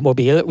a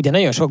Batmobil, ugye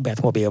nagyon sok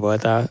Batmobil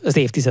volt az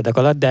évtizedek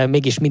alatt, de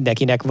mégis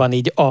mindenkinek van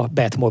így a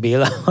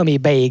Batmobil, ami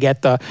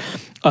beégett,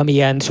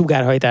 amilyen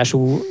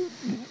sugárhajtású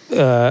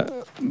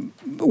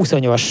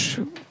úszonyos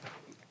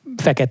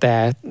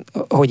fekete,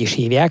 hogy is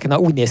hívják, na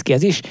úgy néz ki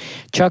ez is,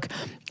 csak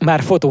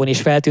már fotón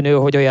is feltűnő,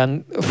 hogy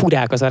olyan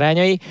furák az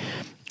arányai,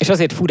 és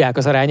azért furák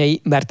az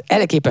arányai, mert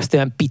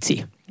elképesztően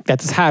pici.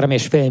 Tehát ez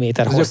 3,5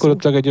 méter hosszú. Ez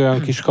gyakorlatilag egy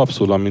olyan kis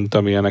kapszula, mint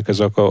amilyenek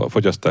ezek a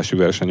fogyasztási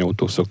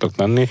versenyautók szoktak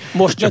lenni.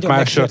 Most csak nagyon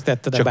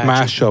megsértetted a bácsi. Csak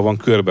mással van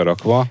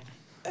körberakva.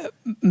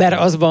 Mert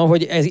az van,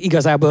 hogy ez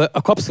igazából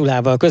a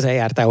kapszulával közel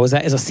jártál hozzá,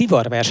 ez a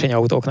szivar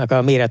versenyautóknak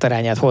a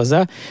méretarányát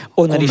hozza.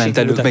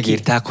 Kommentelők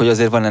megírták, hogy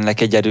azért van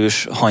ennek egy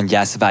erős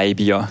hangyász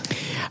vibe-ja.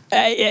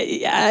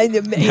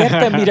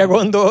 Értem, mire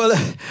gondol,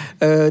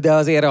 de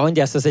azért a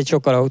hangyász az egy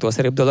sokkal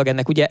autószerűbb dolog.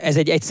 Ennek ugye ez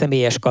egy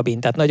egyszemélyes kabin,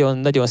 tehát nagyon,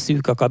 nagyon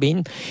szűk a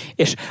kabin,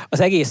 és az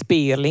egész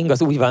Sperling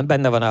az úgy van,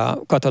 benne van a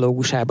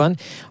katalógusában,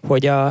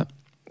 hogy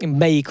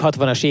melyik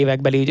 60-as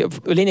évekbeli,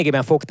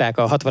 lényegében fogták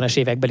a 60-as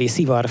évekbeli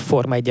szivar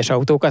Forma 1-es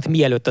autókat,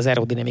 mielőtt az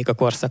aerodinamika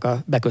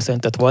korszaka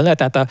beköszöntött volna.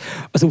 Tehát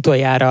az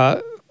utoljára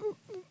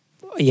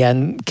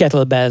ilyen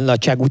kettlebell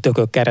nagyságú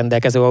tökökkel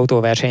rendelkező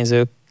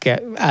autóversenyzők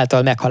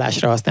által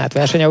meghalásra használt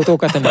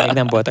versenyautókat, amelyek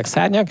nem voltak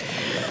szárnyak.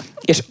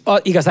 És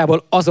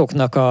igazából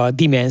azoknak a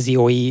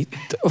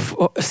dimenzióit,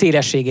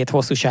 szélességét,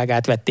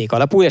 hosszúságát vették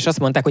alapul, és azt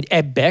mondták, hogy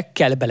ebbe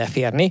kell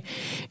beleférni,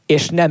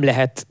 és nem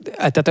lehet,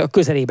 tehát a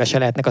közelébe se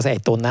lehetnek az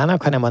 1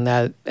 tonnának, hanem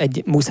annál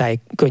muszáj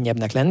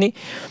könnyebbnek lenni.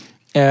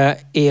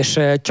 És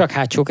csak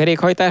hátsó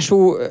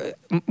kerékhajtású,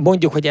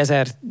 mondjuk, hogy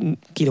 1000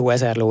 kiló,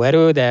 1000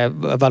 lóerő, de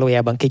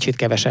valójában kicsit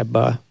kevesebb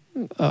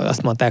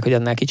azt mondták, hogy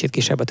annál kicsit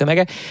kisebb a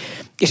tömege.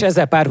 És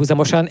ezzel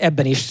párhuzamosan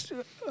ebben is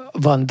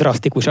van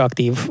drasztikus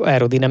aktív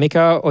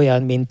aerodinamika,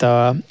 olyan, mint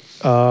a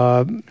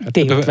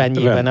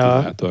T50-ben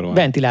a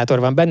ventilátor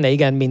van benne,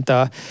 igen, mint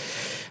a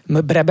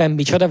Breben,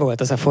 micsoda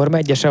volt az a Forma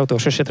 1-es autó,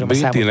 sose tudom a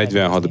számot.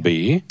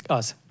 BT46B.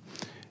 Az.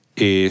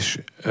 És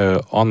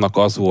annak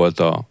az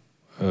volt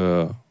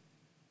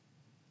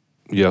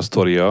ugye a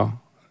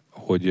sztoria,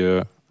 hogy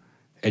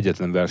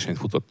egyetlen versenyt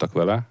futottak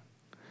vele,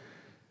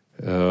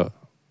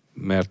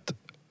 mert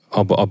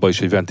abban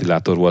is egy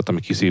ventilátor volt, ami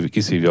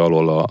kiszívja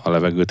alól a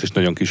levegőt, és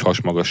nagyon kis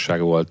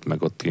hasmagasság volt,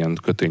 meg ott ilyen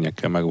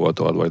kötényekkel meg volt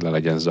oldva, hogy le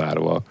legyen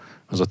zárva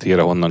az a tér,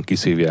 honnan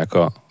kiszívják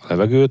a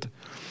levegőt.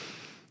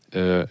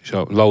 És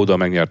a Lauda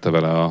megnyerte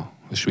vele a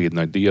svéd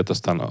nagy díjat,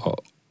 aztán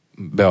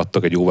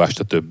beadtak egy óvást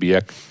a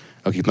többiek,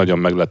 akik nagyon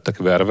meglettek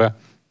verve,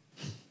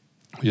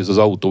 hogy ez az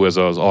autó, ez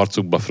az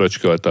arcukba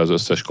fröcskölte az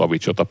összes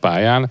kavicsot a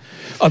pályán.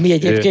 Ami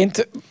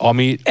egyébként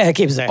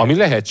elképzelhető. Ami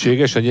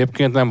lehetséges,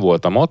 egyébként nem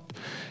voltam ott,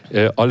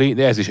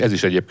 de ez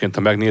is egyébként,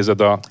 ha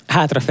megnézed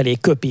hátrafelé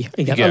köpi.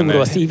 Igen,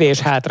 alulról szívé és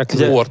hátra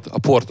köpi. A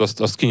port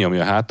azt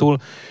kinyomja hátul.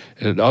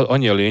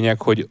 Annyi a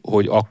lényeg,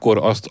 hogy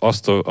akkor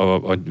azt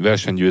a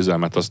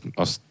versenygyőzelmet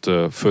azt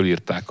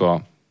fölírták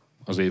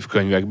az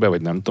évkönyvekbe,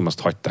 vagy nem tudom, azt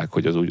hagyták,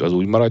 hogy az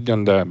úgy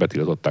maradjon, de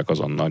betiltották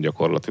azonnal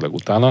gyakorlatilag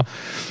utána.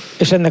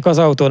 És ennek az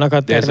autónak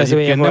a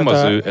tervezője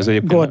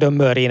volt Gordon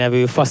Murray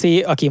nevű faszi,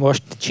 aki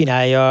most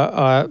csinálja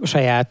a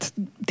saját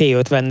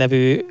T50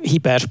 nevű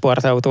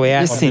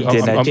hipersportautóját.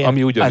 Szintén egy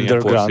ami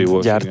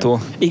underground gyártó.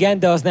 Igen,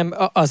 de az nem,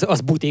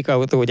 az butik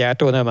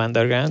autógyártó, nem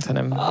underground,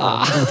 hanem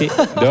butik.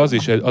 De az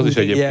is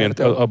egyébként,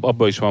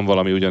 abban is van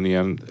valami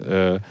ugyanilyen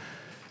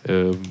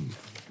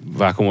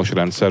vákumos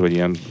rendszer,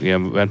 vagy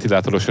ilyen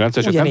ventilátoros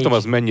rendszer, csak nem tudom,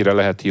 az mennyire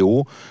lehet jó,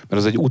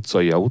 mert az egy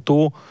utcai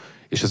autó,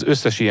 és az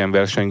összes ilyen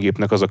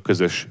versenygépnek az a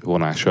közös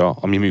vonása,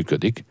 ami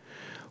működik,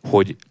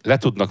 hogy le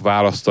tudnak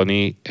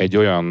választani egy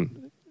olyan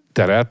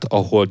teret,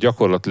 ahol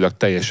gyakorlatilag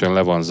teljesen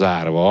le van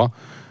zárva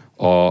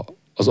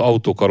az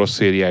autó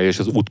karosszériája és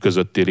az út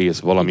közötti rész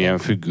valamilyen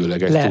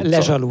függőleges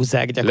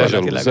lezsalúzzák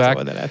gyakorlatilag az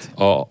oldalát.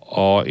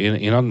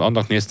 Én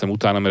annak néztem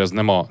utána, mert ez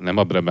nem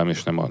a Brabham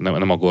és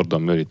nem a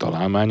Gordon Murray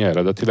találmánya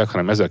eredetileg,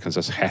 hanem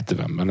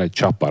 1970-ben egy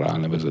Chaparral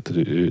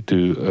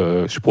nevezetű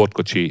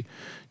sportkocsi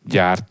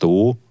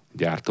gyártó,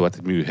 hát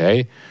egy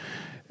műhely,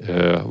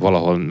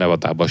 valahol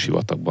Nevadában,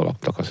 sivatagban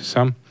laktak, azt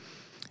hiszem.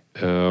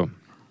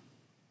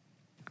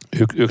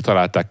 Ők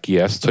találták ki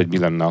ezt, hogy mi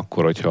lenne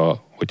akkor,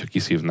 hogyha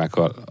kiszívnák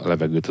a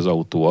levegőt az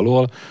autó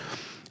alól,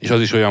 és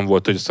az is olyan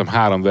volt, hogy azt hiszem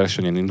 3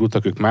 versenyen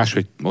indultak, ők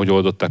máshogy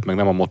oldották meg,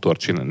 nem a motor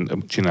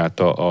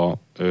csinálta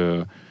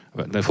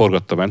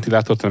forgatta a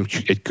ventilátort, hanem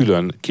egy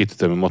külön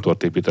kétütemű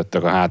motort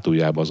építettek a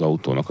hátuljába az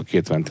autónak a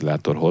 2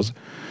 ventilátorhoz,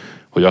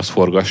 hogy azt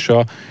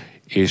forgassa,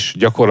 és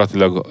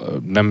gyakorlatilag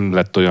nem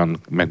lett olyan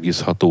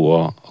megbízható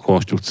a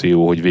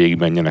konstrukció, hogy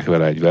végigmenjenek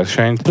vele egy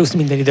versenyt. Plusz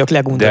minden idők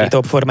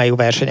legundorítóbb formájú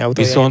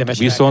versenyautója.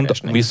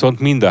 Viszont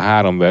mind a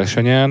 3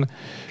 versenyen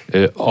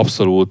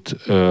abszolút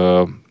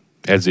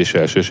edzés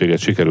elsőséget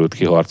sikerült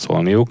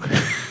kiharcolniuk,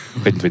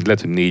 vagy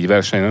lehet, hogy 4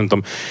 verseny, nem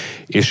tudom,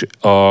 és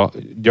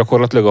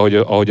gyakorlatilag,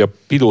 ahogy a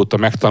pilóta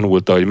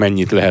megtanulta, hogy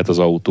mennyit lehet az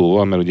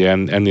autóval, mert ugye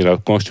ennél a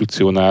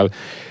konstrukciónál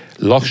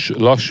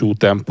lassú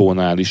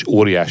tempónál is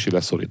óriási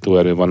leszorító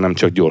erő van, nem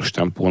csak gyors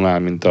tempónál,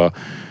 mint a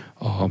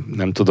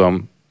nem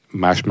tudom,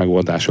 más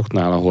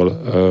megoldásoknál, ahol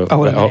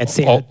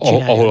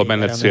a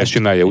menetszél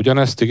csinálja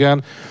ugyanezt,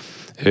 igen.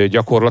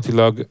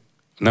 Gyakorlatilag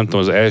nem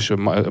tudom,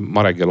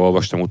 ma reggel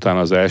olvastam utána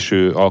az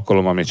első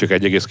alkalommal, még csak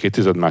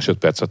 1,2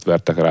 másodpercet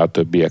vertek rá a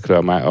többiekre,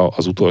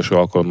 az utolsó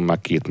alkalommal már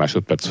 2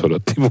 másodperc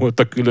fölötti volt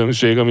a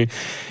különbség, ami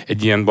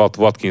egy ilyen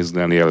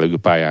Watkins-nél jellegű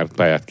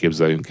pályát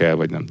képzeljünk el,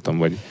 vagy nem tudom,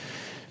 vagy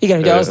igen,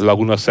 ugye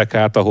Laguna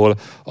Secát,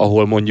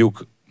 ahol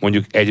mondjuk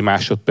 1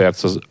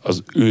 másodperc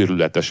az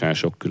őrületesen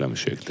sok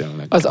különbség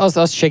tényleg.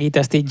 Az segít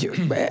ezt így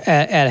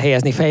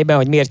elhelyezni fejben,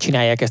 hogy miért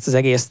csinálják ezt az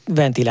egész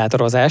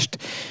ventilátorozást.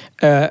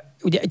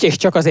 Ugye, és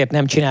csak azért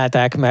nem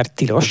csinálták, mert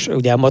tilos.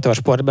 Ugye a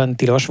motorsportban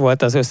tilos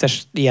volt az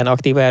összes ilyen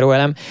aktív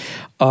aeroelem.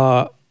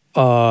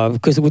 A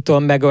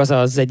közúton meg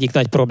az egyik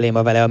nagy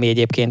probléma vele, ami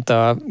egyébként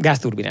a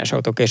gázturbinás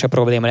autókkal is a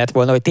probléma lett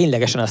volna, hogy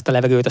ténylegesen azt a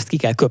levegőt azt ki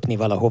kell köpni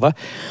valahova,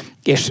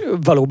 és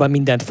valóban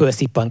mindent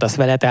felszippantasz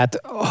vele, tehát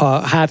ha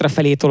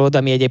hátrafelé tolod,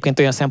 ami egyébként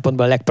olyan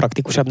szempontból a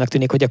legpraktikusabbnak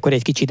tűnik, hogy akkor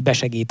egy kicsit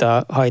besegít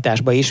a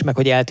hajtásba is, meg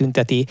hogy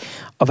eltünteti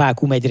a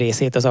vákuum egy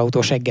részét az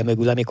autó segge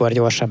mögül, amikor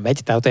gyorsan megy,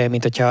 tehát olyan,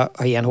 mint hogyha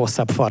ilyen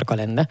hosszabb farka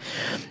lenne.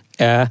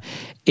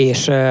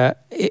 És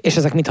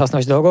ezek mind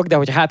hasznos dolgok, de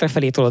hogyha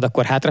hátrafelé tolod,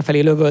 akkor hátrafelé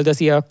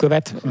lövöldözi a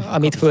követ,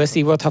 amit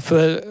felszívod, ha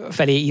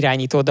fölfelé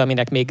irányítod,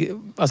 aminek még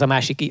az a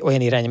másik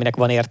olyan irány, aminek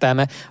van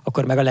értelme,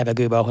 akkor meg a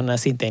levegőbe, ahonnan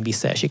szintén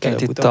visszaesik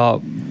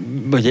előbb-utóbb.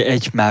 Ugye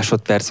 1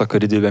 másodperc a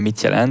köridőben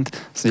mit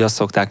jelent? Azt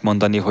szokták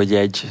mondani, hogy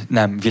egy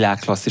nem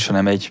világklasszis,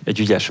 hanem egy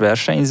ügyes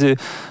versenyző,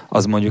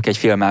 az mondjuk egy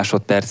fél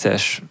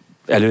másodperces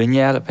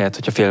előnnyel, mert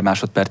hogyha fél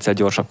másodperccel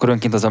gyorsabb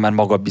körönként, az már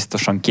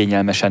magabiztosan,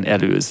 kényelmesen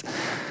előz.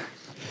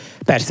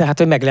 Persze, hát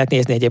hogy meg lehet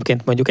nézni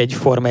egyébként mondjuk egy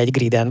Forma 1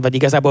 griden, vagy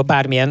igazából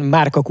bármilyen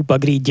márkakupa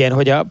gridjén,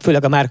 hogy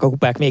főleg a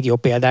márkakupák még jobb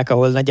példák,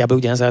 ahol nagyjából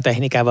ugyanazzel a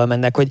technikával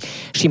mennek, hogy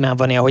simán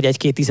van ilyen, hogy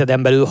 1-2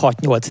 tizeden belül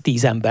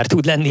 6-8-10 ember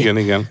tud lenni.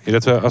 Igen.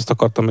 Illetve azt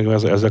akartam még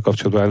ezzel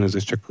kapcsolatban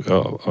elnézést, csak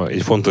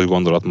egy fontos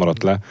gondolat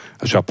maradt le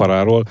a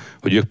Chaparráról,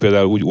 hogy ők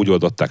például úgy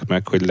oldották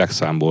meg, hogy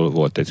legszámból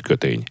volt egy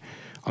kötény,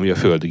 ami a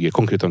földig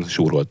konkrétan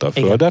súrolta a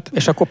földet. Igen.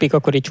 És a kopik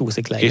akkor így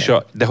csúszik le.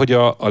 De hogy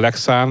a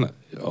Lexán,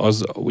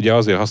 az ugye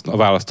azért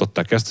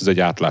választották ezt, ez egy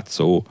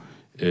átlátszó,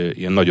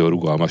 ilyen nagyon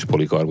rugalmas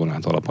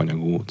polikarbonát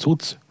alapanyagú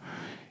cucc,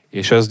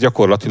 és ez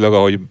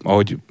gyakorlatilag,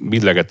 ahogy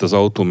billegett az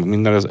autó,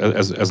 minden,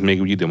 ez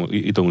még úgy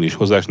idomul is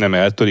hozzá, és nem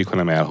eltörik,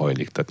 hanem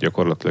elhajlik. Tehát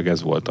gyakorlatilag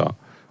ez volt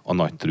a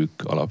nagy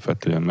trükk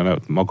alapvetően,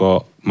 mert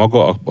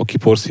maga a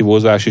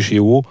kiporszívózás is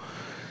jó,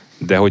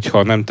 de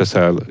hogyha nem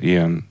teszel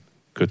ilyen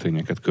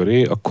kötényeket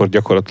köré, akkor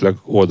gyakorlatilag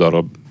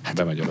oldalra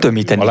bemegy a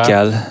tömíteni alá,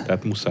 kell.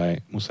 Tehát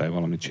muszáj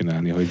valamit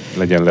csinálni, hogy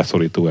legyen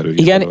leszorító erő.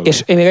 Igen,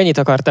 és én még annyit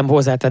akartam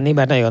hozzátenni,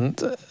 mert nagyon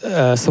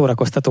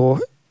szórakoztató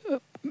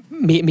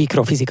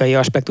mikrofizikai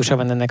aspektusa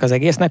van ennek az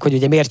egésznek, hogy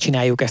ugye miért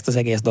csináljuk ezt az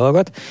egész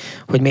dolgot,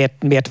 hogy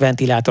miért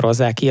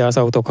ventilátorozzák ki az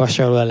autók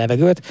hasonló a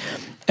levegőt,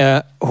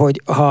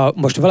 hogy ha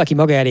most valaki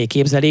maga elé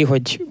képzeli,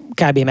 hogy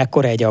kb.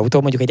 Mekkora egy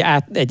autó, mondjuk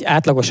egy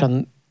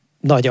átlagosan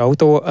nagy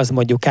autó, az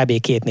mondjuk kb.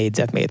 2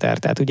 négyzetméter,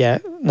 tehát ugye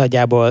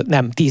nagyjából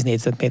nem 10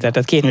 négyzetméter,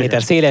 tehát 2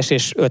 méter széles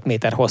és 5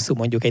 méter hosszú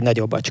mondjuk egy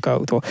nagyobb acska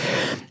autó.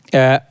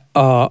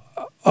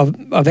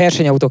 A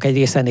versenyautók egy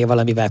része ennél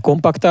valamivel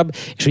kompaktabb,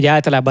 és ugye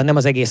általában nem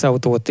az egész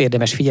autót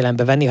érdemes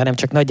figyelembe venni, hanem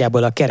csak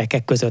nagyjából a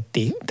kerekek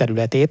közötti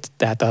területét,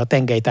 tehát a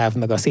tengelytáv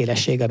meg a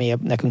szélesség, ami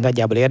nekünk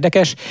nagyjából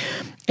érdekes,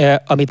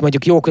 amit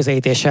mondjuk jó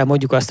közelítéssel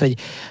mondjuk azt, hogy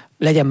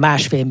legyen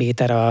 1,5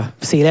 méter a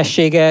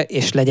szélessége,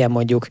 és legyen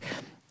mondjuk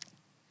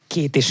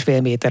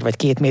 2,5 méter, vagy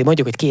 2 méter,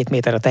 mondjuk, hogy 2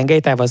 méter a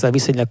tengelytáv, azzal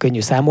viszonylag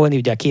könnyű számolni,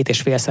 ugye a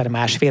 2,5-szer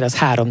másfél, az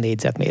 3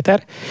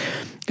 négyzetméter.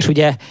 És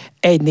ugye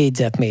 1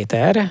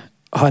 négyzetméter,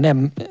 ha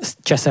nem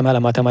cseszem el a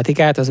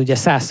matematikát, az ugye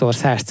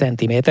 100x100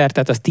 centiméter,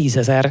 tehát az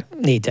 10.000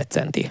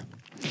 négyzetcenti.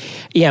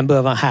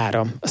 Ilyenből van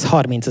 3, az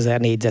 30.000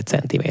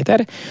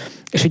 négyzetcentiméter.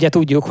 És ugye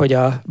tudjuk, hogy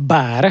a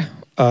bár,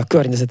 a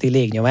környezeti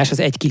légnyomás az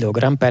 1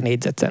 kg per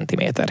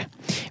négyzetcentiméter.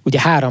 Ugye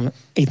 3,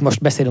 itt most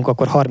beszélünk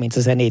akkor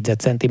 30.000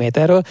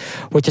 négyzetcentiméterről,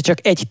 hogyha csak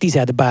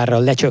 1/10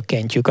 bárral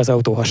lecsökkentjük az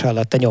autóhasa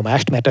alatt a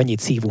nyomást, mert annyit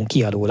szívunk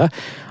ki alóla,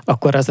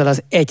 akkor azzal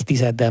az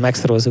 1/10-del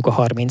megszorozzuk a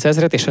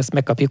 30.000-et, és azt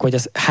megkapjuk, hogy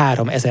az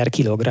 3000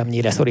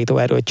 kg-nyi leszorító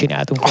erőt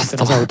csináltunk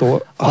az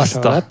autó hasa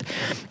alatt.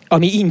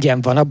 Ami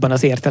ingyen van abban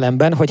az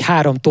értelemben, hogy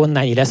 3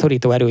 tonnányi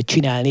leszorító erőt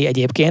csinálni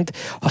egyébként,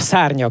 ha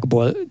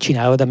szárnyakból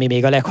csinálod, ami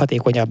még a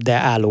leghatékonyabb, de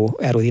álló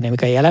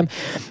aerodinamikai elem,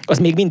 az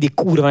még mindig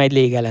kurva egy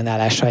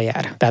légellenállással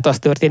jár. Tehát az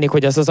történik,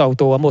 hogy az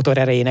autó a motor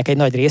erejének egy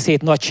nagy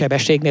részét nagy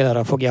sebességnél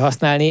arra fogja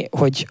használni,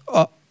 hogy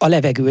a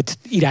levegőt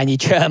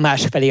irányítsa el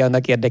másfelé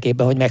annak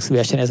érdekében, hogy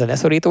megszülessen ez a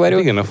leszorító erő.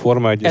 Igen, a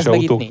Forma 1-es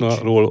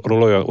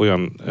autókról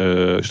olyan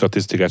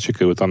statisztikát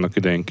sikerült annak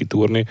idején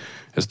kitúrni,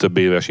 ez több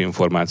éves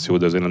információ,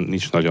 de azért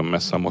nincs nagyon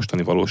messze a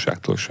mostani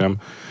valóságtól sem,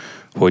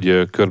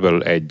 hogy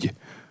körülbelül 1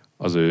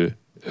 az ő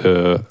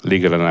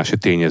légellenállási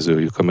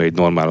tényezőjük, amely egy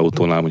normál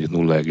autónál mondjuk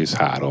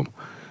 0,3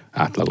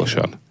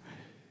 átlagosan.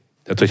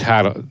 Tehát, hogy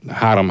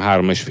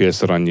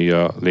 3-3,5-szer annyi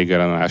a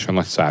légellenállás a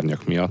nagy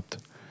szárnyak miatt.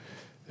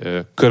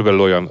 Körülbelül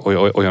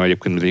olyan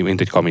egyébként,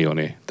 mint egy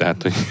kamioné.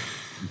 Tehát,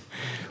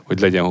 hogy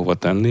legyen hova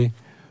tenni.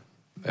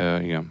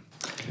 Igen.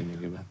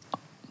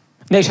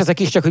 Ne és ez a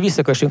kis, csak hogy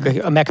visszakössünk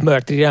a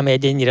McMurtry-re, ami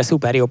egy ennyire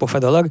szuper jó pofa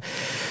dolog,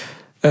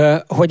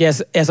 hogy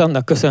ez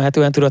annak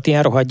köszönhetően tudott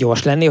ilyen rohadt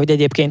gyors lenni, hogy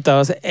egyébként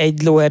az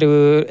 1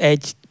 lóerő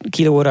 1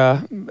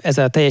 kilóra ez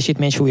a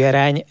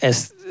teljesítmény-súlyarány,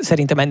 ez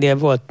szerintem ennél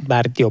volt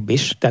már jobb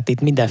is, tehát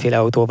itt mindenféle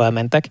autóval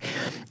mentek.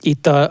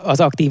 Itt az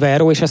aktív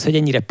aero, és az, hogy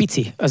ennyire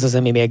pici, az,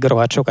 ami még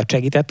rohadt sokat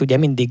segített, ugye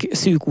mindig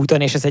szűk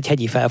úton, és ez egy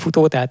hegyi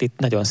felfutó, tehát itt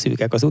nagyon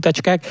szűkek az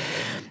utacskák,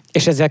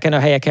 és ezeken a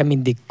helyeken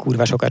mindig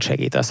kurva sokat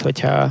segít az,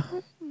 hogyha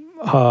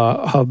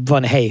ha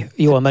van hely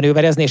jól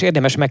manőverezni, és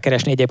érdemes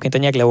megkeresni egyébként, a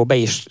Nyegleó be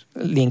is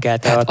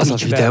linkelte a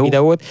Twitch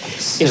videót.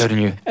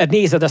 Szörnyű. És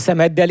nézed a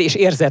szemeddel, és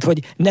érzed, hogy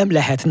nem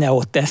lehetne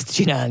ott ezt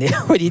csinálni.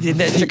 Hogy így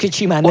csak egy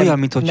simán olyan,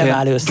 mint nem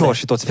áll össze.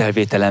 gyorsított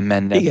felvételen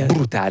menne. Igen.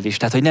 Brutális.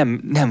 Tehát, hogy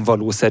nem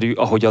valószerű,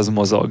 ahogy az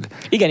mozog.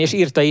 Igen, és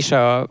írta is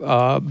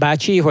a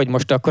bácsi, hogy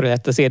most akkor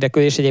lett az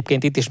érdeklődés.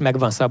 Egyébként itt is meg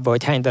van szabva,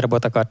 hogy hány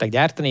darabot akartak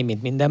gyártani,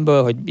 mint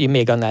mindenből, hogy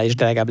még annál is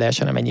drágább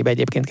lehessen, amennyibe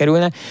egyébként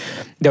kerülne.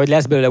 De hogy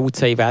lesz belőle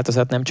utcai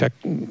változat, nem csak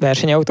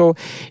versenyautó,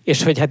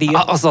 és hogy hát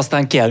az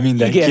aztán kell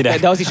mindenkinek. Igen,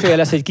 de az is olyan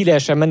lesz, hogy ki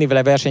lehessen menni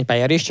vele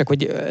versenypályára is, csak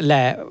hogy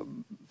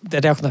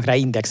raknak rá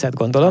indexet,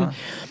 gondolom. Aha.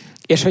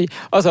 És hogy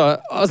az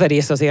a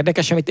rész az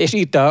érdekes, amit, és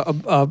itt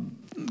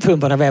fönn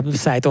van a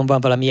websájton,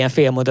 van valamilyen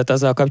félmondat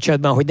azzal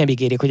kapcsolatban, hogy nem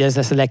ígérik, hogy ez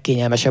lesz a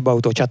legkényelmesebb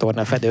autó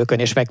csatornafedőkön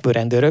és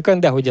fekvőrendőrökön,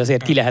 de hogy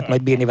azért ki lehet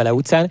majd bírni vele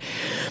utcán.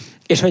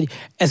 És hogy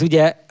ez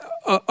ugye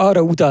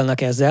arra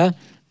utalnak ezzel,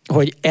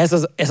 hogy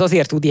ez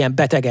azért tud ilyen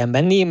betegen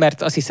menni,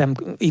 mert azt hiszem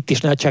itt is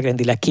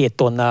nagyságrendileg 2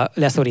 tonna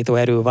leszorító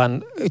erő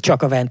van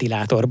csak a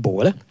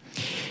ventilátorból.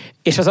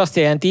 És az azt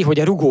jelenti, hogy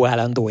a rugó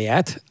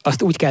állandóját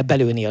azt úgy kell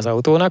belőni az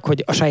autónak,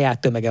 hogy a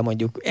saját tömege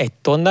mondjuk 1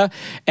 tonna,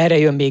 erre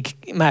jön még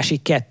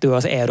másik 2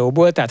 az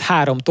aeróból, tehát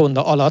 3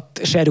 tonna alatt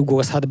se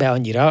rugózhat be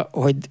annyira,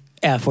 hogy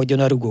elfogjon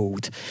a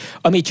rugóút.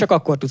 Amit csak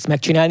akkor tudsz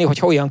megcsinálni,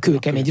 hogyha olyan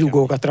kőkemény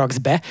rugókat raksz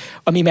be,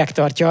 ami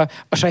megtartja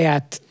a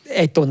saját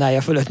 1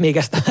 tonnája fölött még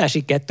ezt a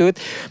másik 2-t,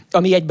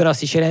 ami egyben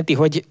azt is jelenti,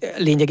 hogy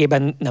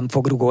lényegében nem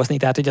fog rugózni,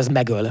 tehát hogy az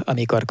megöl,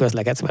 amikor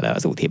közlekedsz vele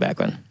az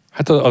úthibákon.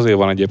 Hát azért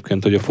van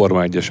egyébként, hogy a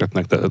Forma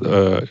 1-eseknek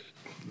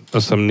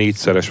azt hiszem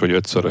 4-szeres vagy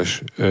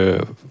 5-szörös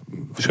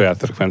saját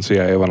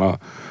frekvenciája van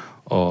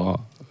a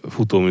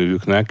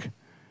futóművüknek,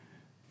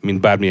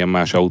 mint bármilyen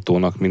más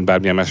autónak, mint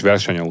bármilyen más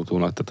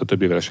versenyautónak, tehát a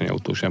többi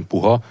versenyautó sem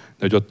puha,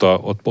 de hogy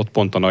ott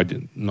pont a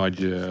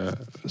nagy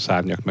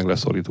szárnyak meg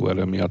leszorító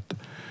erő miatt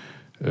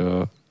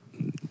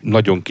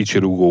nagyon kicsi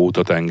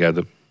rugóutat enged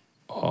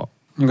a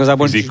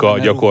igazából fizika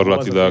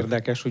gyakorlatilag. Az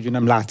érdekes, hogy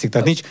nem látszik.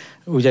 Tehát nincs,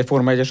 ugye egy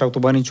Forma 1-es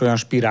autóban nincs olyan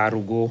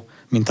spirálrugó,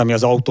 mint ami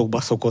az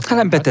autókban szokott. Hát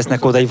nem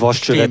betesznek oda egy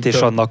vascsövet, és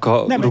annak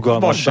a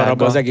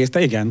rugalmassága. Az egész,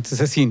 igen,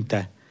 ez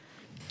szinte.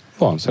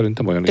 Van,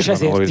 szerintem olyan és is van.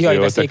 És ezért jaj,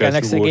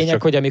 beszélnek szegények,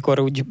 csak... hogy amikor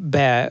úgy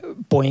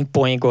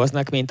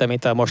bepoingoznak, mint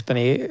amit a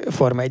mostani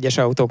Forma 1-es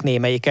autók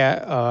némelyike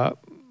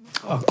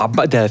a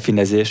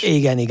delfinezés.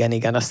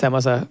 Igen, azt hiszem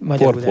az a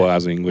magyar...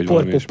 Porpoising, vagy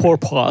valami is.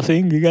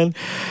 Porpoising, igen.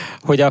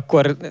 Hogy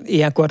akkor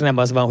ilyenkor nem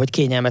az van, hogy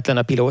kényelmetlen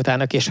a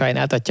pilótának, és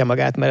sajnáltatja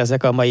magát, mert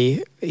ezek a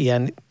mai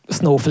ilyen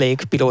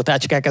snowflake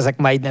pilótácskák, ezek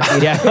már így nem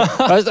írják.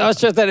 Azt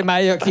sem,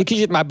 már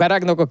kicsit már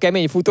berágnak a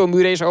kemény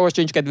futóműre, és ahhoz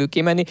sincs kedvük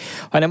kimenni,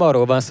 hanem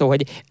arról van szó,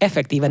 hogy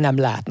effektíven nem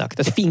látnak.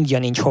 Tehát fingja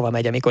nincs hova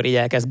megy, amikor így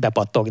elkezd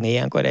bepattogni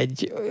ilyenkor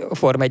egy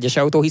Forma 1-es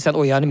autó, hiszen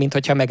olyan,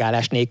 mintha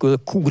megállás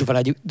nélkül kurva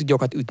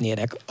nagyokat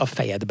ütnének a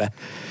fejedbe.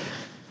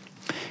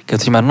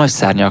 hogy már nagy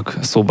szárnyak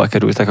szóba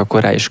kerültek,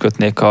 akkor rá is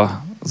kötnék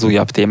az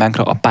újabb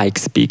témánkra, a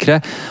Pikes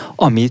Peakre,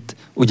 amit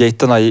ugye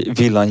itt a nagy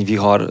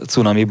villanyvihar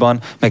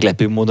cunamiban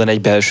meglepő módon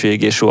egy belső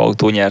égésű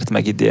autó nyert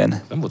meg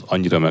idén. Nem volt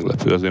annyira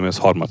meglepő, azért, mert ez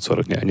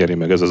harmadszor nyeri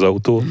meg ez az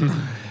autó.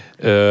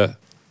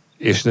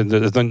 És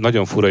ez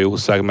nagyon fura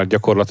jószág, mert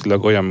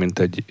gyakorlatilag olyan,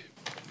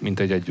 mint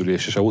egy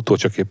együléses autó,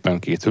 csak éppen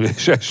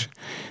kétüléses.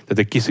 Tehát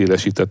egy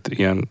kiszélesített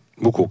ilyen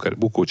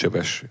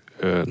bukócsöves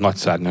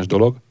nagyszárnyas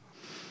dolog.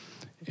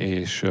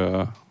 És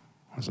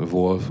ez a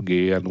Wolf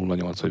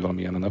GR08, vagy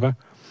valamilyen a neve.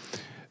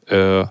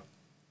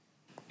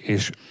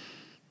 És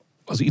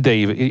az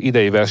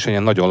idei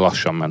versenyen nagyon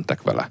lassan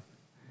mentek vele.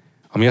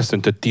 Ami azt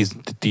jelenti,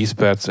 hogy 10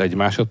 perc, 1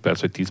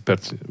 másodperc, vagy 10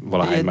 perc,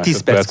 valahány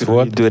másodperc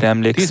volt. Időre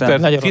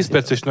emlékszem. 10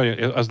 perc és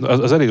nagyon,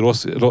 az elég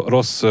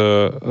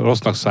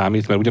rossznak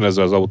számít, mert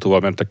ugyanezzel az autóval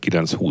mentek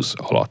 9-20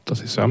 alatt,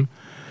 azt hiszem,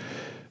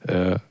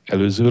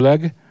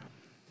 előzőleg.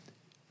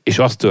 És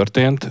az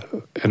történt,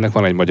 ennek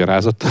van egy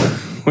magyarázat,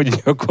 hogy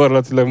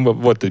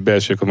gyakorlatilag volt egy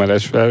belső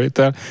kamerás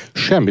felvétel,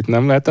 semmit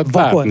nem lehetett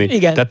látni.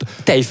 Igen. Tehát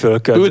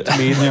tejfölköd.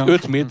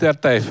 5 méter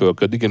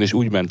tejfölköd, igen, és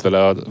úgy ment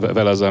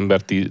vele az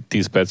ember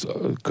 10 perc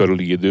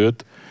körüli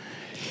időt.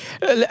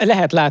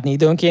 Lehet látni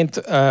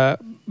időnként,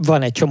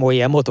 van egy csomó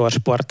ilyen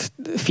motorsport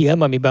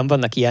film, amiben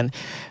vannak ilyen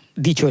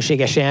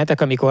dicsőséges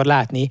jelenetek, amikor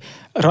látni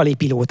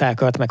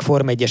rallipilótákat, meg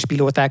Form 1-es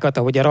pilótákat,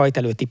 ahogy a rajt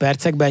előtti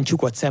percekben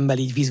csukott szemmel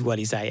így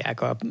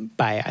vizualizálják a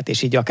pályát,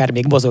 és így akár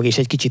még mozog is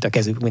egy kicsit a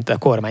kezük, mint a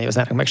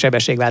kormányoznának, meg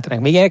sebességváltanak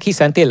még ilyenek,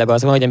 hiszen tényleg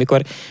az van, hogy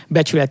amikor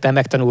becsülettel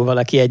megtanul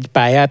valaki egy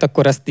pályát,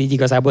 akkor azt így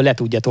igazából le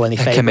tudja tolni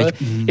fejből,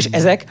 és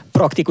ezek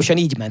praktikusan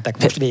így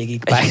mentek most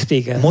végig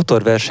pályán.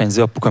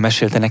 Motorversenyző apuka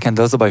mesélte nekem,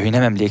 de az a baj, hogy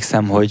nem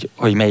emlékszem,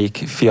 hogy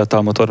melyik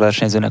fiatal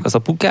motorversenyzőnek az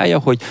apukája,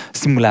 hogy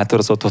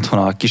szimulátorozott otthon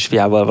a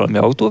kisfiával valami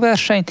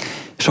autóversenyt,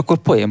 és akkor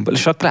poénból,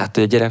 és akkor látta,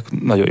 hogy a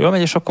gyerek nagyon jól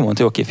megy, és akkor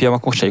mondta, hogy oké, fiam,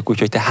 akkor csináljuk úgy,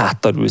 hogy te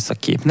háttal ülsz a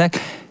képnek,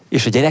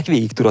 és a gyerek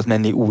végig tudott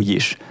menni úgy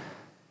is.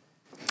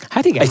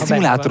 Hát igen, egy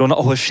szimulátoron,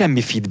 ahol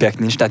semmi feedback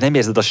nincs, tehát nem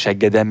érzed a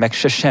seggeden meg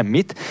se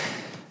semmit,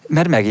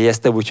 mert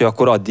megjegyezte úgy, hogy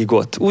akkor addig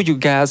ott úgy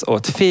gáz,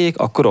 ott fék,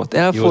 akkor ott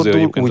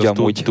elfordul, úgy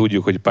amúgy.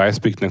 Tudjuk, hogy Pikes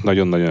Peaknek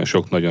nagyon-nagyon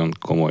sok, nagyon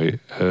komoly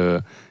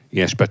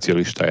ilyen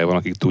specialistája van,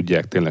 akik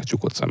tudják, tényleg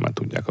csukott szemmel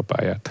tudják a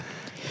pályát.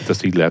 Hát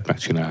ezt így lehet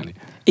megcsinálni.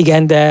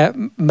 Igen, de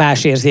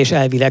más érzés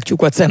elvileg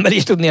csukott szemmel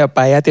is tudni a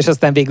pályát, és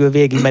aztán végül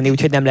végigmenni,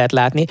 úgyhogy nem lehet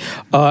látni.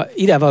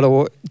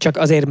 Idevaló csak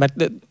azért, mert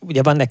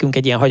ugye van nekünk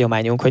egy ilyen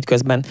hagyományunk, hogy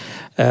közben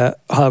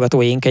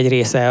hallgatóink egy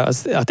része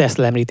a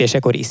Tesla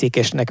említésekor iszik,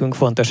 és nekünk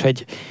fontos,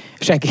 hogy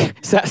senki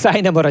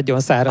száj nem maradjon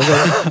szárazon,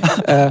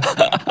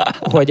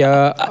 hogy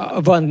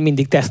van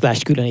mindig Teslás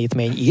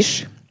különítmény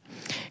is,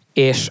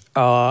 és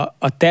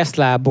a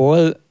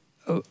Teslából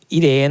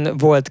idén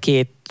volt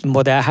 2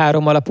 Model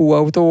 3 alapú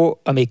autó,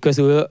 amik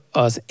közül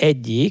az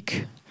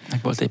egyik... Meg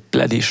volt egy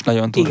Plaid is,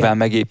 nagyon durván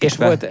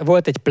megépítve. És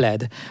volt egy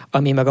Plaid,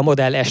 ami meg a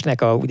Model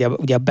S-nek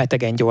ugye a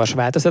betegen gyors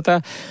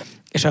változata,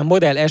 és a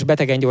Model S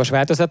betegen gyors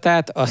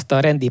változatát azt a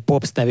Randy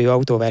Popps nevű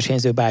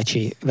autóversenyző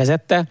bácsi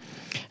vezette,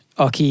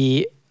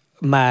 aki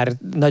már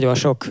nagyon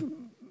sok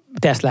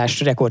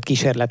Teslás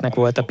rekordkísérletnek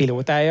volt a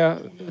pilótája.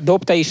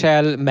 Dobta is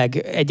el, meg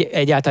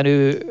egyáltalán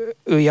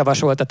ő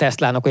javasolt a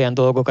Teslának olyan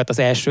dolgokat az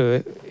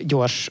első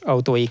gyors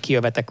autói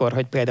kijövetekor,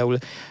 hogy például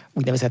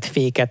úgynevezett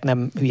féket,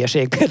 nem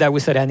hülyeség például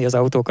szerelni az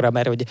autókra,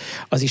 mert hogy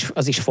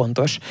az is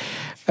fontos.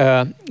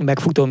 Meg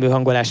futómű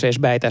hangolásra és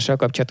beállítással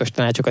kapcsolatos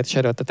tanácsokat is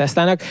adott a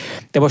Teslának.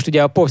 De most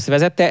ugye a Popps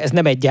vezette, ez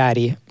nem egy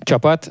gyári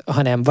csapat,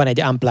 hanem van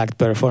egy Unplugged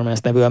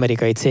Performance nevű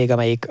amerikai cég,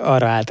 amelyik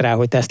arra állt rá,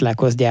 hogy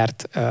Teslákhoz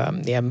gyárt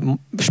ilyen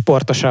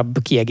sportosabb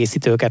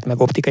kiegészítőket, meg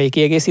optikai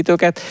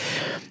kiegészítőket.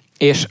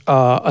 És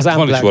az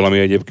Van is valami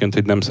egyébként,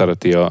 hogy nem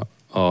szereti a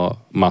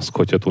Musk,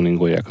 hogyha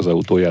tuningolják az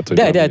autóját.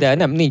 De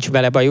nem, nincs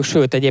vele bajuk.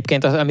 Sőt,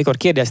 egyébként amikor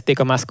kérdezték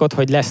a Muskot,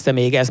 hogy lesz-e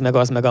még ez, meg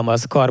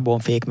az,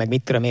 karbonfék, meg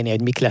mit tudom én,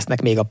 hogy mik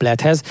lesznek még a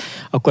Plaidhez,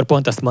 akkor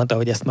pont azt mondta,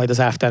 hogy ezt majd az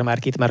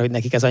aftermarket, mert hogy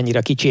nekik ez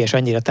annyira kicsi, és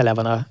annyira tele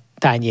van a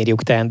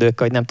tányérjuk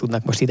teendőkkel, hogy nem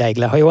tudnak most idáig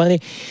lehajolni.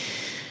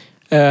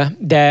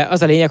 De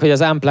az a lényeg, hogy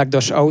az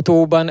Unplugged-os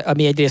autóban,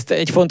 ami egyrészt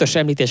egy fontos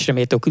említésre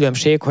méltó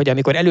különbség, hogy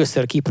amikor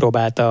először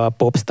kipróbálta a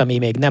Popps-t, ami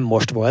még nem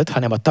most volt,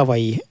 hanem a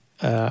tavalyi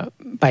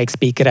Pikes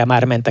Peak-re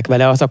már mentek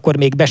vele, az akkor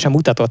még be sem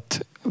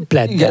mutatott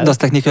Plaiddel. Igen, de az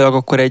technikailag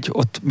akkor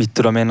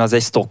az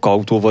egy stock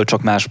autó volt,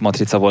 csak más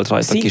matrica volt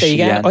rajta. Szinte kis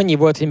igen, ilyen. Annyi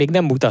volt, hogy még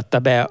nem mutatta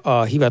be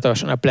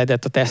hivatalosan a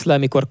Plaiddet a Tesla,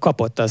 amikor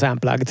kapott az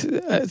Unplugged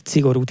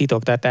szigorú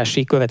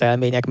titoktartási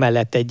követelmények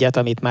mellett egyet,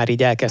 amit már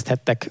így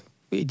elkezdhettek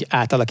így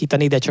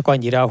átalakítani, de csak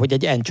annyira, hogy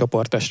egy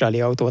N-csoportos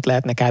rallyautót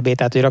lehetne kb.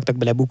 Tehát, hogy raktak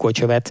bele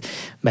bukócsövet,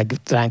 meg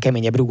talán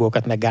keményebb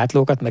rugókat, meg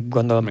gátlókat, meg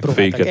gondolom meg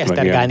próbáltak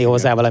esztergálni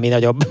hozzá valami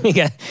nagyobb,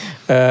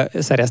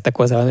 szereztek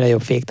hozzá valami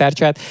nagyobb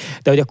féktárcsát,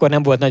 de hogy akkor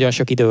nem volt nagyon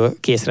sok idő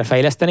készre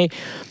fejleszteni,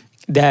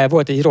 de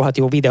volt egy rohadt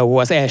jó videó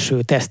az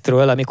első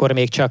tesztről, amikor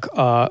még csak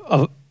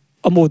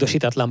a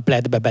módosítatlan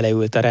Plaidbe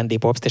beleült a Randy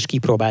Popps, és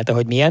kipróbálta,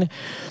 hogy milyen.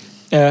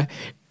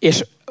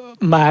 És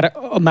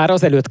már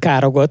azelőtt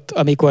károgott,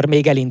 amikor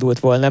még elindult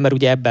volna, mert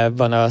ugye ebben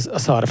van a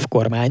szarv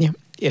kormány,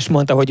 és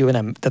mondta, hogy ő nem,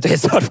 tehát hogy egy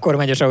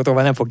szarvkormányos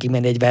autóval nem fog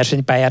kimenni egy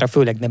versenypályára,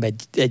 főleg nem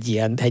egy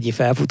ilyen hegyi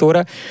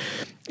felfutóra.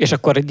 És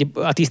akkor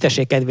a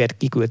tisztesség kedvéért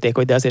kiküldték,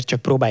 hogy de azért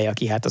csak próbálja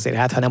ki, hát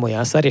azért, ha nem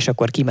olyan szar, és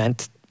akkor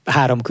kiment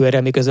 3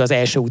 körre, miközben az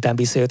első után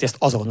visszajött, ezt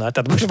azonnal.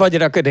 Tehát most vagy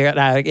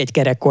rá egy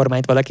kerek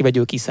kormányt valaki, vagy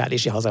ő kiszáll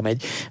és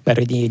hazamegy, mert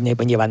hogy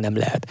nyilván nem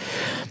lehet.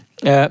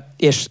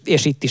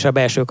 És itt is a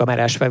belső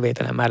kamerás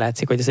felvételen már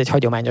látszik, hogy ez egy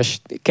hagyományos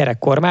kerek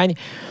kormány,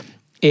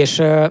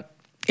 és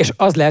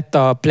az lett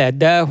a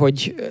pleddel,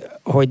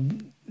 hogy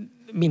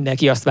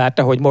mindenki azt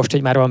várta, hogy most,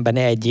 hogy már van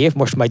benne 1 év,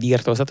 most majd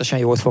írtózatosan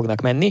jót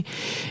fognak menni,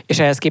 és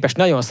ehhez képest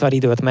nagyon szar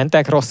időt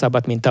mentek,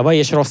 rosszabbat, mint tavaly,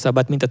 és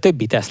rosszabbat, mint a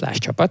többi Teslás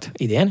csapat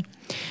idén.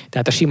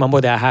 Tehát a sima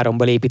Model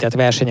 3-ból épített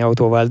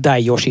versenyautóval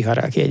Dai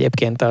Yoshihara, aki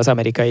egyébként az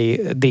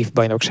amerikai drift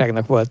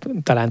bajnokságnak volt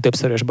talán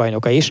többszörös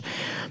bajnoka is,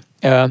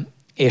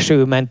 és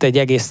ő ment egy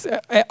egész,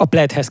 a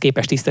pledhez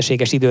képest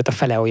tisztességes időt a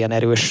fele olyan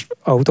erős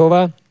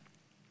autóval,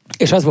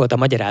 és az volt a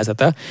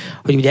magyarázata,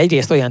 hogy ugye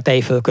egyrészt olyan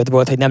tejfölköd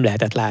volt, hogy nem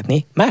lehetett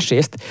látni,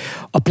 másrészt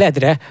a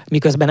pledre,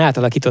 miközben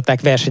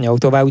átalakították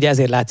versenyautóvá, ugye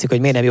ezért látszik, hogy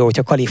miért nem jó,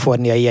 hogyha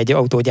kaliforniai egy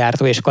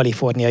autógyártó és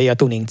kaliforniai a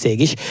tuning cég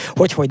is,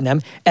 hogy nem,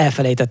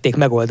 elfelejtették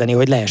megoldani,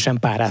 hogy lehessen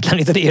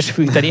párátlanítani és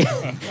fűteni.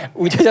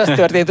 Úgyhogy az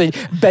történt, hogy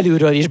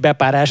belülről is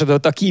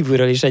bepárásodott, a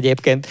kívülről is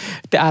egyébként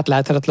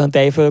átláthatatlan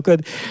tejfölköd,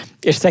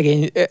 és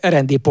szegény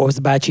Randy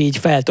Post bácsi így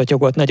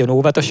feltotyogott nagyon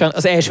óvatosan.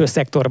 Az első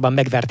szektorban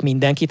megvert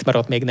mindenkit, mert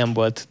ott még nem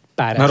volt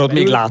párás. Mert ott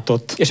még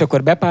látott. És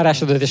akkor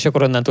bepárásodott, és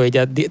akkor onnantól így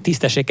a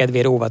tisztesség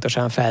kedvéért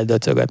óvatosan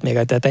feldöcögött még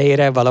a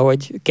tetejére,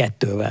 valahogy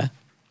 2-vel.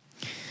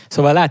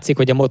 Szóval látszik,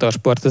 hogy a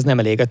motorsport az nem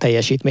elég a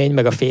teljesítmény,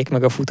 meg a fék,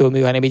 meg a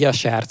futómű, hanem így az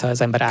se árt, ha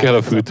az ember kell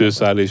a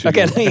fűtőszál is.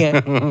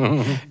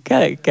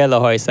 Kell a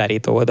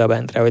hajszárító oda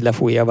bentre, hogy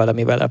lefújja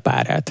valamivel a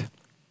párát.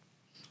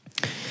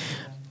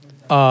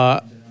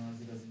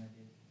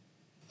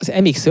 Az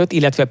MX-5,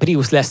 illetve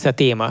Prius lesz a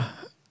téma.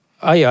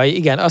 Ajaj,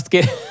 igen, azt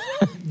kér...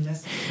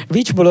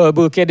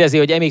 Vicsbolóból kérdezi,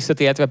 hogy MX-5,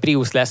 illetve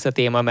Prius lesz a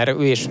téma, mert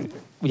ő is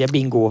ugye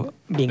bingo.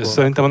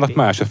 Szerintem annak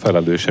más a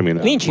felelőse,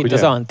 minden. Nincs itt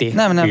az Anti.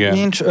 Nem, igen.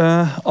 Nincs.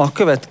 A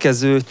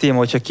következő téma,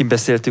 hogyha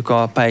kibeszéltük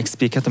a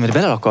PyXpeak-et, amire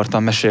bele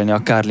akartam mesélni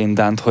a Karl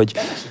Lindánt,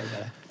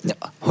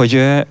 hogy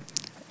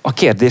a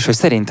kérdés, hogy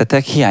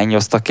szerintetek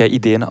hiányoztak-e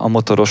idén a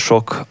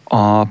motorosok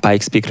a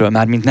PyXpeak-ről?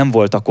 Mármint nem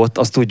voltak ott,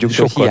 azt tudjuk,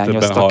 hogy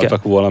hiányoztak-e. Sokkal többen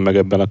haltak volna meg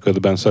ebben a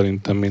ködben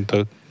szerintem, mint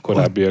a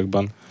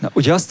korábbiakban. Na,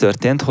 ugye az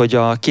történt, hogy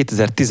a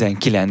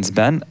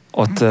 2019-ben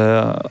ott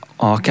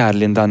a Karl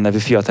Lindan nevű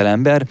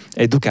fiatalember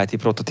egy Ducati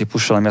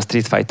prototípussal, ami a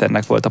Street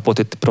Fighternek volt a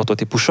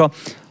prototípusa,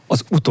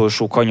 az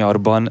utolsó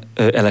kanyarban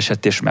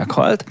elesett és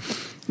meghalt.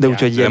 De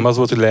úgyhogy nem az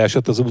volt, hogy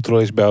leesett az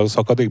útról és be a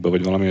szakadékba,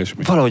 vagy valami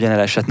ilyesmi? Valahogyan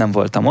elesett, nem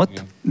voltam ott,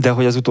 igen. De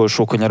hogy az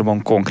utolsó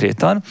kanyarban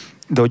konkrétan,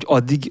 de hogy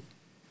addig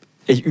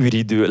egy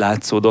űridő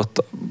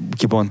látszódott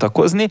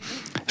kibontakozni,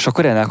 és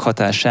akkor ennek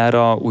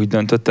hatására úgy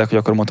döntöttek, hogy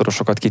akkor a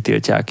motorosokat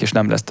kitiltják, és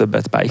nem lesz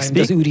többet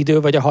PyXpeak. Az űridő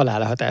vagy a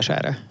halál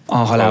hatására? A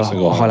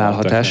halál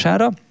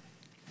hatására.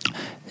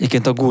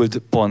 Egyébként a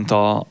Gould pont,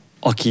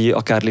 aki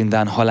a Karl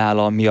Lindan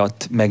halála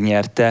miatt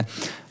megnyerte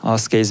a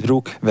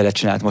Scacebrook, vele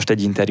csinált most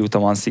egy interjút a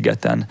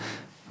Van-szigeten.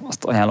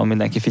 Azt ajánlom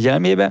mindenki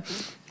figyelmébe.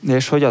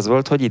 És hogy az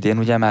volt, hogy idén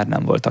ugye már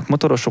nem voltak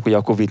motorosok, ugye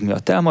a Covid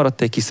miatt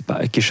elmaradt egy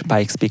kis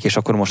PyXpeak, és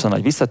akkor most a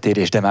nagy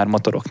visszatérés, de már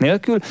motorok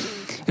nélkül.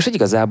 És hogy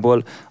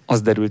igazából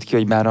az derült ki,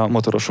 hogy már a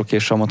motorosok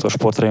és a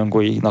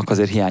motorsportrajongóinak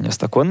azért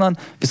hiányoztak onnan,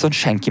 viszont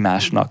senki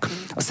másnak.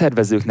 A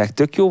szervezőknek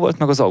tök jó volt,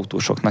 meg az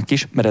autósoknak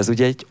is, mert ez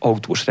ugye egy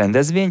autós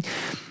rendezvény,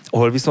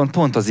 ahol viszont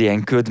pont az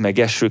ilyen köd, meg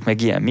esők,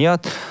 meg ilyen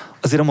miatt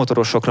azért a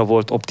motorosokra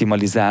volt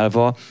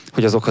optimalizálva,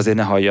 hogy azok azért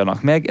ne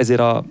halljanak meg, ezért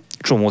a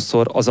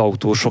csomószor az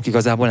autósok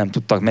igazából nem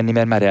tudtak menni,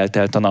 mert már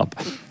eltelt a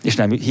nap, és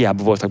nem,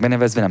 hiába voltak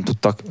benevezve, nem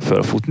tudtak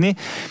fölfutni.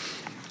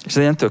 És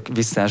ez ilyen tök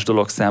visszás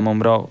dolog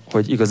számomra,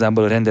 hogy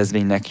igazából a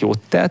rendezvénynek jót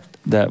tett,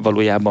 de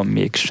valójában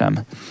mégsem.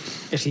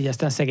 És így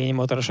aztán szegény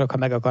motorosok, ha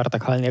meg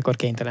akartak halni, akkor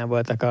kénytelen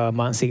voltak a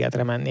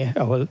Man-szigetre menni,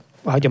 ahol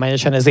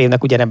hagyományosan az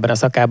évnek ugyanebben a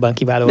szakában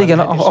kiváló. Igen,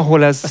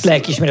 ahol ez... Azt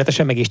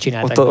lelkiismeretesen meg is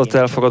csinálták. Ott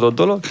elfogadott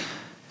dolog.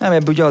 Nem,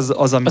 ebből ugye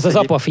az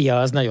apa-fia,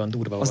 az nagyon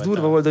durva volt. Az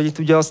durva volt, hogy itt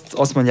ugye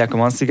azt mondják a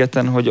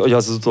Man-szigeten, hogy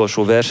az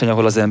utolsó verseny,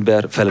 ahol az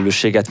ember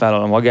felelősséget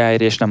vállal a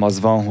magáért, és nem az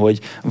van, hogy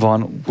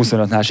van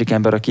 25 másik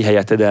ember, aki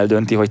helyetted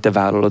eldönti, hogy te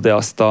vállalod-e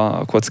azt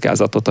a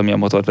kockázatot, ami a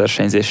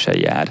motorversenyzéssel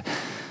jár.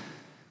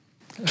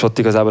 És ott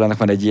igazából ennek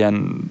van egy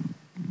ilyen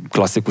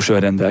klasszikus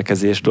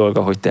önrendelkezés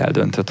dolga, hogy te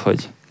eldöntöd,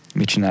 hogy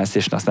mit csinálsz,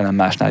 és aztán nem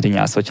másnál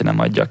rinyálsz, hogyha nem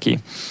adja ki.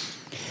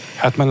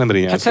 Hát már nem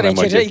rinyálsz, hát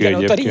szerencsére igen,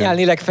 ott a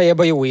rinyálni legfeljebb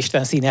a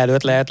jóisten szín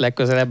előtt lehet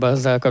legközelebb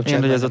azzal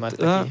kapcsolatban.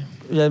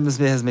 Ugye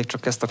ehhez még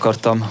csak ezt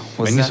akartam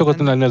hozzá. Mennyi szokott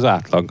lenni az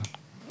átlag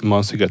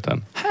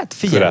Man-szigeten? Hát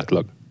figyelj,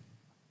 átlag.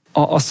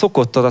 A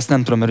szokottat azt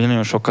nem tudom, mert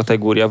nagyon sok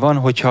kategória van,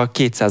 hogyha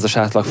 200-as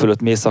átlag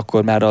fölött mész,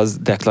 akkor már az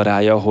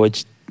deklarálja,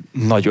 hogy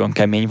nagyon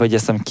kemény, vagy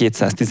azt hiszem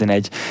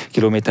 211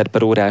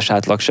 km/h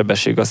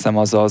átlagsebesség, azt hiszem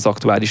az az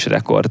aktuális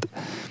rekord.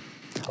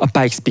 A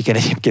PyXpeak-en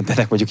egyébként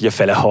ennek mondjuk ugye a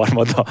fele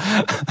harmada.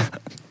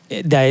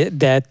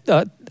 De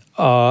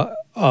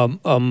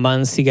a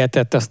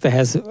Man-szigetet azt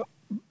ehhez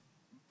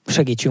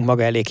segítsünk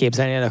maga elé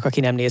képzelni ennek, aki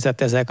nem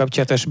nézett ezzel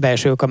kapcsolatos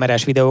belső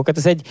kamerás videókat.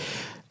 Ez egy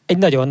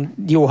nagyon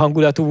jó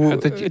hangulatú,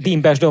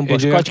 dimbes,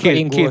 dombos,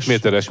 kacskaringós, 2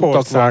 méteres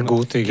utak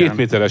van, 2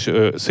 méteres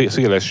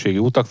szélességű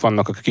utak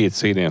vannak a 2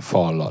 szélén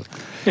fallal.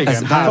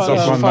 Igen,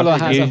 házak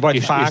vannak,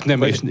 vagy fák.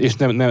 És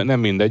nem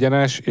mind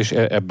egyenes, és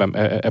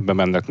ebben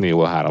mennek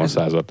néhol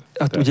 300-at.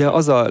 Hát ugye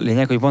az a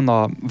lényeg, hogy van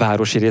a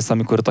városi rész,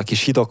 amikor ott a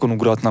kis hidakon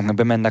ugratnak, meg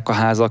bemennek a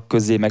házak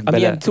közé, meg bele.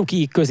 Ilyen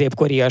cuki,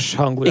 középkorias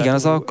hangulatú. Igen,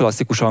 az a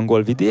klasszikus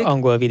angol vidék.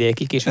 Angol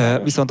vidéki kis.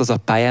 Viszont az a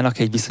pályának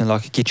egy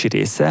viszonylag kicsi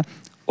része,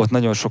 ott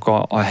nagyon sok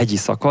a hegyi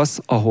szakasz,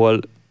 ahol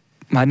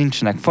már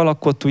nincsenek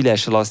falak, ott úgy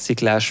leesel a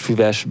sziklás,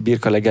 füves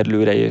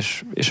birkalegerlőre,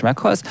 és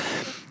meghalsz.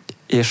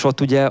 És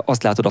ott ugye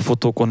azt látod a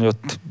fotókon, hogy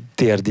ott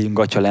térdi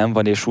gatyalem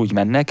van, és úgy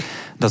mennek,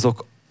 de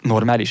azok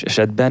normális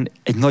esetben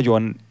egy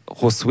nagyon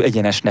hosszú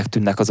egyenesnek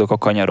tűnnek azok a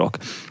kanyarok.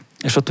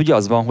 És ott ugye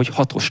az van, hogy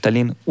 6-os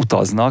telin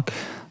utaznak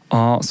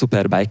a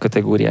Superbike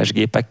kategóriás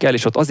gépekkel,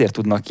 és ott azért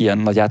tudnak ilyen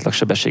nagy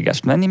átlagsebességes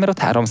lenni, mert ott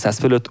 300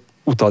 fölött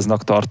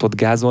utaznak tartott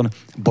gázon,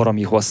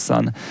 baromi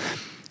hosszan.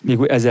 Még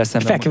ezzel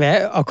szemben... Fekve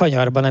a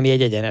kanyarban, ami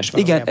egy egyenes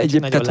van. Igen,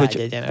 nagyon lágy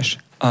egyenes.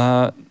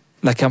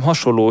 Nekem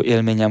hasonló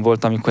élményem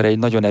volt, amikor egy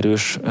nagyon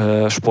erős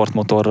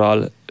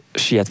sportmotorral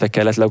sietve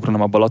kellett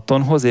leugranom a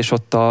Balatonhoz, és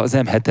ott az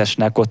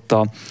M7-esnek ott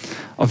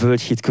a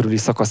Völgyhíd körüli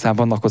szakaszán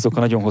vannak azok a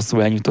nagyon hosszú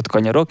elnyújtott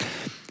kanyarok,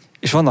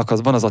 és van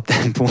az a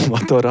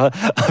tempómotorral,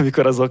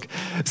 amikor azok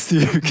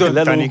szűk,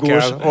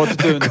 lelógós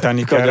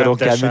kanyarok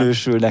kell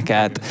minősülnek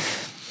át.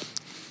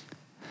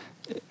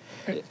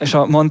 És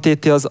a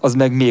Montéti az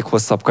meg még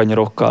hosszabb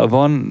kanyarokkal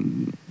van.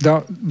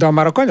 De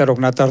már a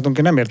kanyaroknál tartunk,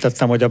 én nem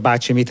értettem, hogy a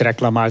bácsi mit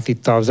reklamált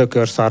itt az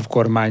ökörszarv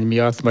kormány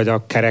miatt, vagy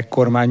a kerek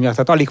kormány miatt.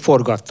 Tehát alig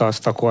forgatta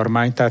azt a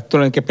kormányt, tehát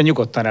tulajdonképpen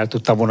nyugodtan el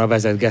tudta volna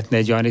vezetgetni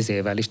egy olyan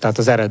izével is, tehát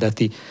az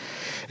eredeti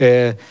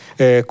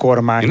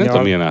kormánnyal. Én nem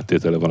tudom, milyen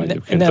áttétele van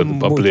egyébként a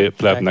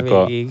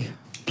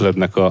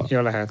plebnek a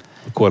ja, lehet.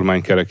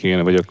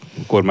 kormánykerekén, vagy a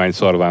kormány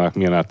szarvának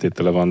milyen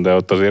áttétele van, de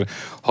ott azért,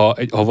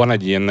 ha van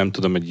egy ilyen, nem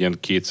tudom, egy ilyen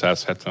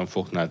 270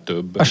 foknál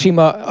több. A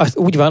sima, az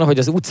úgy van, hogy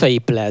az utcai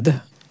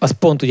pled, az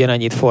pont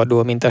ugyanannyit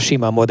fordul, mint a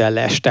sima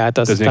modelles, tehát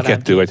az talán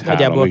 2 vagy 3.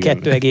 Nagyjából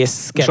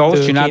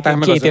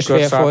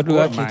 2,2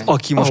 fordulat.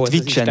 Aki most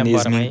Twitch-en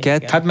néz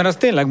minket. Hát mert az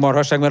tényleg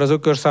marhaság, mert az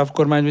ökörszarv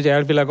kormány ugye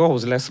elvileg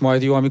ahhoz lesz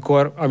majd jó,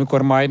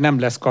 amikor majd nem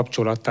lesz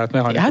kapcsolat, tehát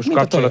mechanikus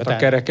kapcsolat a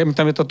kereken, mint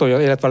amit a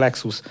Toyota, illetve a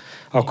Lexus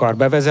akar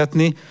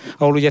bevezetni,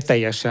 ahol ugye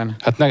teljesen.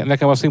 Hát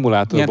nekem a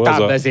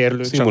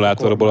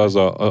szimulátorból az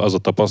a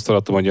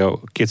tapasztalatom, hogy a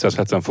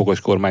 270 fokos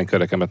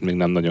kormánykerekemet még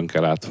nem nagyon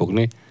kell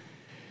átfogni,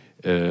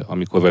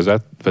 amikor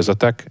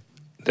vezetek,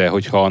 de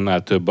hogyha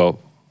annál több a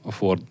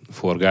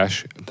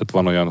forgás, tehát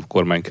van olyan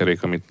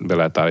kormánykerék, amit be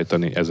lehet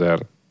állítani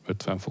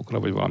 1050 fokra,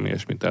 vagy valami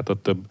ilyesmi, tehát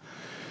ott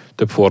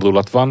több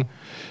fordulat van,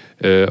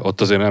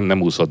 ott azért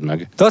nem úszod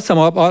meg. De azt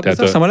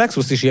hiszem a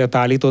Lexus is ilyet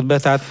állított be,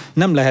 tehát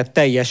nem lehet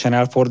teljesen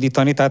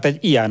elfordítani, tehát egy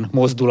ilyen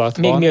mozdulat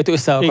van. Még miatt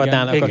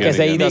összeakadnának a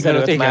kezeid,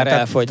 azelőtt már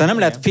elfogy. Tehát nem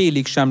lehet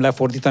félig sem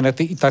lefordítani,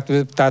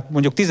 tehát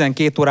mondjuk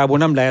 12 órából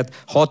nem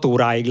lehet 6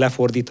 óráig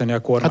lefordítani a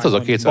kormányt. Hát az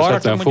a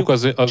 270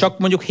 fok, csak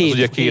mondjuk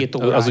 7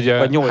 óráig, az ugye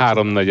vagy 8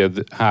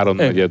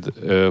 háromnegyed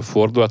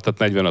fordulat, tehát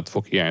 45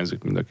 fok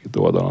hiányzik mind a két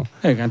oldalon.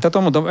 Igen,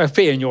 tehát mondom,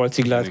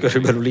 7:30-ig lehet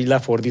körülbelül így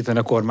lefordítani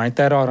a kormányt,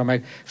 erre arra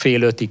meg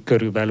 4:30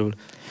 körülbelül.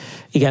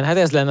 Igen, hát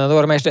ez lenne a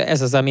normális, de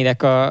ez az,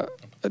 aminek a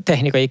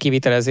technikai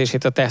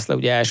kivitelezését a Tesla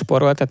ugye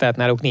elsporolta, tehát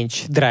náluk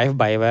nincs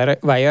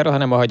drive-by-wire,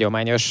 hanem a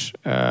hagyományos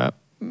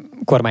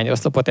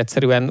kormányoszlopot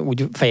egyszerűen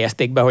úgy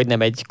fejezték be, hogy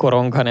nem egy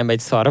korong, hanem egy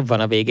szarv van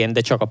a végén,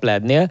 de csak a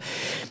plednél.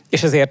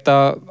 És azért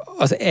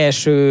az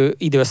első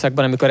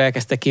időszakban, amikor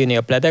elkezdtek kijönni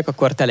a pledek,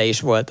 akkor tele is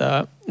volt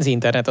az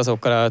internet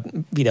azokkal a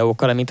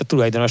videókkal, amint a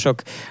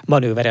tulajdonosok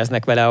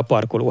manővereznek vele a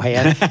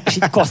parkolóhelyen, és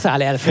így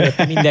kaszál el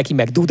fölött mindenki,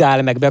 meg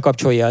dudál, meg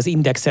bekapcsolja az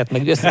indexet,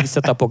 meg össze-vissza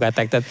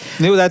tapogatták. Tehát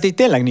jó, de hát így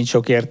tényleg nincs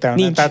sok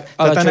értelme. Nincs, tehát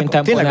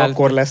ennek tényleg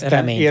akkor lesz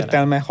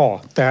értelme, ha.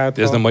 Tehát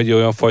ez nem egy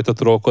olyan fajta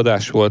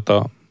trollkodás volt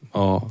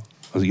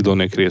az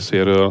Ilonék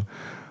részéről,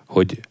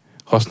 hogy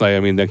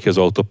használja mindenki az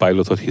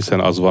autopilotot, hiszen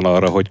az van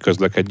arra, hogy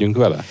közlekedjünk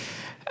vele?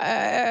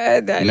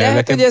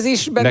 Lehet, hogy ez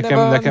is benne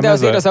van, de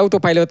azért az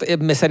autopilot,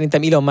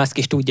 szerintem Elon Musk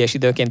is tudja, és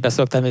időnként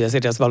beszoktam, hogy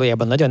azért az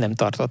valójában nagyon nem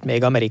tartott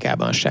még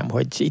Amerikában sem,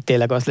 hogy itt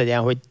tényleg az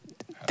legyen, hogy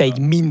te így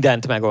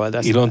mindent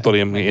megoldasz. Ilontól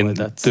én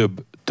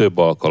több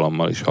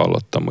alkalommal is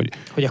hallottam,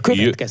 hogy a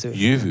következő.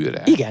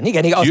 Jövőre.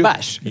 Igen, az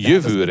más.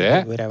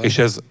 Jövőre, és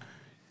ez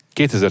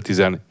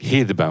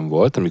 2017-ben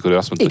volt, amikor ő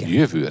azt mondta, hogy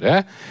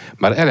jövőre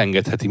már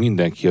elengedheti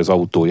mindenki az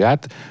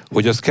autóját,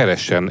 hogy az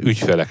keressen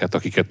ügyfeleket,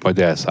 akiket majd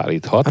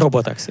elszállíthat.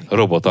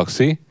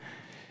 Robotaxi.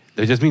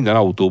 De hogy ez minden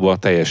autóban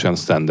teljesen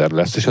standard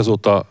lesz, és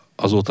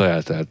azóta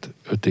eltelt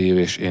 5 év,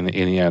 és én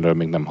ilyenről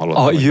még nem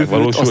hallottam. A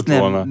jövőt azt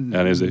nem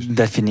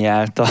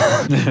definiálta.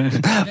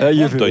 A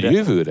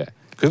jövőre.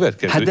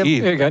 Következő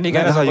év.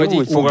 Igen, ez hogy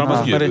így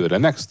fogalmaz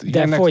jövőre.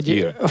 De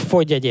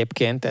fogy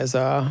egyébként ez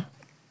a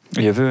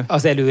jövő?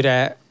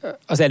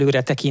 Az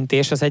előre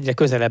tekintés, az egyre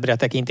közelebbre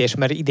tekintés,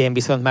 mert idén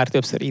viszont már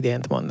többször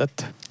idént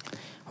mondott.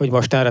 hogy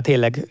mostanra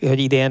tényleg, hogy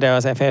idénre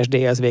az FSD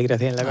az végre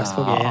tényleg azt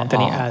fogja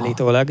jelenteni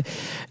állítólag.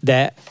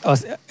 De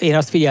én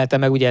azt figyeltem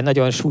meg, ugye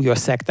nagyon súlyos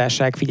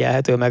szektárság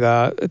figyelhető meg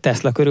a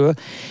Tesla körül,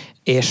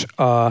 és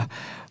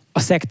a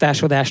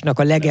szektásodásnak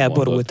a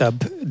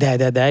legelborultabb,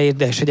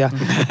 és hogy a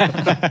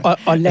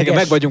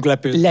meg vagyunk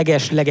lepődve.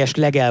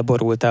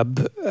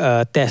 legelborultabb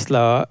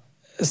Tesla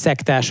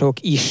szektások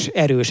is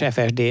erős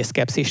FSD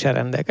szkepszissel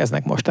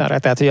rendelkeznek mostanra.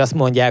 Tehát, hogy azt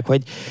mondják,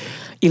 hogy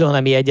Elon,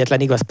 ami egyetlen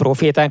igaz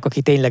profétánk,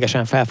 aki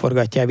ténylegesen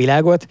felforgatja a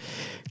világot,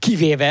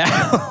 kivéve,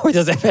 hogy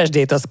az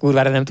FSD-t az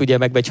kurvára nem tudja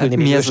megbecsülni.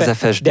 Mi ez az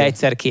FSD? De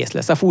egyszer kész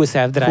lesz. A full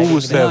self-driving. Full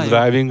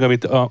self-driving,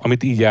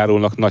 amit így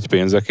árulnak nagy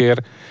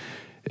pénzekért,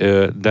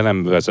 de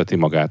nem vezeti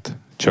magát.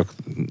 Csak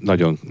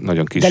nagyon,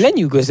 nagyon kis. De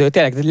lenyűgöző,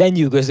 tényleg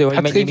lenyűgöző,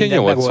 hogy mennyi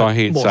mindent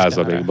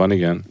 87%-ban,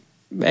 igen.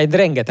 Egy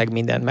rengeteg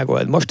mindent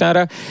megold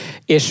mostanra,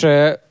 és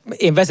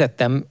én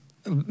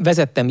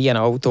vezettem ilyen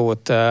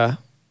autót,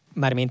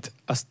 mármint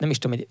azt nem is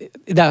tudom,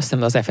 de azt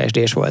hiszem az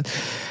FSD-s volt.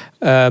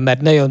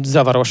 Mert nagyon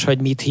zavaros,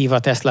 hogy mit hív a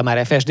Tesla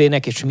már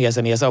FSD-nek, és mi az,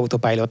 ami az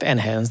Autopilot,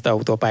 Enhanced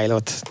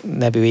Autopilot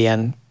nevű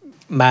ilyen,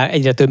 már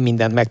egyre több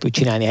mindent meg tud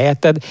csinálni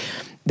helyetted,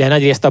 de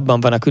nagyrészt abban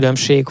van a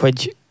különbség,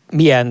 hogy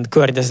milyen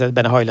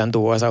környezetben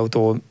hajlandó az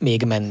autó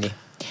még menni.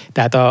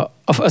 Tehát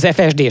az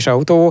FSD-s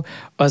autó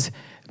az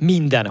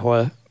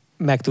mindenhol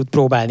meg tud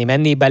próbálni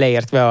menni,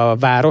 beleértve a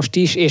várost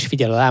is, és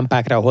figyel a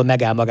lámpákra, ahol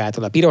megáll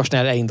magától a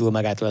pirosnál, elindul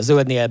magától a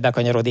zöldnél,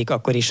 bekanyarodik,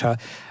 akkor is, ha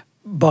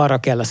balra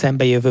kell a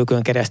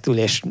szembejövőkön keresztül,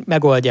 és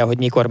megoldja, hogy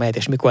mikor mehet,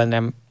 és mikor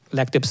nem,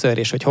 legtöbbször,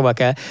 és hogy hova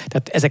kell.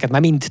 Tehát ezeket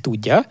már mind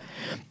tudja,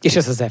 és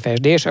ez az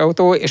FSD-s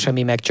autó, és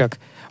ami meg csak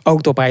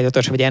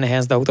autopilotos, vagy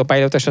enhanced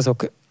autopilotos,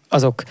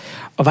 azok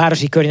a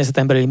városi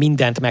környezeten belül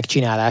mindent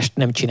megcsinálást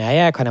nem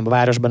csinálják, hanem a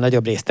városban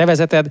nagyobb részt te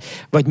vezeted,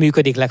 vagy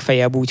működik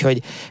legfeljebb úgy,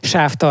 hogy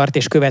sávtart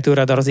és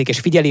követőradarozik, és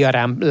figyeli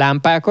a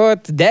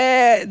lámpákat, de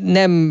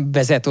nem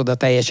vezet oda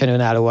teljesen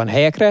önállóan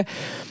helyekre.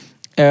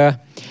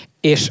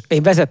 És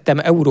én vezettem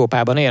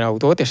Európában olyan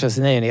autót, és ez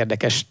nagyon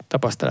érdekes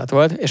tapasztalat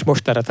volt, és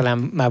mostanra talán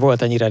már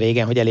volt annyira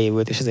régen, hogy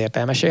elévült, és ezért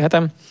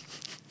elmesélhetem,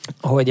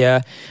 hogy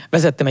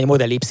vezettem egy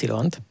Model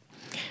Y-t,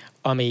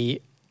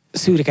 ami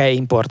szürke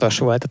importos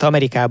volt, tehát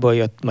Amerikából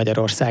jött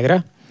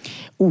Magyarországra,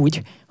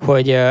 úgy,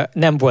 hogy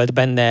nem volt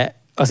benne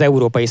az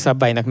európai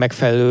szabálynak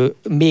megfelelő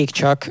még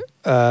csak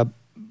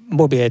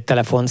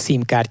mobiltelefon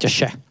SIM-kártya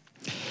se.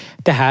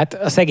 Tehát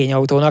a szegény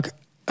autónak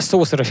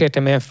szószoros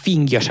értelemben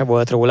fingja se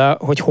volt róla,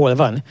 hogy hol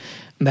van,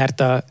 mert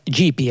a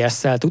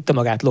GPS-szel tudta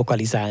magát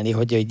lokalizálni,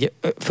 hogy egy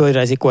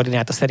földrajzi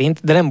koordináta szerint,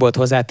 de nem volt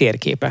hozzá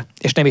térképe,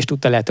 és nem is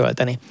tudta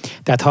letölteni.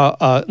 Tehát ha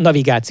a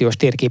navigációs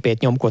térképét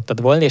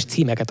nyomkodtad volna, és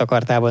címeket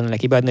akartál volna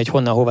neki beadni, hogy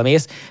honnan, hova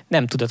mész,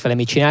 nem tudott vele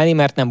mit csinálni,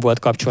 mert nem volt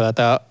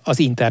kapcsolata az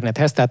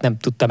internethez, tehát nem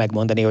tudta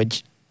megmondani,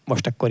 hogy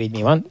most akkor így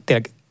mi van.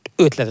 Tényleg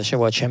ötlete se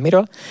volt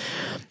semmiről.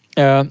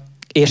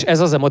 És ez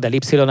az a Model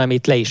Y,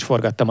 amit le is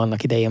forgattam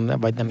annak idején,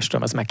 vagy nem is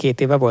tudom, az már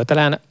 2 éve volt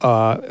talán,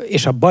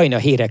 és a Bajna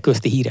Hérek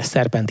közti híres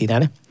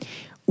szerpentinen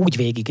úgy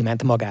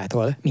végigment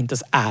magától, mint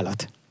az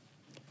állat.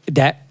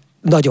 De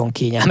nagyon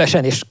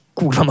kényelmesen és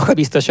kurva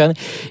magabiztosan,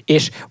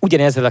 és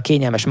ugyanezzel a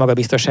kényelmes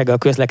magabiztossággal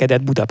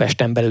közlekedett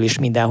Budapesten belül is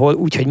mindenhol,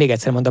 úgyhogy még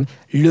egyszer mondom,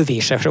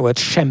 lövése se volt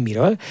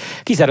semmiről.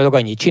 Kizárólag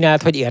annyit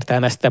csinált, hogy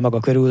értelmezte maga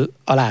körül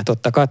a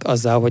látottakat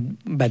azzal, hogy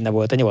benne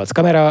volt a 8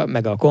 kamera,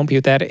 meg a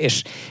komputer,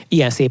 és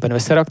ilyen szépen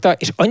összerakta,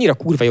 és annyira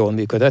kurva jól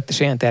működött, és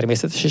olyan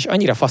természetes, és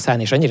annyira faszán,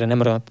 és annyira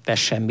nem rontott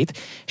semmit,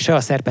 se a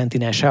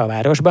szerpentinen, se a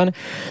városban,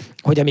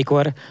 hogy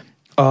amikor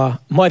a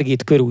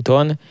Margit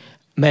körúton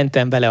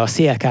mentem vele a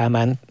Széll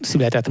Kálmán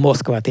született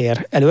Moszkva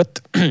tér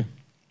előtt,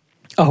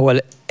 ahol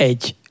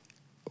egy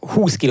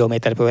 20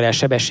 km/h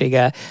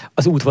sebességgel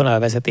az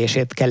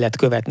útvonalvezetését kellett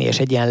követni, és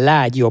egy ilyen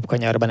lágy jobb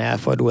kanyarban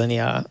elfordulni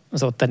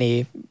az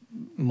ottani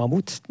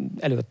Mamut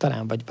előtt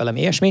talán, vagy valami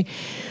ilyesmi.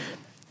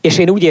 És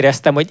én úgy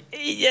éreztem, hogy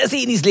az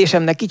én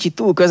ízlésemnek kicsit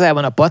túl közel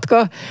van a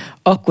patka,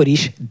 akkor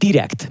is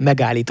direkt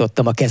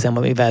megállítottam a kezem,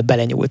 amivel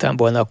belenyúltam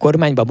volna a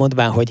kormányba,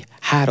 mondván, hogy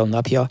 3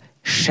 napja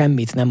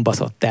semmit nem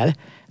baszott el,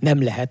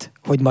 nem lehet,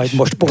 hogy majd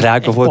most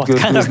drága volt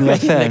görgőzni a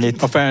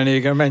felnét. A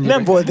felnégen mennyibe?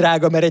 Nem volt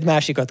drága, mert egy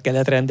másikat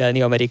kellett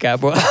rendelni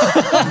Amerikából.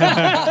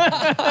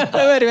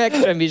 Mert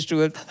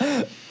megsemmisült.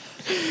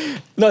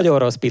 Nagyon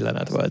rossz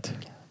pillanat volt.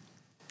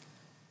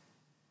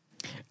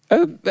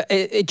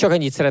 Én csak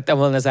annyit szerettem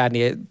volna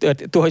zárni,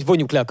 hogy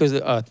vonjuk le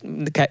a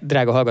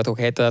drága hallgatók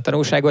helyett a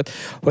tanulságot,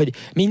 hogy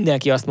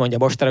mindenki azt mondja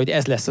mostanra, hogy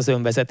ez lesz az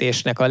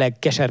önvezetésnek a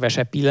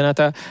legkeservesebb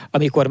pillanata,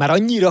 amikor már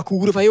annyira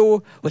kurva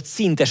jó, hogy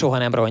szinte soha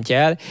nem rontja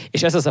el,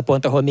 és ez az a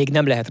pont, ahol még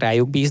nem lehet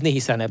rájuk bízni,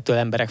 hiszen ebből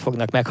emberek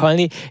fognak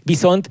meghalni,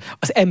 viszont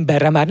az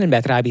emberre már nem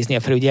lehet rábízni a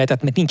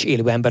felügyeletet, mert nincs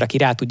élő ember, aki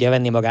rá tudja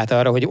venni magát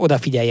arra, hogy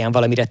odafigyeljen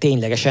valamire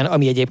ténylegesen,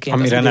 ami egyébként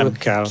amire nem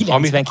kell.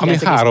 Ami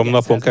 3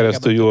 napon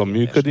keresztül jól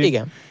működik.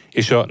 Igen.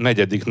 és a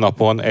 4.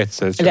 napon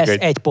egyszer csak lesz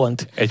egy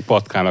pont. Egy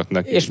patkának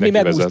neki. És mi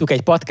megúsztuk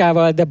egy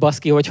patkával, de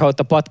baszki, hogyha ott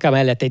a patká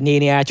mellett egy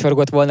néni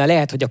átsorgott volna,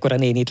 lehet, hogy akkor a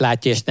nénit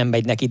látja, és nem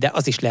megy neki, de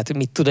az is lehet,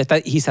 mit tud,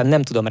 hiszen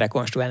nem tudom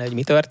rekonstruálni, hogy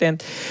mi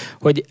történt,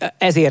 hogy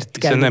ezért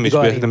hiszen kell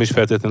nem is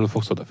feltétlenül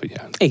fogsz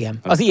odafigyelni. Igen,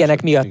 az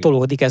ilyenek miatt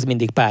tolódik ez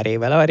mindig pár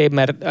évvel arrébb,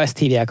 mert ezt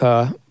hívják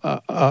a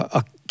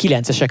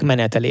 9-esek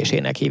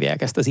menetelésének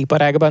hívják ezt az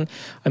iparágban,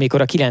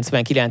 amikor a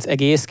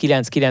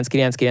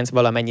 99,9999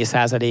 valamennyi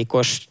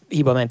százalékos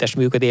hibamentes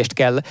működést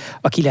kell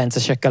a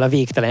 9-esekkel a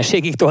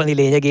végtelenségig tolni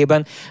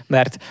lényegében,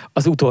 mert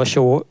az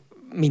utolsó,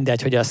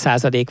 mindegy, hogy a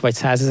százalék vagy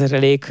 100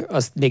 000,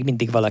 az még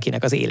mindig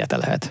valakinek az élete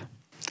lehet.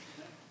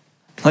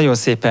 Nagyon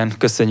szépen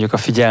köszönjük a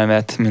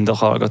figyelmet mind a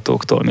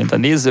hallgatóktól, mind a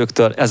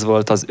nézőktől. Ez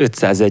volt az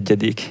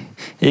 501.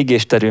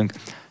 égésterünk.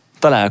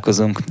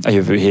 Találkozunk a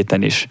jövő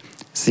héten is.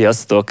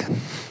 Sziasztok!